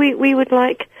 We would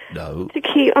like No. to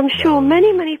keep... I'm sure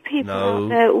many people out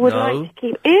there would like to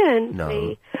keep Ian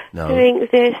doing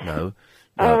this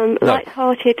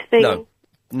light-hearted thing.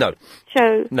 No.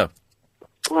 Show. No.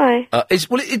 Why?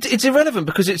 It's irrelevant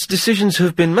because its decisions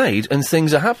have been made and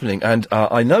things are happening, and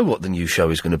I know what the new show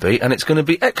is going to be, and it's going to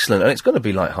be excellent, and it's going to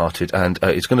be light-hearted, and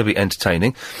it's going to be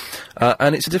entertaining,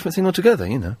 and it's a different thing altogether,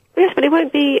 you know. Yes, but it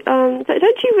won't be... don't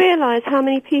you realise how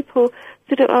many people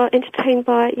sort of are entertained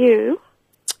by you?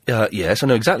 Yes, I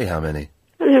know exactly how many.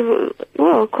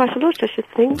 Well, quite a lot, I should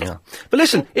think. Yeah. But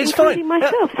listen, it's fine.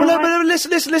 Myself,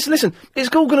 listen.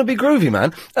 It's all going to be groovy,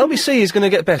 man. LBC is going to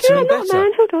get better and better.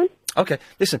 Man, hold on. Okay,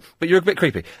 listen, but you're a bit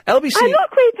creepy. LBC... I'm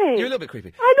not creepy. You're a little bit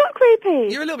creepy. I'm not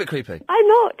creepy. You're a little bit creepy. I'm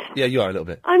not. Yeah, you are a little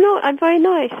bit. I'm not. I'm very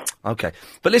nice. Okay.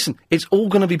 But listen, it's all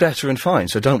going to be better and fine,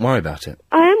 so don't worry about it.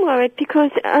 I am worried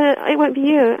because it won't be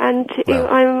you, and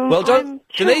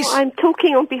Denise! I'm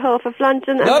talking on behalf of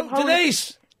London and No, the whole...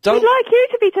 Denise! We'd like you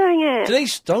to be doing it.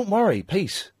 Denise, don't worry.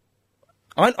 Peace.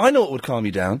 I know what would calm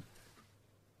you down.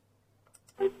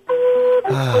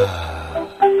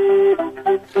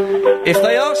 If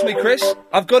they ask me, Chris,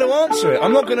 I've got to answer it.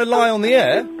 I'm not going to lie on the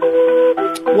air.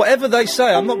 Whatever they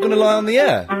say, I'm not going to lie on the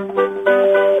air. Do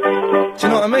you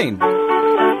know what I mean?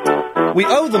 We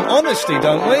owe them honesty,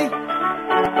 don't we?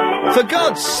 For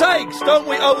God's sakes, don't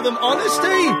we owe them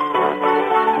honesty?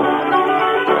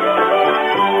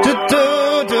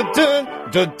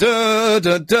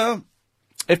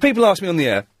 If people ask me on the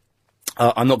air,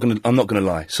 I'm not going to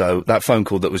lie. So that phone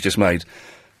call that was just made.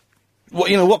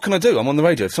 What can I do? I'm on the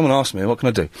radio. If someone asks me, what can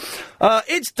I do?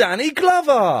 It's Danny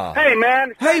Glover. Hey,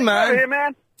 man. Hey, man. Glover here,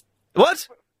 man. What?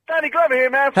 Danny Glover here,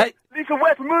 man. Hey. Lethal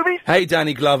Weapon movies. Hey,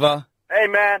 Danny Glover. Hey,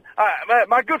 man.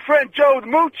 My good friend Joe the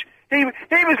Mooch, he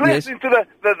was listening to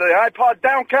the iPod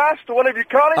Downcast, or whatever you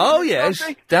call it. Oh, yes.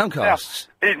 Downcast.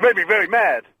 Now, he's made me very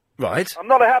mad. Right. I'm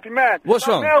not a happy man. What's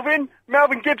wrong?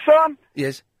 Melvin Gibson.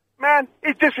 Yes. Man,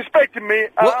 he's disrespecting me.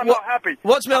 I'm not happy.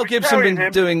 What's Mel Gibson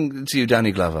been doing to you,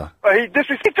 Danny Glover? He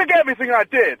took everything I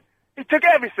did. He took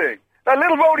everything. That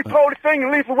little roly-poly thing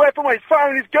in Lethal Weapon where he's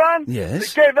firing his gun.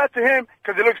 Yes. They gave that to him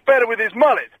because it looks better with his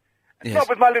mullet. It's not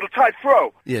with my little tight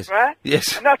fro. Yes. Right?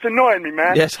 Yes. And that's annoying me,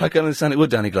 man. Yes, I can understand it would,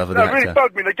 Danny Glover, the That really actor.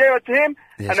 bugged me. They gave it to him,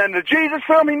 and then the Jesus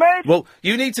film he made. Well,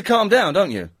 you need to calm down,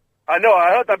 don't you? I know, I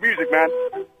heard that music, man.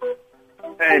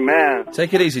 Hey, man.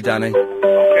 Take it easy, Danny.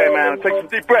 Okay, man, take some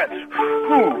deep breaths.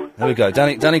 Whew. There we go.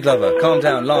 Danny Glover, calm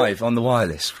down, live on the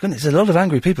wireless. Goodness, there's a lot of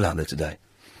angry people out there today.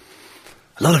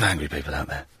 A lot of angry people out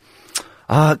there.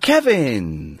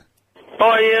 Kevin.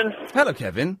 Hi, Ian. Hello,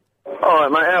 Kevin. All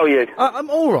right, mate, how are you? I'm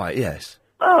all right, yes.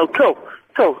 Oh, cool.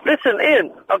 Listen,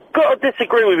 Ian, I've got to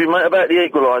disagree with you, mate, about the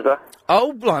Equaliser.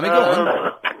 Oh, blimey, go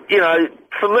on.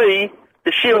 For me,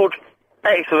 the Shield,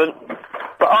 excellent,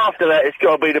 but after that, it's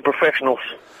got to be the Professionals.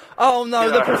 Oh, no,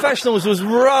 the Professionals was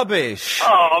rubbish.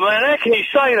 Oh, man, how can you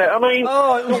say that? I mean,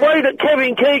 the way that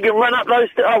Kevin Keegan ran up those...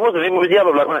 it wasn't him, it was the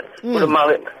other bloke, mate, with a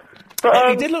mullet.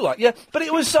 But, he did look like, but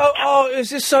it was it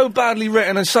was just so badly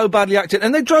written and so badly acted,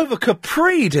 and they drove a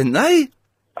Capri, didn't they?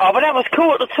 Oh, but that was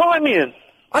cool at the time, Ian.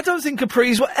 I don't think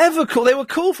Capris were ever cool. They were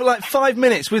cool for like 5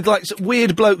 minutes with like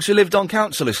weird blokes who lived on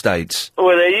council estates.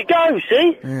 Well, there you go,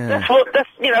 see? Yeah.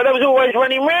 That was always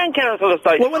running round council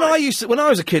estates. Well, when I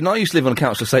was a kid and I used to live on a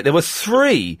council estate, there were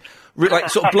three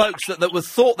sort of blokes that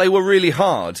thought they were really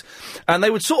hard, and they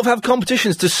would sort of have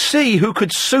competitions to see who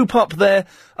could soup up their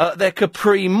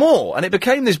Capri more, and it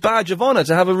became this badge of honour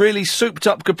to have a really souped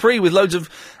up Capri with loads of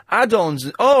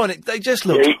add-ons. Oh, and they just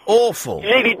looked awful.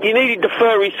 You needed the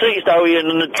furry seats, though, Ian,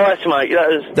 and the dress, mate. That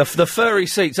was... The furry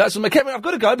seats. That's what Kevin, I've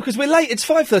got to go because we're late. It's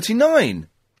 5:39.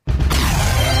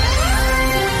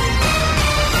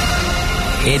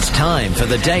 It's time for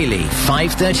the daily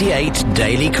 5:38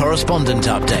 Daily Correspondent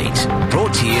Update.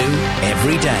 Brought to you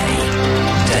every day.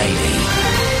 Daily.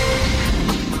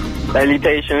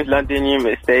 Salutations, Londonian,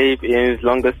 it's Dave, Ian's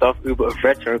longest off Uber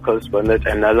veteran correspondent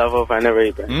and a lover of Anne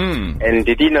Arabia. And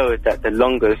did you know that the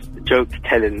longest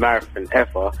joke-telling marathon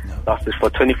ever lasted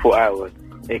for 24 hours?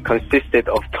 It consisted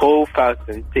of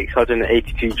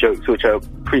 12,682 jokes, which are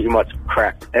pretty much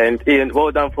crap. And Ian,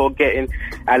 well done for getting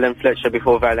Alan Fletcher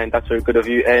before Valentine. That's very good of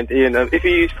you. And Ian, if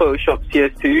you use Photoshop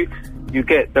CS2, you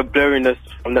get the blurriness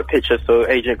from the picture, so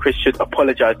Agent Chris should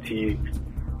apologise to you.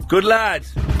 Good lad.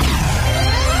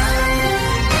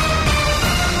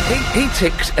 He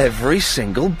ticks every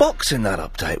single box in that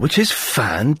update, which is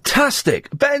fantastic.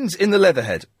 Ben's in the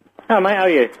Leatherhead. Hello, mate, how are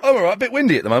you? Oh, all right, a bit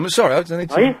windy at the moment. Sorry, I need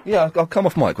to... Are you? Yeah, I'll come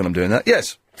off mic when I'm doing that.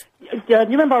 Yes. You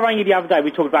remember I rang you the other day,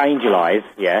 we talked about Angel Eyes,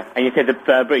 yeah? And you said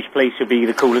the British police should be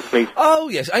the coolest police. Oh,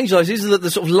 yes, Angel Eyes. These are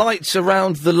the sort of lights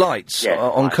around the lights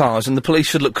on cars, and the police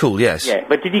should look cool, yes. Yeah,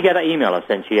 but did you get that email I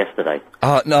sent you yesterday?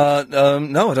 No,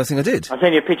 I don't think I did. I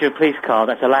sent you a picture of a police car,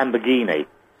 that's a Lamborghini.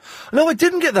 No, I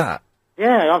didn't get that.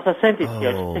 Yeah, I sent it to you,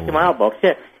 I just stick it in my outbox,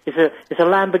 yeah. It's a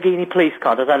Lamborghini police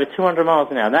car, does over 200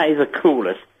 miles an hour, and that is the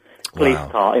coolest police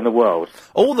car in the world.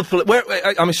 All the where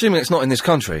I'm assuming it's not in this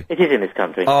country. It is in this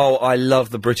country. Oh, I love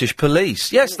the British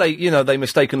police. Yes, they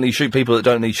mistakenly shoot people that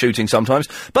don't need shooting sometimes,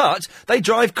 but they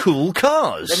drive cool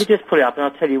cars. Let me just pull it up and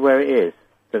I'll tell you where it is,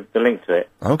 the link to it.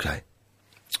 Okay.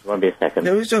 It won't be a second.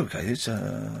 No, it's okay.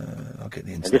 I'll get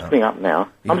the internet. Just bring up now.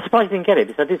 Yeah. I'm surprised you didn't get it,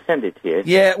 because I did send it to you.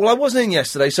 Yeah, well, I wasn't in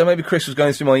yesterday, so maybe Chris was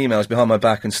going through my emails behind my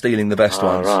back and stealing the best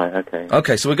ones. Right, okay.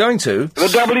 Okay, so we're going to... The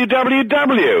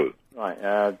WWW! Right,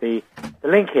 the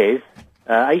link is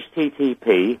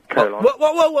http colon...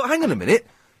 Whoa, hang on a minute.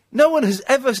 No one has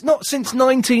ever, not since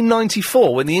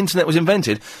 1994, when the internet was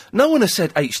invented, no one has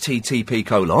said http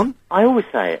colon. I always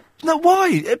say it. No,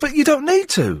 why? But you don't need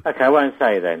to. Okay, I won't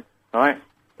say it then, alright?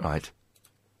 Right.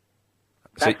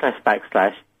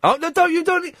 // Oh, no, you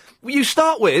don't... You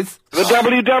start with... The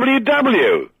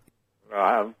WWW!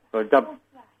 Right,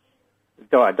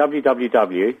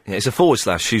 www... Yeah, it's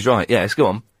a / she's right. Yes, go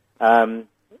on. // You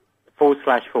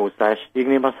can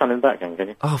hear my son in the background, can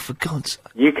you? Oh, for God's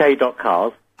sake.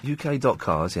 UK.cars.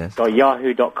 UK.cars, yes.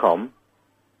 .yahoo.com.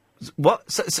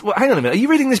 What? So, hang on a minute, are you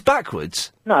reading this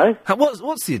backwards? No.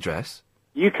 What's the address?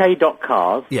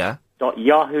 UK.cars. Yeah.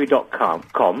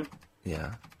 .yahoo.com.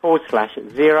 Yeah.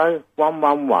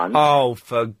 /0111. Oh,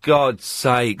 for God's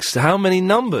sakes. How many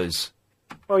numbers?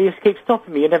 Well, you just keep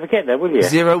stopping me. You'll never get there, will you?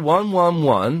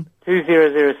 0111...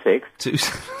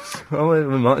 2006. Oh, we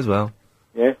might as well.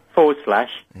 Yeah. /.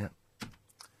 Yeah.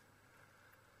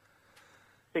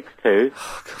 62.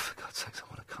 Oh, God, for God's sakes, I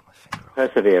want to cut my finger off.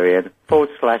 Perseverian.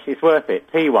 / It's worth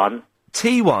it. T1.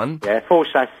 T1? Yeah.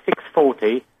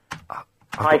 /640.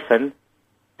 Hyphen.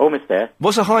 Almost there.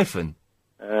 What's a hyphen?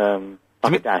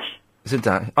 Like a dash. Is it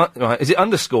dash? Right. Is it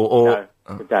underscore or... No,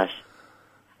 it's a dash.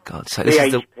 God's sake,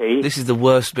 this is the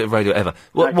worst bit of radio ever.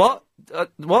 What?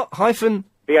 What? Hyphen?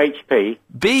 BHP.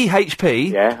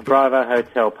 BHP? Yeah, Bravo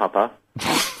Hotel Papa.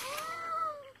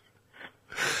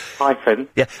 Hyphen.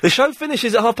 Yeah, the show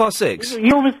finishes at 6:30.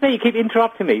 You always say you keep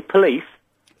interrupting me. Police.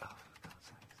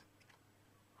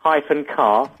 Hyphen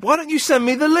car. Why don't you send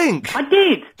me the link? I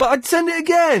did. But I'd send it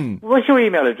again. What's your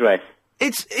email address?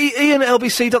 It's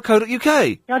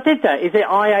ian@lbc.co.uk. Yeah, I did that. Is it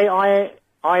IAIN?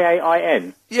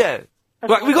 Yeah.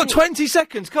 Right, we've got 20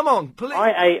 seconds. Come on, police.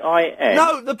 IAIN.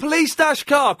 No, the police dash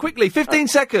car. Quickly, 15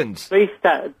 seconds. Police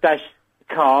dash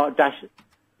car dash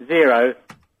 0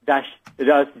 dash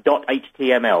dot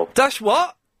HTML. Dash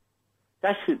what?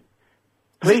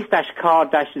 Police dash car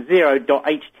dash 0 dot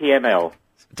HTML.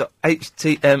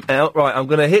 HTML. Right, I'm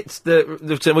going to hit the...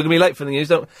 We're going to be late for the news.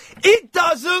 It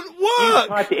doesn't work! You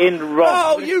typed it in wrong.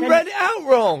 Oh, you read it out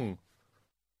wrong.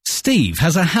 Steve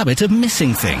has a habit of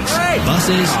missing things.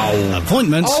 Buses,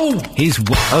 appointments, his...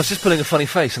 I was just putting a funny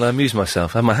face and I amused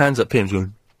myself. I had my hands up here and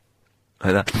going...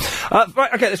 like that.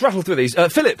 Right, okay, let's rattle through these.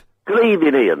 Philip. Good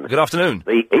evening, Ian. Good afternoon.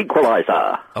 The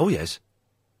Equaliser. Oh, yes.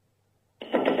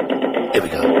 Here we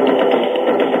go.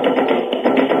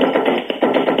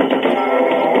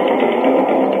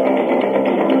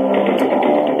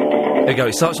 There you go,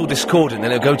 it starts all discordant,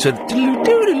 then it'll go to... Here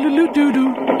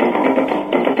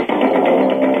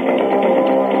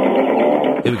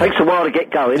we go. Takes a while to get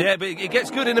going. Yeah, but it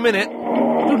gets good in a minute. You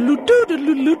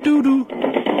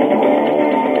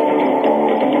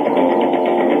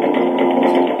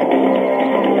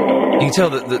can tell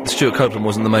that Stuart Copeland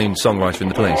wasn't the main songwriter in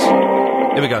The Police.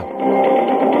 Here we go.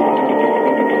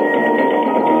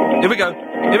 Here we go.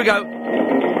 Here we go.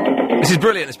 This is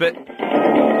brilliant, this bit.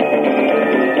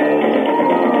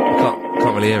 I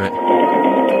can't really hear it.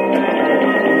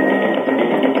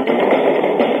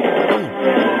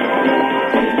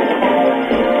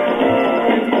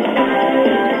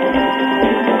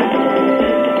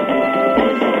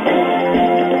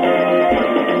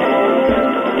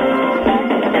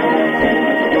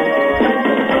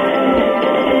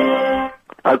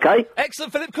 Okay.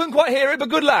 Excellent, Philip. Couldn't quite hear it, but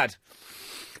good lad.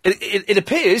 It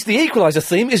appears the Equaliser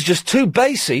theme is just too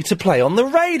bassy to play on the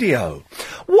radio.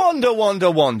 Wonder,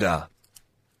 wonder, wonder.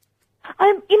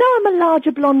 You know I'm a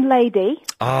larger blonde lady.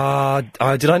 Did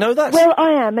I know that? Well,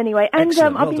 I am anyway. And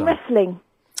Excellent, I've been wrestling.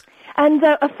 And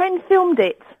a friend filmed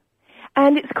it.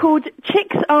 and it's called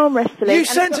Chicks Arm Wrestling. You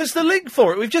sent us the link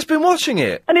for it. We've just been watching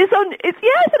it. And it's on. It's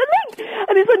a link,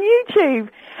 and it's on YouTube,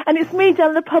 and it's me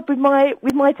down the pub with my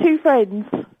two friends.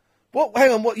 What?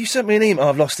 Hang on. What? You sent me an email.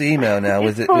 I've lost the email now.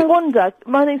 It's from Wanda.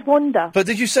 My name's Wanda. But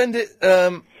did you send it?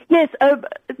 Yes,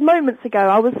 moments ago.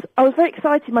 I was very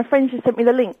excited. My friend just sent me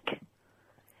the link.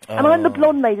 And I'm the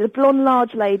blonde lady, the blonde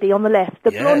large lady on the left.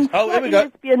 The blonde here we go.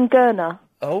 lesbian Gurner.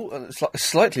 Oh,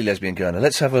 slightly lesbian Gurner.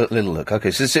 Let's have a little look.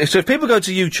 Okay, so if people go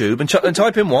to YouTube and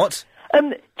type in what?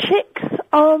 Chicks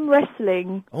Arm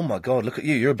Wrestling. Oh my God! Look at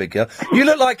you. You're a big girl. You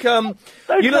look like you look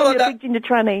like that big ginger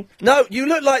tranny. No, you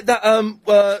look like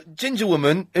that ginger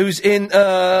woman who's in.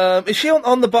 Is she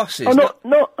on the buses?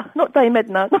 Oh, not Dame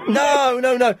Edna.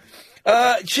 No.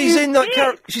 She's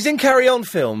in Carry On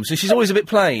films, and she's always a bit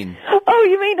plain. Oh,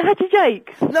 you mean Hattie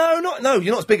Jake? No,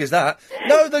 you're not as big as that.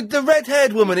 No, the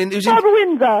red-haired woman who's in... Barbara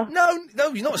Windsor.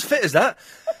 No, you're not as fit as that.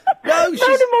 No, she's...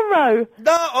 Marilyn Monroe.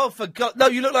 No, oh, for God... No,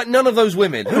 you look like none of those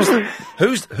women.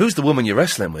 Who's the woman you're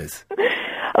wrestling with?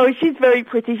 Oh, she's very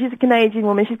pretty. She's a Canadian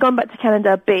woman. She's gone back to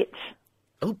Canada, bitch.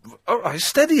 Oh, all right,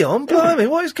 steady on, blimey,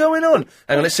 what is going on?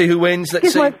 Hang on, let's see who wins.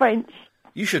 Let's see. My French.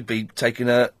 You should be taking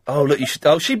a... Oh, look, you should...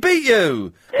 Oh, she beat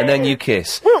you! And then you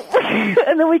kiss.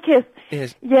 And then we kiss.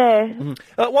 Yes. Yeah.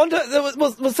 Wanda,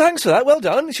 well, thanks for that. Well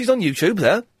done. She's on YouTube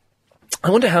there. I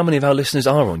wonder how many of our listeners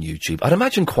are on YouTube. I'd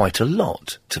imagine quite a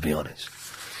lot, to be honest.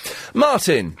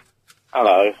 Martin.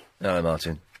 Hello. Hello,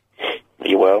 Martin. Are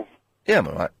you well? Yeah, I'm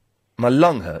all right. My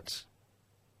lung hurts.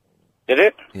 Did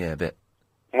it? Yeah, a bit.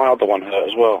 My other one hurt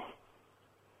as well.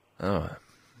 All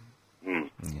right.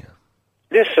 Yeah.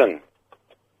 Listen.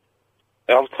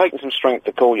 I was taking some strength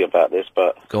to call you about this,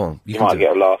 but... Go on. You might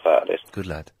get a laugh out of this. Good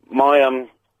lad. My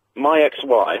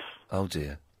ex-wife... Oh,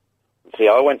 dear. See,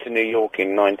 I went to New York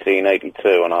in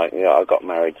 1982, and I got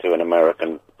married to an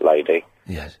American lady.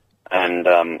 Yes. And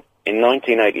in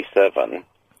 1987...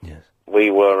 Yes. We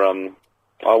were...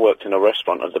 I worked in a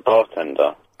restaurant as a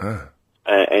bartender. Oh.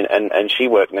 And she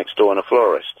worked next door in a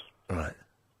florist. Right.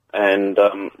 And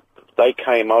they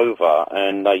came over,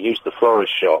 and they used the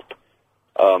florist shop...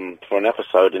 for an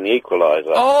episode in The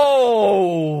Equalizer.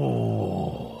 Oh!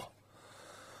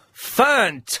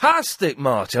 Fantastic,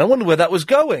 Martin. I wonder where that was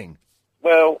going.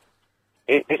 Well,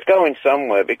 it's going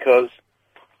somewhere because,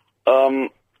 I'm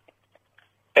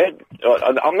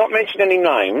not mentioning any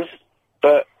names,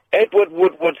 but Edward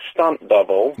Woodward's stunt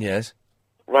double... Yes.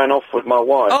 ...ran off with my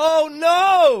wife. Oh,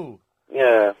 no!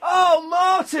 Yeah. Oh,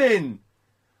 Martin!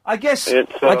 I guess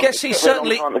he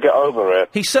certainly... Time to get over it.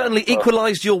 He certainly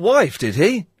equalised your wife, did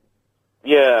he?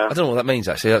 Yeah. I don't know what that means,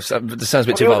 actually. That sounds a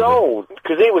bit too vulgar. vulgar. He was old,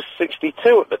 because he was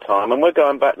 62 at the time, and we're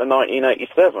going back to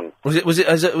 1987. Was it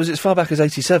as far back as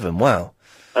 87? Wow.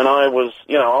 And I was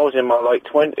in my late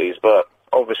 20s, but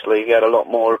obviously he had a lot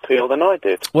more appeal than I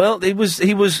did. Well, he was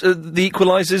the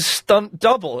Equalizer's stunt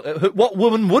double. What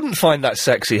woman wouldn't find that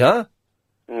sexy, huh?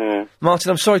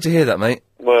 Martin, I'm sorry to hear that, mate.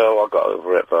 Well, I got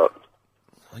over it, but...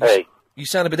 Hey. You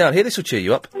sound a bit down. Here, this will cheer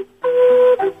you up.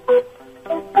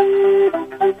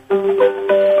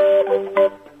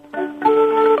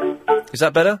 Is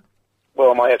that better?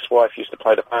 Well, my ex-wife used to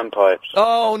play the panpipes.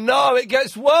 Oh, no, it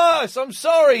gets worse. I'm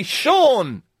sorry.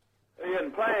 Sean!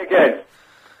 Ian, play again.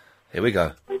 Here we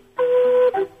go.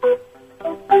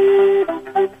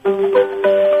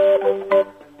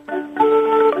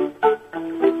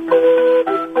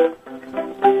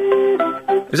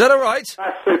 Is that all right?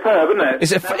 That's superb, isn't it?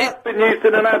 Is it? It's been used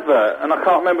in an advert, and I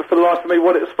can't remember for the life of me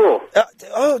what it was for.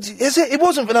 Is it? It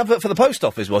wasn't an advert for the post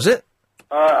office, was it?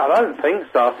 I don't think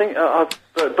so. I think,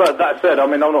 but that said, I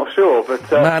mean, I'm not sure.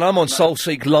 But man, I'm on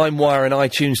Soulseek, LimeWire, and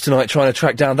iTunes tonight trying to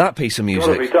track down that piece of music.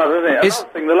 Gotta be done, isn't it? Another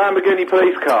thing, the Lamborghini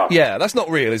police car. Yeah, that's not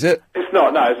real, is it? It's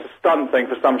not. No, it's a stunt thing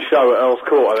for some show at Earl's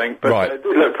Court, I think. But right. It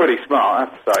did look pretty smart, I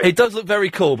have to say. It does look very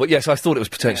cool, but yes, I thought it was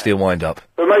potentially a wind-up.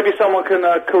 But maybe someone can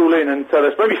call in and tell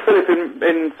us. Maybe Philip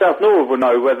in South Norwood will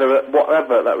know what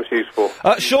advert that was used for.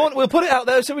 Sean, we'll put it out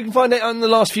there so we can find it in the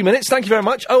last few minutes. Thank you very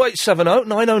much. 0870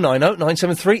 9090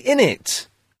 973 in it.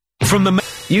 From the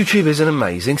YouTube is an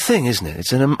amazing thing, isn't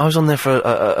it? I was on there for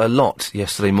a lot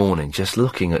yesterday morning, just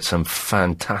looking at some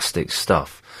fantastic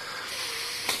stuff.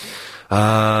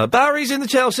 Barry's in the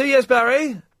Chelsea. Yes,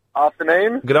 Barry.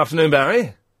 Afternoon. Good afternoon,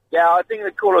 Barry. Yeah, I think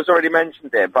the caller's already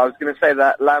mentioned it, but I was going to say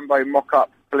that Lambo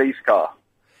mock-up police car.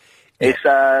 Yeah.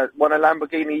 It's one of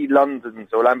Lamborghini London's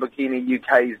or Lamborghini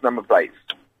UK's number plates.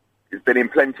 It's been in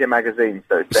plenty of magazines,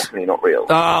 so it's definitely not real.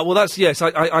 Well, that's, yes,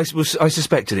 I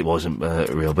suspected it wasn't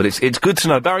real, but it's good to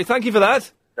know. Barry, thank you for that.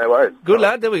 No worries. Good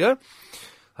lad, there we go.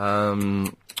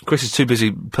 Chris is too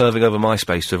busy perving over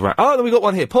MySpace to have... Oh, then we got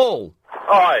one here. Paul.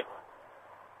 Hi.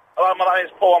 my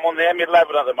name's Paul. I'm on the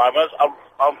M11 at the moment.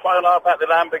 I'm phoning up about the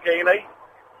Lamborghini.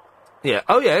 Yeah.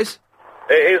 Oh, yes.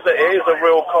 It is a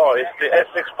real car. It's the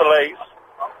Essex Police.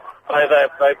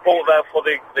 They bought that for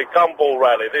the Gumball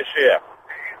Rally this year.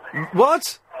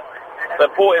 What? They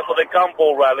bought it for the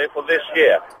Gumball Rally for this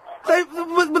year. But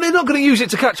they're not going to use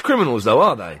it to catch criminals, though,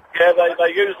 are they? Yeah,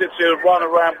 they used it to run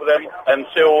around with them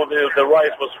until the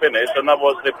race was finished, and that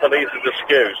was the police's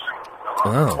excuse.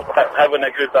 Oh. Having a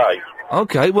good day.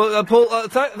 Okay, well, Paul,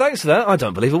 thanks for that. I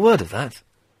don't believe a word of that.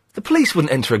 The police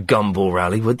wouldn't enter a Gumball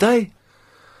Rally, would they?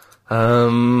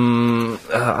 Would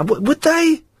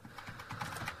they?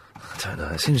 I don't know.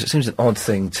 It seems an odd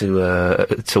thing to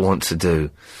want to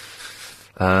do.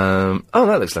 Oh,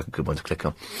 that looks like a good one to click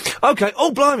on. Okay,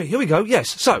 oh, blimey, here we go.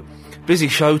 Yes, so, busy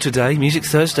show today, Music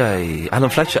Thursday. Alan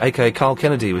Fletcher, a.k.a. Carl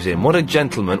Kennedy, was in. What a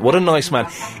gentleman, what a nice man.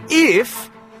 If,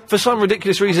 for some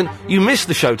ridiculous reason, you missed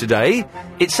the show today,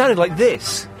 it sounded like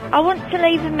this. I want to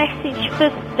leave a message for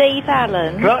Steve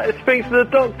Allen. Can I speak to the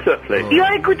doctor, please? You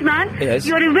are a good man. Yes.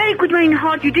 You are a very good man in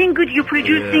heart. You're doing good. You're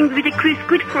producing with a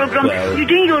good program. Well, you're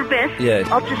doing your best. Yes.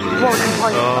 I'll just walk and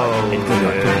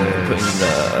Putting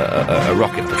a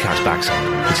rocket for the cat's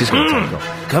backside. It's just going to take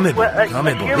off. Come here, boy. Come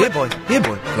here, boy. Here, boy. Here,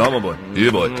 boy. Come on, boy.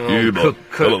 Here, boy. Here, boy.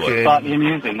 Come on, boy. Slightly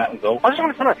amusing, that was all. I just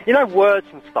wanted to know, you know, words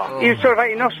and stuff. You were sort of out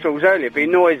your nostrils earlier,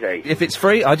 being noisy. If it's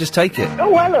free, I just take it.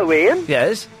 Oh, hello, Ian.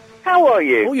 Yes? How are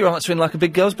you? Oh, you're answering like a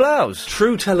big girl's blouse.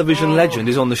 True television legend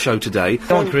is on the show today.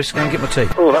 Go on, Chris, go and get my tea.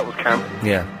 Oh, that was camp.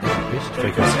 Yeah. Chris,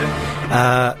 very good.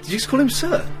 Did you just call him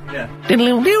sir? Yeah.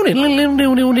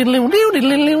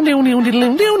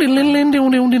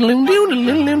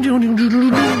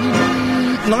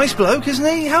 Nice bloke,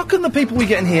 isn't he? How can the people we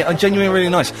get in here are genuinely really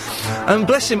nice?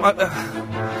 Bless him,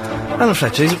 Alan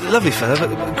Fletcher, he's a lovely fella,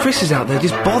 but Chris is out there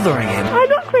just bothering him. I'm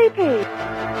not creepy.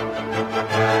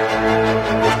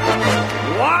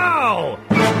 Wow!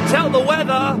 Tell the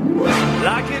weather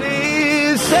like it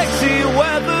is, sexy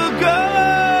weather girl!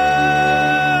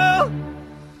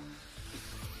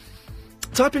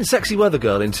 Type in sexy weather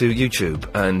girl into YouTube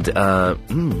and,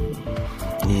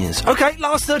 yes. Okay,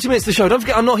 last 30 minutes of the show. Don't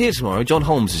forget, I'm not here tomorrow. John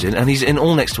Holmes is in, and he's in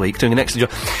all next week doing an excellent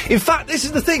job. In fact, this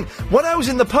is the thing. When I was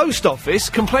in the post office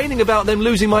complaining about them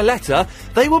losing my letter,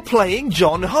 they were playing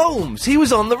John Holmes. He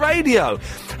was on the radio.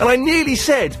 And I nearly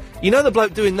said, you know the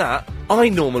bloke doing that? I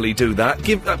normally do that.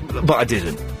 But I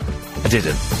didn't.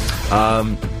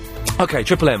 Okay,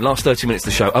 Triple M, last 30 minutes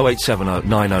of the show, 0870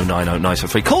 9090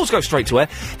 973. Calls go straight to air.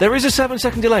 There is a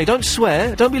 7-second delay. Don't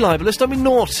swear, don't be libellous, don't be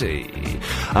naughty.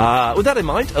 With that in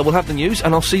mind, we'll have the news,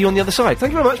 and I'll see you on the other side.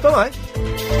 Thank you very much, bye-bye.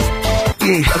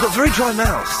 I've got very dry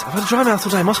mouth. I've had a dry mouth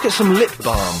all day. I must get some lip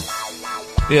balm.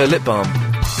 Yeah, lip balm.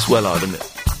 It's well hard, isn't it?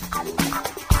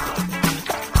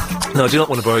 No, I do not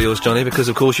want to borrow yours, Johnny, because,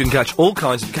 of course, you can catch all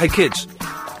kinds of... Hey, kids,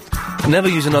 never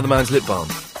use another man's lip balm.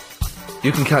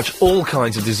 You can catch all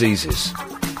kinds of diseases.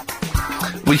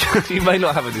 You may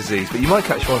not have a disease, but you might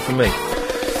catch one from me.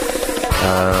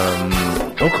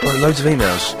 Loads of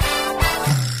emails.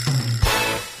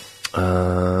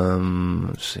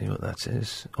 Let's see what that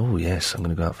is. Oh, yes, I'm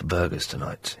going to go out for burgers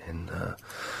tonight in,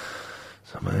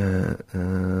 somewhere,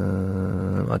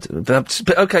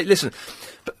 okay, listen.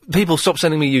 People, stop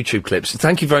sending me YouTube clips.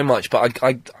 Thank you very much, but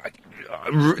I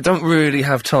don't really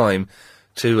have time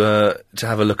to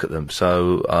have a look at them,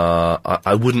 so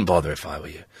I wouldn't bother if I were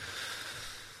you.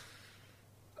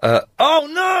 Oh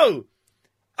no!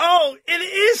 Oh, it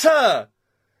is her!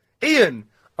 Ian,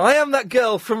 I am that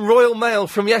girl from Royal Mail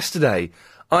from yesterday.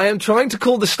 I am trying to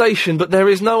call the station, but there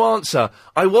is no answer.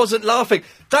 I wasn't laughing.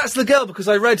 That's the girl because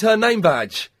I read her name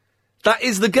badge. That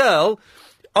is the girl.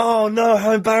 Oh no,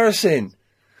 how embarrassing.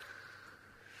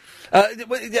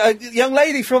 Young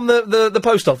lady from the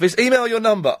post office, email your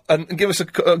number and give us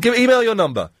email your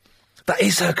number. That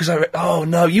is her, because oh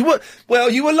no, you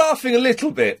were laughing a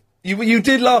little bit. You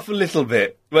did laugh a little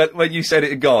bit when you said it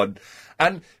had gone.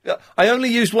 And I only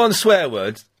used one swear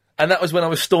word, and that was when I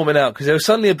was storming out, because there was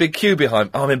suddenly a big queue behind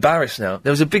me. Oh, I'm embarrassed now.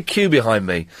 There was a big queue behind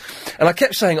me. And I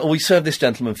kept saying, we serve this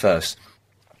gentleman first.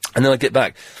 And then I get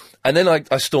back. And then I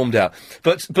stormed out.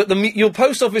 But your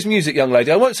post office music, young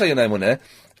lady, I won't say your name on there,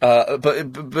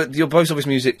 but your post office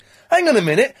music, hang on a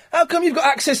minute, how come you've got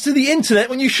access to the internet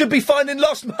when you should be finding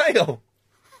lost mail?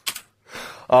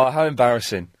 Oh, how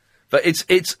embarrassing. But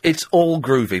it's all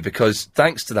groovy, because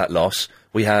thanks to that loss,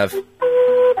 we have,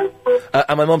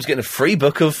 and my mum's getting a free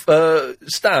book of,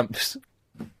 stamps,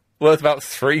 worth about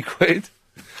 £3.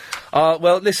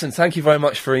 Well, listen, thank you very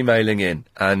much for emailing in,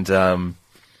 and,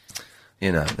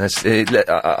 You know, that's.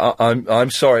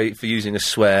 I'm sorry for using a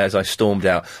swear as I stormed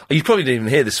out. You probably didn't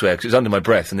even hear the swear because it was under my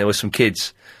breath, and there were some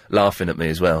kids laughing at me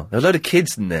as well. There were a load of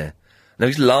kids in there, and they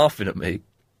was laughing at me.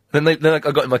 Then I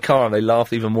got in my car, and they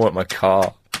laughed even more at my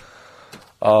car.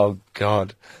 Oh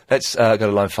God! Let's go to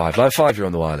line 5. Line 5, you're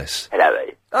on the wireless. Hello.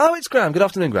 Oh, it's Graham. Good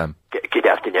afternoon, Graham. Good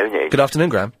afternoon, Ian. Good afternoon,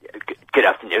 Graham. Good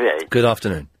afternoon, Ian. Good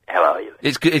afternoon. How are you?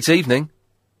 It's evening.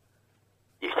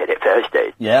 You said it first,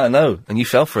 Ian. Yeah, I know, and you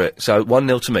fell for it. So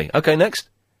 1-0 to me. Okay, next.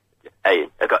 Ian,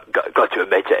 I got to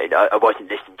admit, Ian, I wasn't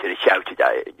listening to the show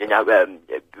today. You know,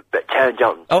 but turned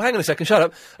on. Oh, hang on a second. Shut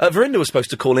up. Verinder was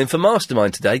supposed to call in for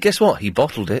Mastermind today. Guess what? He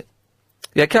bottled it.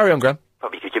 Yeah, carry on, Graham.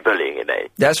 Probably because you're bullying him, Ian.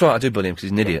 That's right. I do bully him because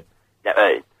he's an idiot.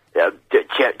 No,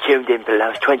 tuned in for the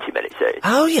last 20 minutes, Ian.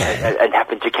 Oh yeah. And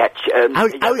happened to catch. Yes.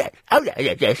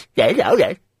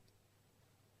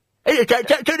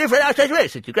 Tuned in for the last 20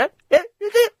 minutes, did you, Graham? Yeah,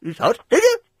 you thought, did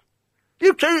you?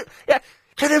 You tuned in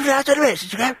for the last 20 minutes,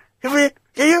 did you, Graham?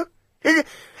 Did you?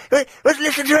 Let's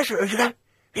listen to the rest of it, did you, Graham?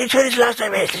 You tuned in for the last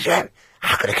 20 minutes, did you, Graham?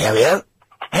 I'm gonna kill you.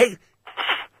 Hey.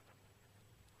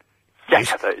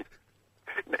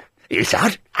 You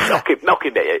thought? Knock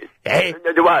him, Ian. Hey.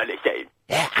 The wireless, Ian.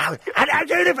 Yeah, I'm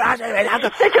doing it for us.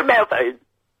 Shut your mouth, Ian.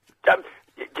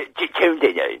 Tuned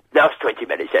in, Ian. Last 20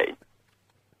 minutes, Ian.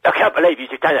 I can't believe you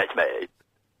just done that to me, Ian.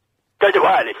 Go to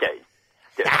wireless, Ian.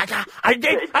 I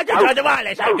did on the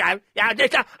wireless, Graham. Yeah, I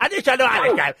did on the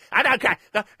wireless, Graham. I don't care.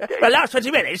 The last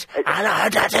 20 minutes, I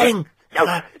heard that thing.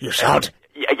 You sod.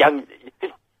 Young...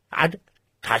 And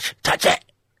touch it.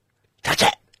 Touch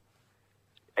it.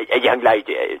 A young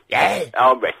lady, Ian. Yeah.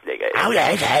 Arm wrestling, Ian. Oh,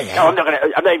 yeah. No, I'm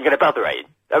not even gonna bother, Ian.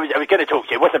 I was gonna talk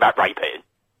to you. What's about rape, Ian?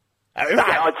 Right.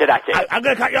 Get on to that, Ian. I'm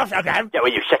gonna cut you off now, Graham. Yeah,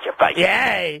 well, you shut your face.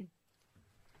 Yeah.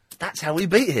 That's how we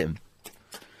beat him.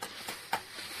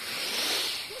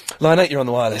 Line 8, you're on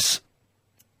the wireless.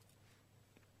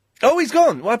 Oh, he's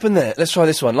gone. What happened there? Let's try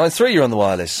this one. Line 3, you're on the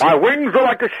wireless. My wings are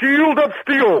like a shield of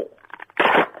steel.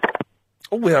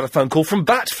 Oh, we had a phone call from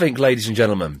Batfink, ladies and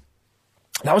gentlemen.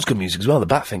 That was good music as well, the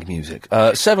Batfink music.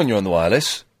 7, you're on the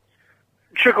wireless.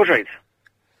 Trick or treat?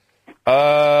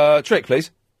 Trick,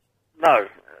 please. No,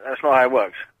 that's not how it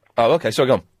works. Oh, okay, sorry,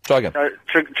 go on. Try again.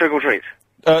 Trick or treat?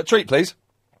 Treat, please.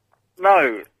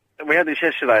 No, we had this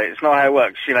yesterday. It's not how it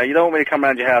works. You know, you don't want me to come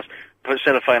round your house and put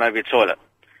cellophane over your toilet.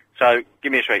 So,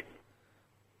 give me a treat.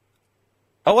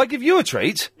 Oh, I give you a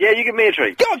treat? Yeah, you give me a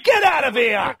treat. Go on, get out of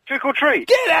here! Trick or treat?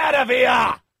 Get out of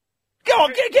here! Go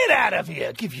on, get out of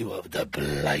here! Give you over the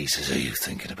blazes are you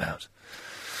thinking about?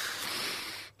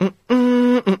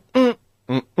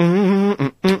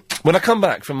 When I come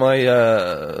back from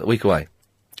my week away,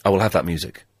 I will have that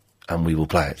music, and we will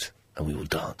play it, and we will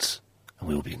dance, and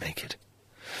we will be naked.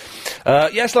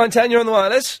 Yes, line 10, you're on the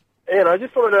wireless. Ian, I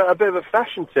just wanted a bit of a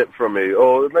fashion tip from you,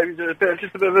 or maybe just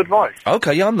a bit of advice.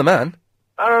 Okay, yeah, I'm the man.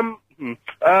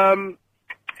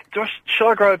 Shall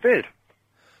I grow a beard?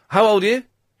 How old are you?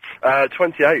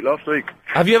 28 last week.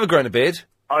 Have you ever grown a beard?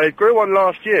 I grew one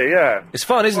last year, yeah. It's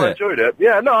fun, isn't it? I enjoyed it.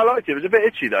 Yeah, no, I liked it. It was a bit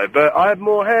itchy, though, but I had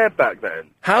more hair back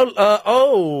then. How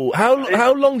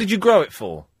long did you grow it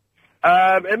for?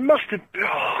 It must have...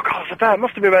 Oh, God, it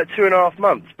must have been about 2.5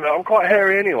 months, but I'm quite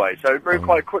hairy anyway, so it grew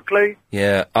quite quickly.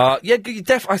 Yeah, I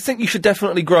think you should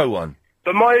definitely grow one.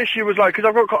 But my issue was, like,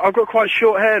 because I've got quite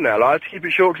short hair now. Like, I have to keep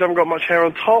it short because I haven't got much hair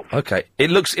on top. Okay,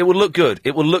 it will look good.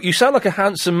 You sound like a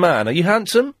handsome man. Are you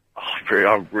handsome? Oh,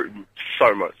 I'm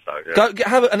so much so,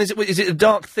 yeah. And is it a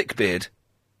dark, thick beard?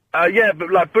 Yeah,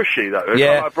 but, like, bushy, though. It's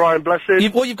Yeah. not like Brian Blessed.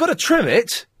 You've got to trim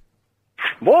it.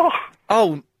 What?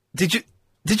 Oh, did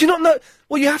you not know?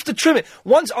 Well, you have to trim it.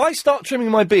 Once I start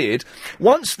trimming my beard,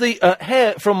 once the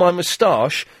hair from my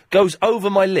moustache goes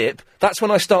over my lip, that's when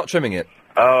I start trimming it.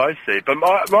 Oh, I see. But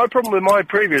my problem with my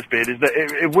previous beard is that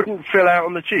it wouldn't fill out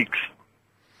on the cheeks.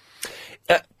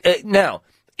 Now,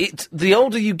 the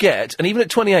older you get, and even at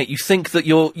 28, you think that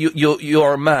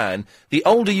you're a man. The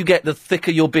older you get, the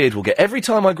thicker your beard will get. Every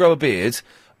time I grow a beard,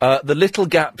 the little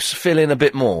gaps fill in a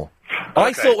bit more. Okay.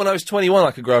 I thought when I was 21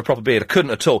 I could grow a proper beard. I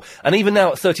couldn't at all. And even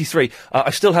now at 33, I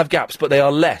still have gaps, but they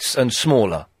are less and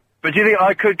smaller. But do you think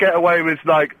I could get away with,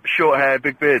 like, short hair,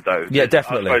 big beard, though? Yeah,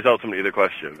 definitely. I suppose ultimately the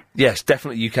question. Yes,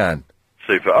 definitely you can.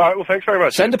 Super. All right, well, thanks very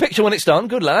much. Send a picture when it's done.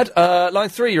 Good lad. Line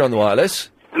 3, you're on the wireless.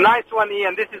 Nice one,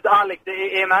 Ian. This is Alex, the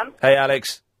AA man. Hey,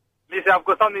 Alex. Listen, I've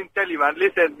got something to tell you, man.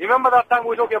 Listen, remember that time we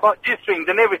were talking about G-strings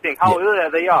and everything, how rare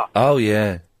they are? Oh,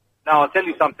 yeah. Now, I'll tell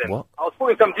you something. What? I was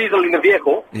putting some diesel in the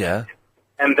vehicle. Yeah.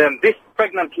 And then this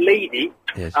pregnant lady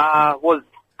Yes. was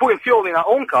putting fuel in her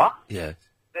own car. Yeah.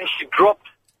 Then she dropped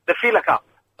the filler cap.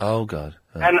 Oh, God.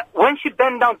 And when she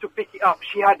bent down to pick it up,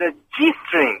 she had a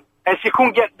G-string, and she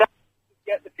couldn't get the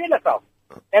filler out.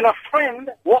 and a friend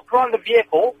walked around the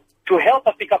vehicle to help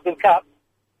us pick up the cab,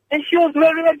 and she was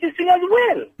wearing a G-string as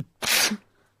well.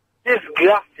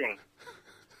 Disgusting.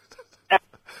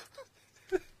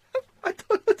 I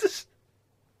don't understand.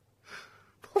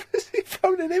 What is he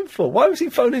phoning in for? Why was he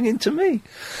phoning in to me?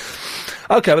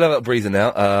 OK, we'll have a little breather now.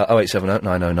 0870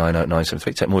 9090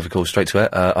 973. Take more of your calls straight to air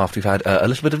after we've had a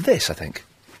little bit of this, I think.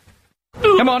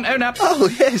 Come on, own up. Oh,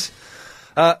 yes.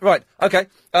 Right, OK.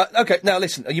 OK, now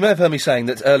listen, you may have heard me saying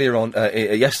that earlier on,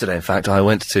 yesterday, in fact, I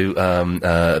went to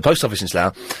the post office in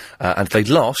Slough, and they'd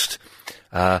lost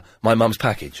my mum's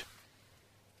package.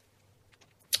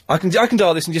 I can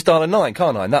dial this and just dial a 9,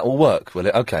 can't I? And that will work, will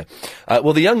it? OK.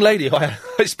 Well, the young lady I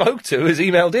spoke to has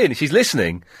emailed in. She's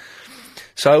listening.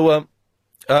 So,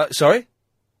 sorry?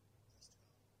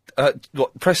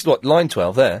 Press what? Line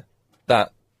 12 there?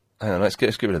 That. Hang on, let's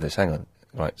get rid of this. Hang on.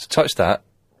 Right, so touch that.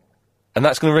 And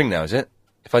that's going to ring now, is it?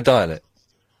 If I dial it?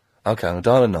 OK, I'm going to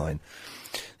dial a 9.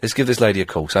 Let's give this lady a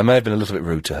call. So I may have been a little bit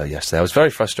rude to her yesterday. I was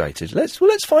very frustrated. Let's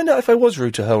find out if I was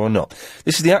rude to her or not.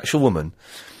 This is the actual woman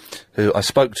who I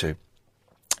spoke to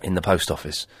in the post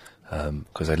office,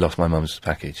 because they'd lost my mum's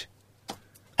package.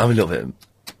 I'm a little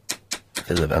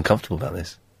bit uncomfortable about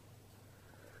this.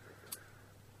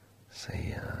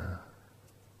 See,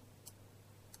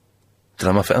 did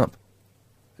I muff it up?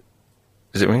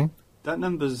 Is it ringing? That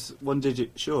number's 1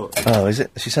 digit short. Oh, is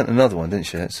it? She sent another one, didn't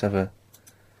she? Let's have a...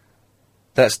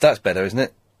 That's better, isn't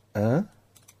it? No,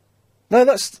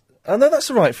 that's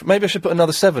all right. Maybe I should put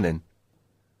another 7 in.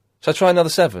 Shall I try another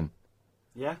 7?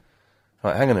 Yeah.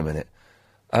 Right, hang on a minute.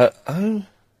 Oh,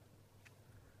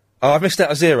 I've missed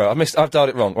out a 0. I've dialed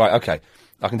it wrong. Right, okay.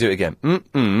 I can do it again.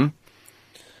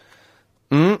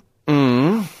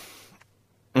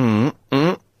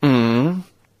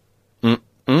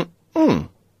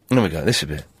 There we go. This is a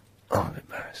bit... Oh, I'm a bit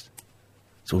embarrassed.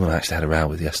 It's a woman I actually had a row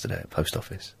with yesterday at post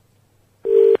office.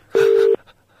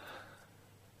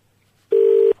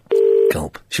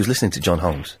 Gulp. She was listening to John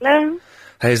Holmes. Hello?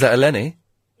 Hey, is that Eleni?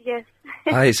 Yes.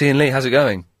 Hi, it's Ian Lee. How's it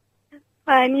going?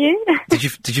 Fine, you?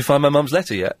 Did you find my mum's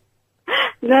letter yet?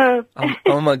 No.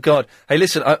 Oh my God. Hey,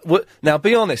 listen, now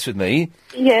be honest with me.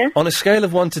 Yeah? On a scale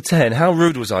of 1 to 10, how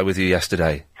rude was I with you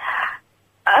yesterday?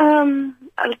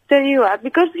 I'll tell you what,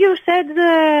 because you said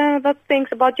that things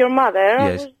about your mother,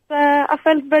 Yes. I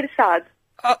felt very sad.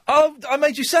 I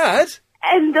made you sad?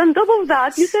 And on top of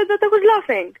that, you said that I was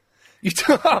laughing.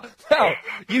 Well,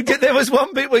 you did. There was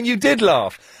one bit when you did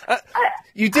laugh.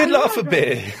 You did laugh a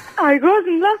bit. I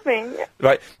wasn't laughing.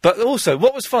 Right, but also,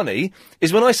 what was funny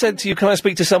is when I said to you, can I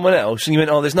speak to someone else? And you went,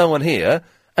 oh, there's no one here.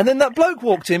 And then that bloke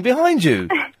walked in behind you.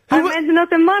 I meant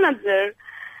not a manager.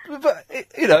 But,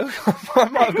 you know, I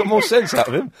might have got more sense out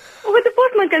of him. What the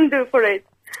postman can do for it?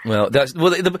 Well,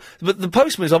 the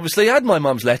postman's obviously had my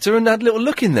mum's letter and had a little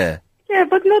look in there. Yeah,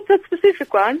 but not that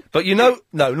specific one. But you know,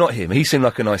 no, not him. He seemed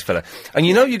like a nice fella. And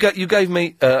you know, you gave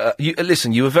me,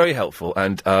 listen, you were very helpful,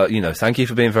 and, thank you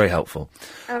for being very helpful.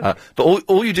 Okay. But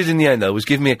all you did in the end, though, was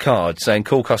give me a card saying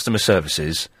call customer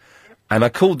services, and I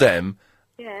called them,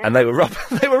 and they were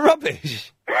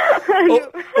rubbish.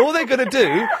 all they're going to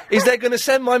do is they're going to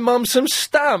send my mum some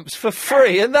stamps for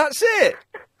free, and that's it.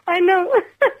 I know.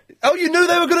 Oh, you knew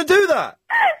they were going to do that?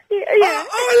 Yeah.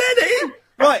 Oh, Lenny!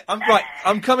 Right,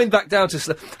 I'm coming back down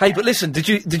to... Hey, but listen, did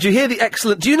you hear the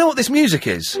excellent... Do you know what this music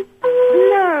is?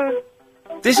 No.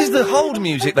 This is the hold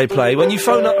music they play when you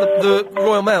phone up the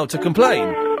Royal Mail to complain.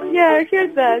 Yeah, I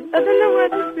heard that. I don't know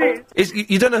what this is.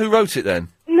 You don't know who wrote it, then?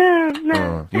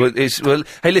 No.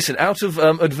 Hey, listen, out of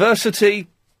adversity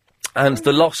and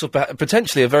the loss of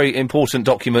potentially a very important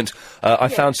document, I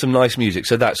found some nice music,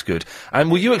 so that's good. And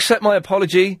will you accept my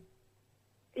apology?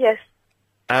 Yes.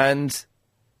 And?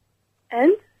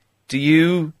 And? Do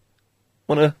you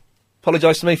want to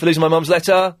apologise to me for losing my mum's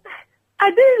letter? I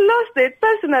didn't lost it,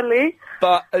 personally.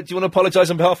 But do you want to apologise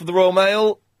on behalf of the Royal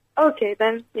Mail? Okay,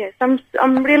 then, yes. I'm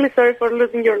really sorry for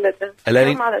losing your letter. Eleni,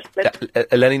 Your mother's letter.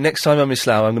 Eleni, next time I'm in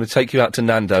Slough, I'm going to take you out to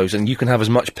Nando's and you can have as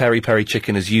much peri-peri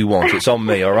chicken as you want. It's on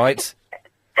me, all right?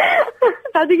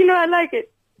 How do you know I like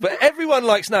it? But everyone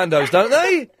likes Nando's, don't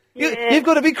they? You've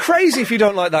got to be crazy if you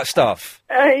don't like that stuff.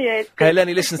 Yeah. Hey,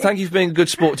 Lenny, listen, thank you for being a good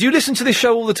sport. Do you listen to this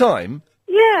show all the time?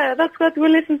 Yeah, that's what we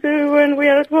listen to when we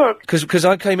are at work. Because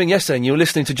I came in yesterday and you were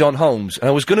listening to John Holmes, and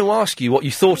I was going to ask you what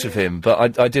you thought of him,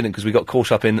 but I didn't because we got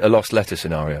caught up in a lost letter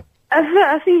scenario.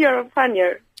 I think you're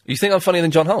funnier. You think I'm funnier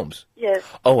than John Holmes? Yes.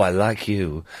 Oh, I like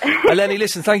you. Hey, Lenny,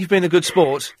 listen, thank you for being a good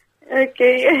sport.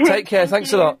 Okay. Take care,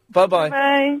 thanks a lot. Bye-bye.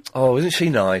 Bye. Oh, isn't she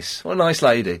nice? What a nice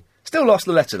lady. Still lost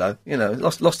the letter, though. You know,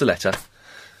 lost the letter.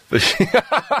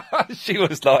 But she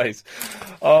was nice.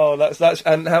 Oh, that's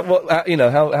and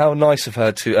how nice of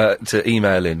her to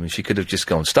email in when she could have just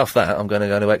gone, stuff that, I'm going to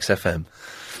go to XFM.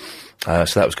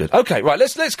 So that was good. Okay, right,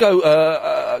 let's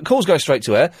go. Calls going straight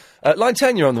to air. Line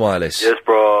 10, you're on the wireless. Yes,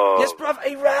 bro. Yes, bruv.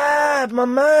 Hey, Rab, my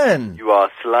man. You are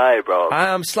sly, bro. I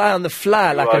am sly on the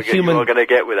fly, like a human. You are going to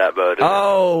get with that bird.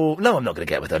 Oh, no, I'm not going to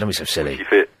get with her. Don't be so silly. She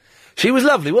fit. She was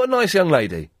lovely. What a nice young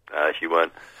lady. She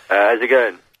won. How's it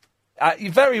going?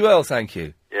 Very well, thank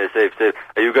you. Yeah, safe.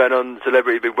 Are you going on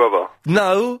Celebrity Big Brother?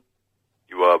 No.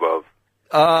 You are, bruv.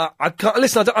 I can't.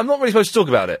 Listen, I'm not really supposed to talk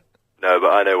about it. No,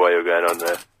 but I know why you're going on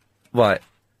there. Why?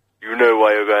 You know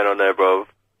why you're going on there, bruv.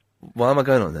 Why am I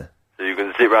going on there? So you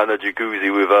can sit around the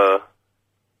jacuzzi with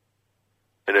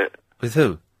innit? With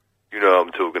who? You know what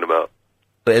I'm talking about.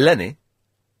 But Eleni?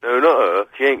 No, not her.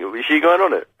 She ain't. Is she going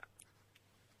on it?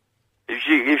 If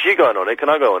she going on it, can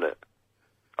I go on it?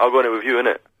 I'll go on it with you,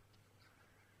 innit?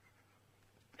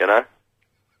 Can I?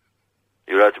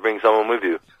 You're allowed to bring someone with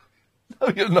you. No,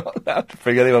 you're not allowed to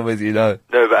bring anyone with you, no.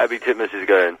 No, but Abby Titmus is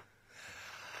going.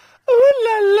 Ooh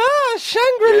la la,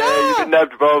 Shangri-La! Yeah, you've been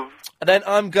nabbed, bruv. And then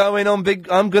I'm going on big...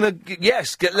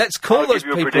 let's call those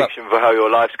people I'll give you a prediction for how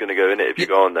your life's going to go, innit, if you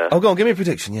go on there. Oh, go on, give me a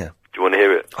prediction, yeah. Do you want to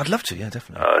hear it? I'd love to, yeah,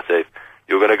 definitely. Safe.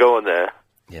 You're going to go on there.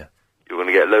 Yeah. You're going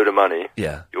to get a load of money.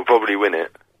 Yeah. You'll probably win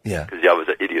it. Yeah. Because the others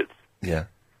are idiots. Yeah.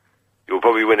 You'll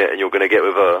probably win it and you're going to get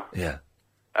with her. Yeah.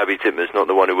 Abby Titmus, not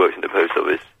the one who works in the post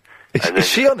office. Is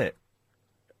she on it?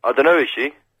 I don't know, is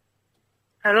she?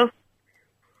 Hello?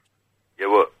 Yeah,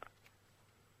 what?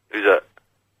 Who's that?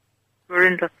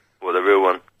 Verinda. What, the real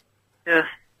one? Yeah,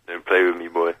 Don't play with me,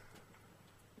 boy.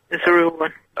 it's a real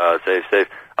one. Safe.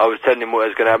 I was telling him what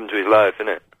was going to happen to his life,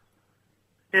 innit?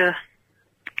 Yeah.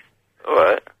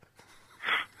 Alright.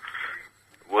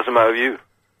 What's the matter with you?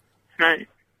 No,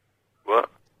 What?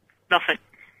 nothing.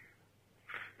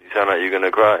 You sound like you're going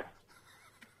to cry.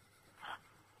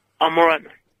 I'm alright.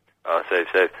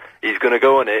 Safe. He's going to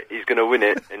go on it, he's going to win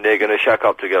it, and they're going to shack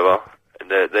up together.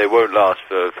 And they won't last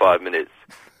for 5 minutes,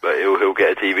 but he'll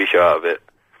get a TV show out of it.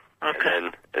 Okay.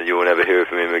 And you will never hear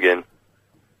from him again.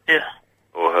 Yeah.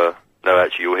 Or her. No,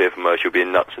 actually, you'll hear from her. She'll be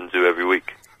in Nuts and Zoo every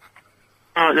week.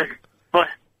 Alright then. Bye.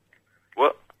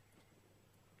 What?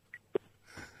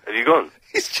 Have you gone?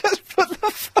 He's just put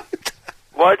the phone down.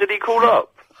 Why did he call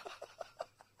up?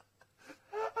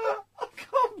 I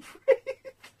can't breathe.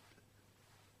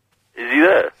 Is he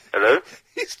there? Hello?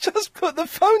 He's just put the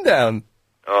phone down.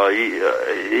 Oh,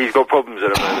 he's got problems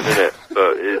at the moment, innit?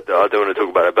 But I don't want to talk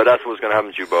about it. But that's what's going to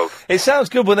happen to you, Bob. It sounds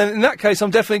good, but then in that case, I'm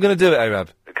definitely going to do it,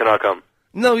 Arab. Can I come?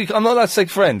 No, I'm not allowed to say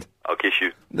friend. I'll kiss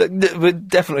you. But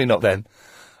definitely not then.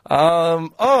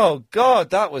 Oh, God,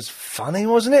 that was funny,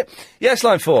 wasn't it? Yes,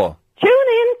 line 4. Tune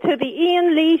in to the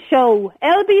Ian Lee Show,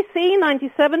 LBC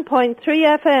 97.3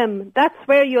 FM. That's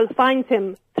where you'll find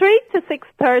him. 3 to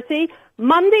 6:30,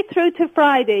 Monday through to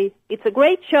Friday. It's a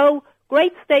great show,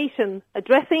 great station,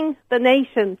 addressing the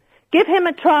nation. Give him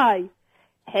a try.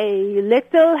 Hey,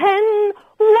 little hen,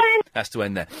 when... Has to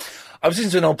end there. I was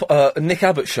listening to an old Nick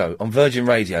Abbott show on Virgin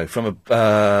Radio from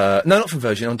no, not from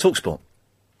Virgin, on TalkSport.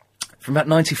 From about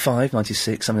 95,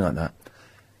 96, something like that.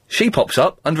 She pops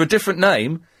up under a different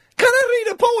name. Can I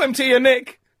read a poem to you,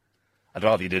 Nick? I'd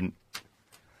rather you didn't.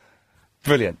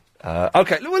 Brilliant.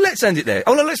 Okay, well, let's end it there.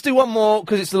 Oh, no, let's do one more,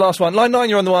 because it's the last one. Line 9,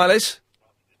 you're on the wireless.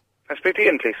 Can I speak to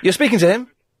Ian, please? You're speaking to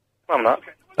him? No, I'm not.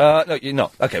 No, you're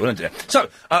not. Okay, we'll end it there. So,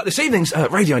 this evening's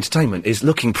radio entertainment is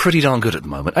looking pretty darn good at the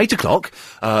moment. 8 o'clock,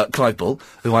 Clive Bull,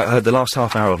 who I heard the last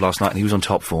half hour of last night, and he was on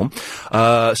top form.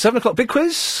 7 o'clock, Big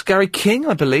Quiz, Gary King,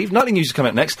 I believe. Nightly News is coming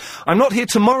up next. I'm not here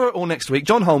tomorrow or next week.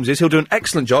 John Holmes is. He'll do an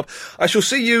excellent job. I shall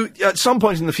see you at some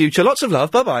point in the future. Lots of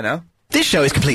love. Bye-bye now. This show is complete.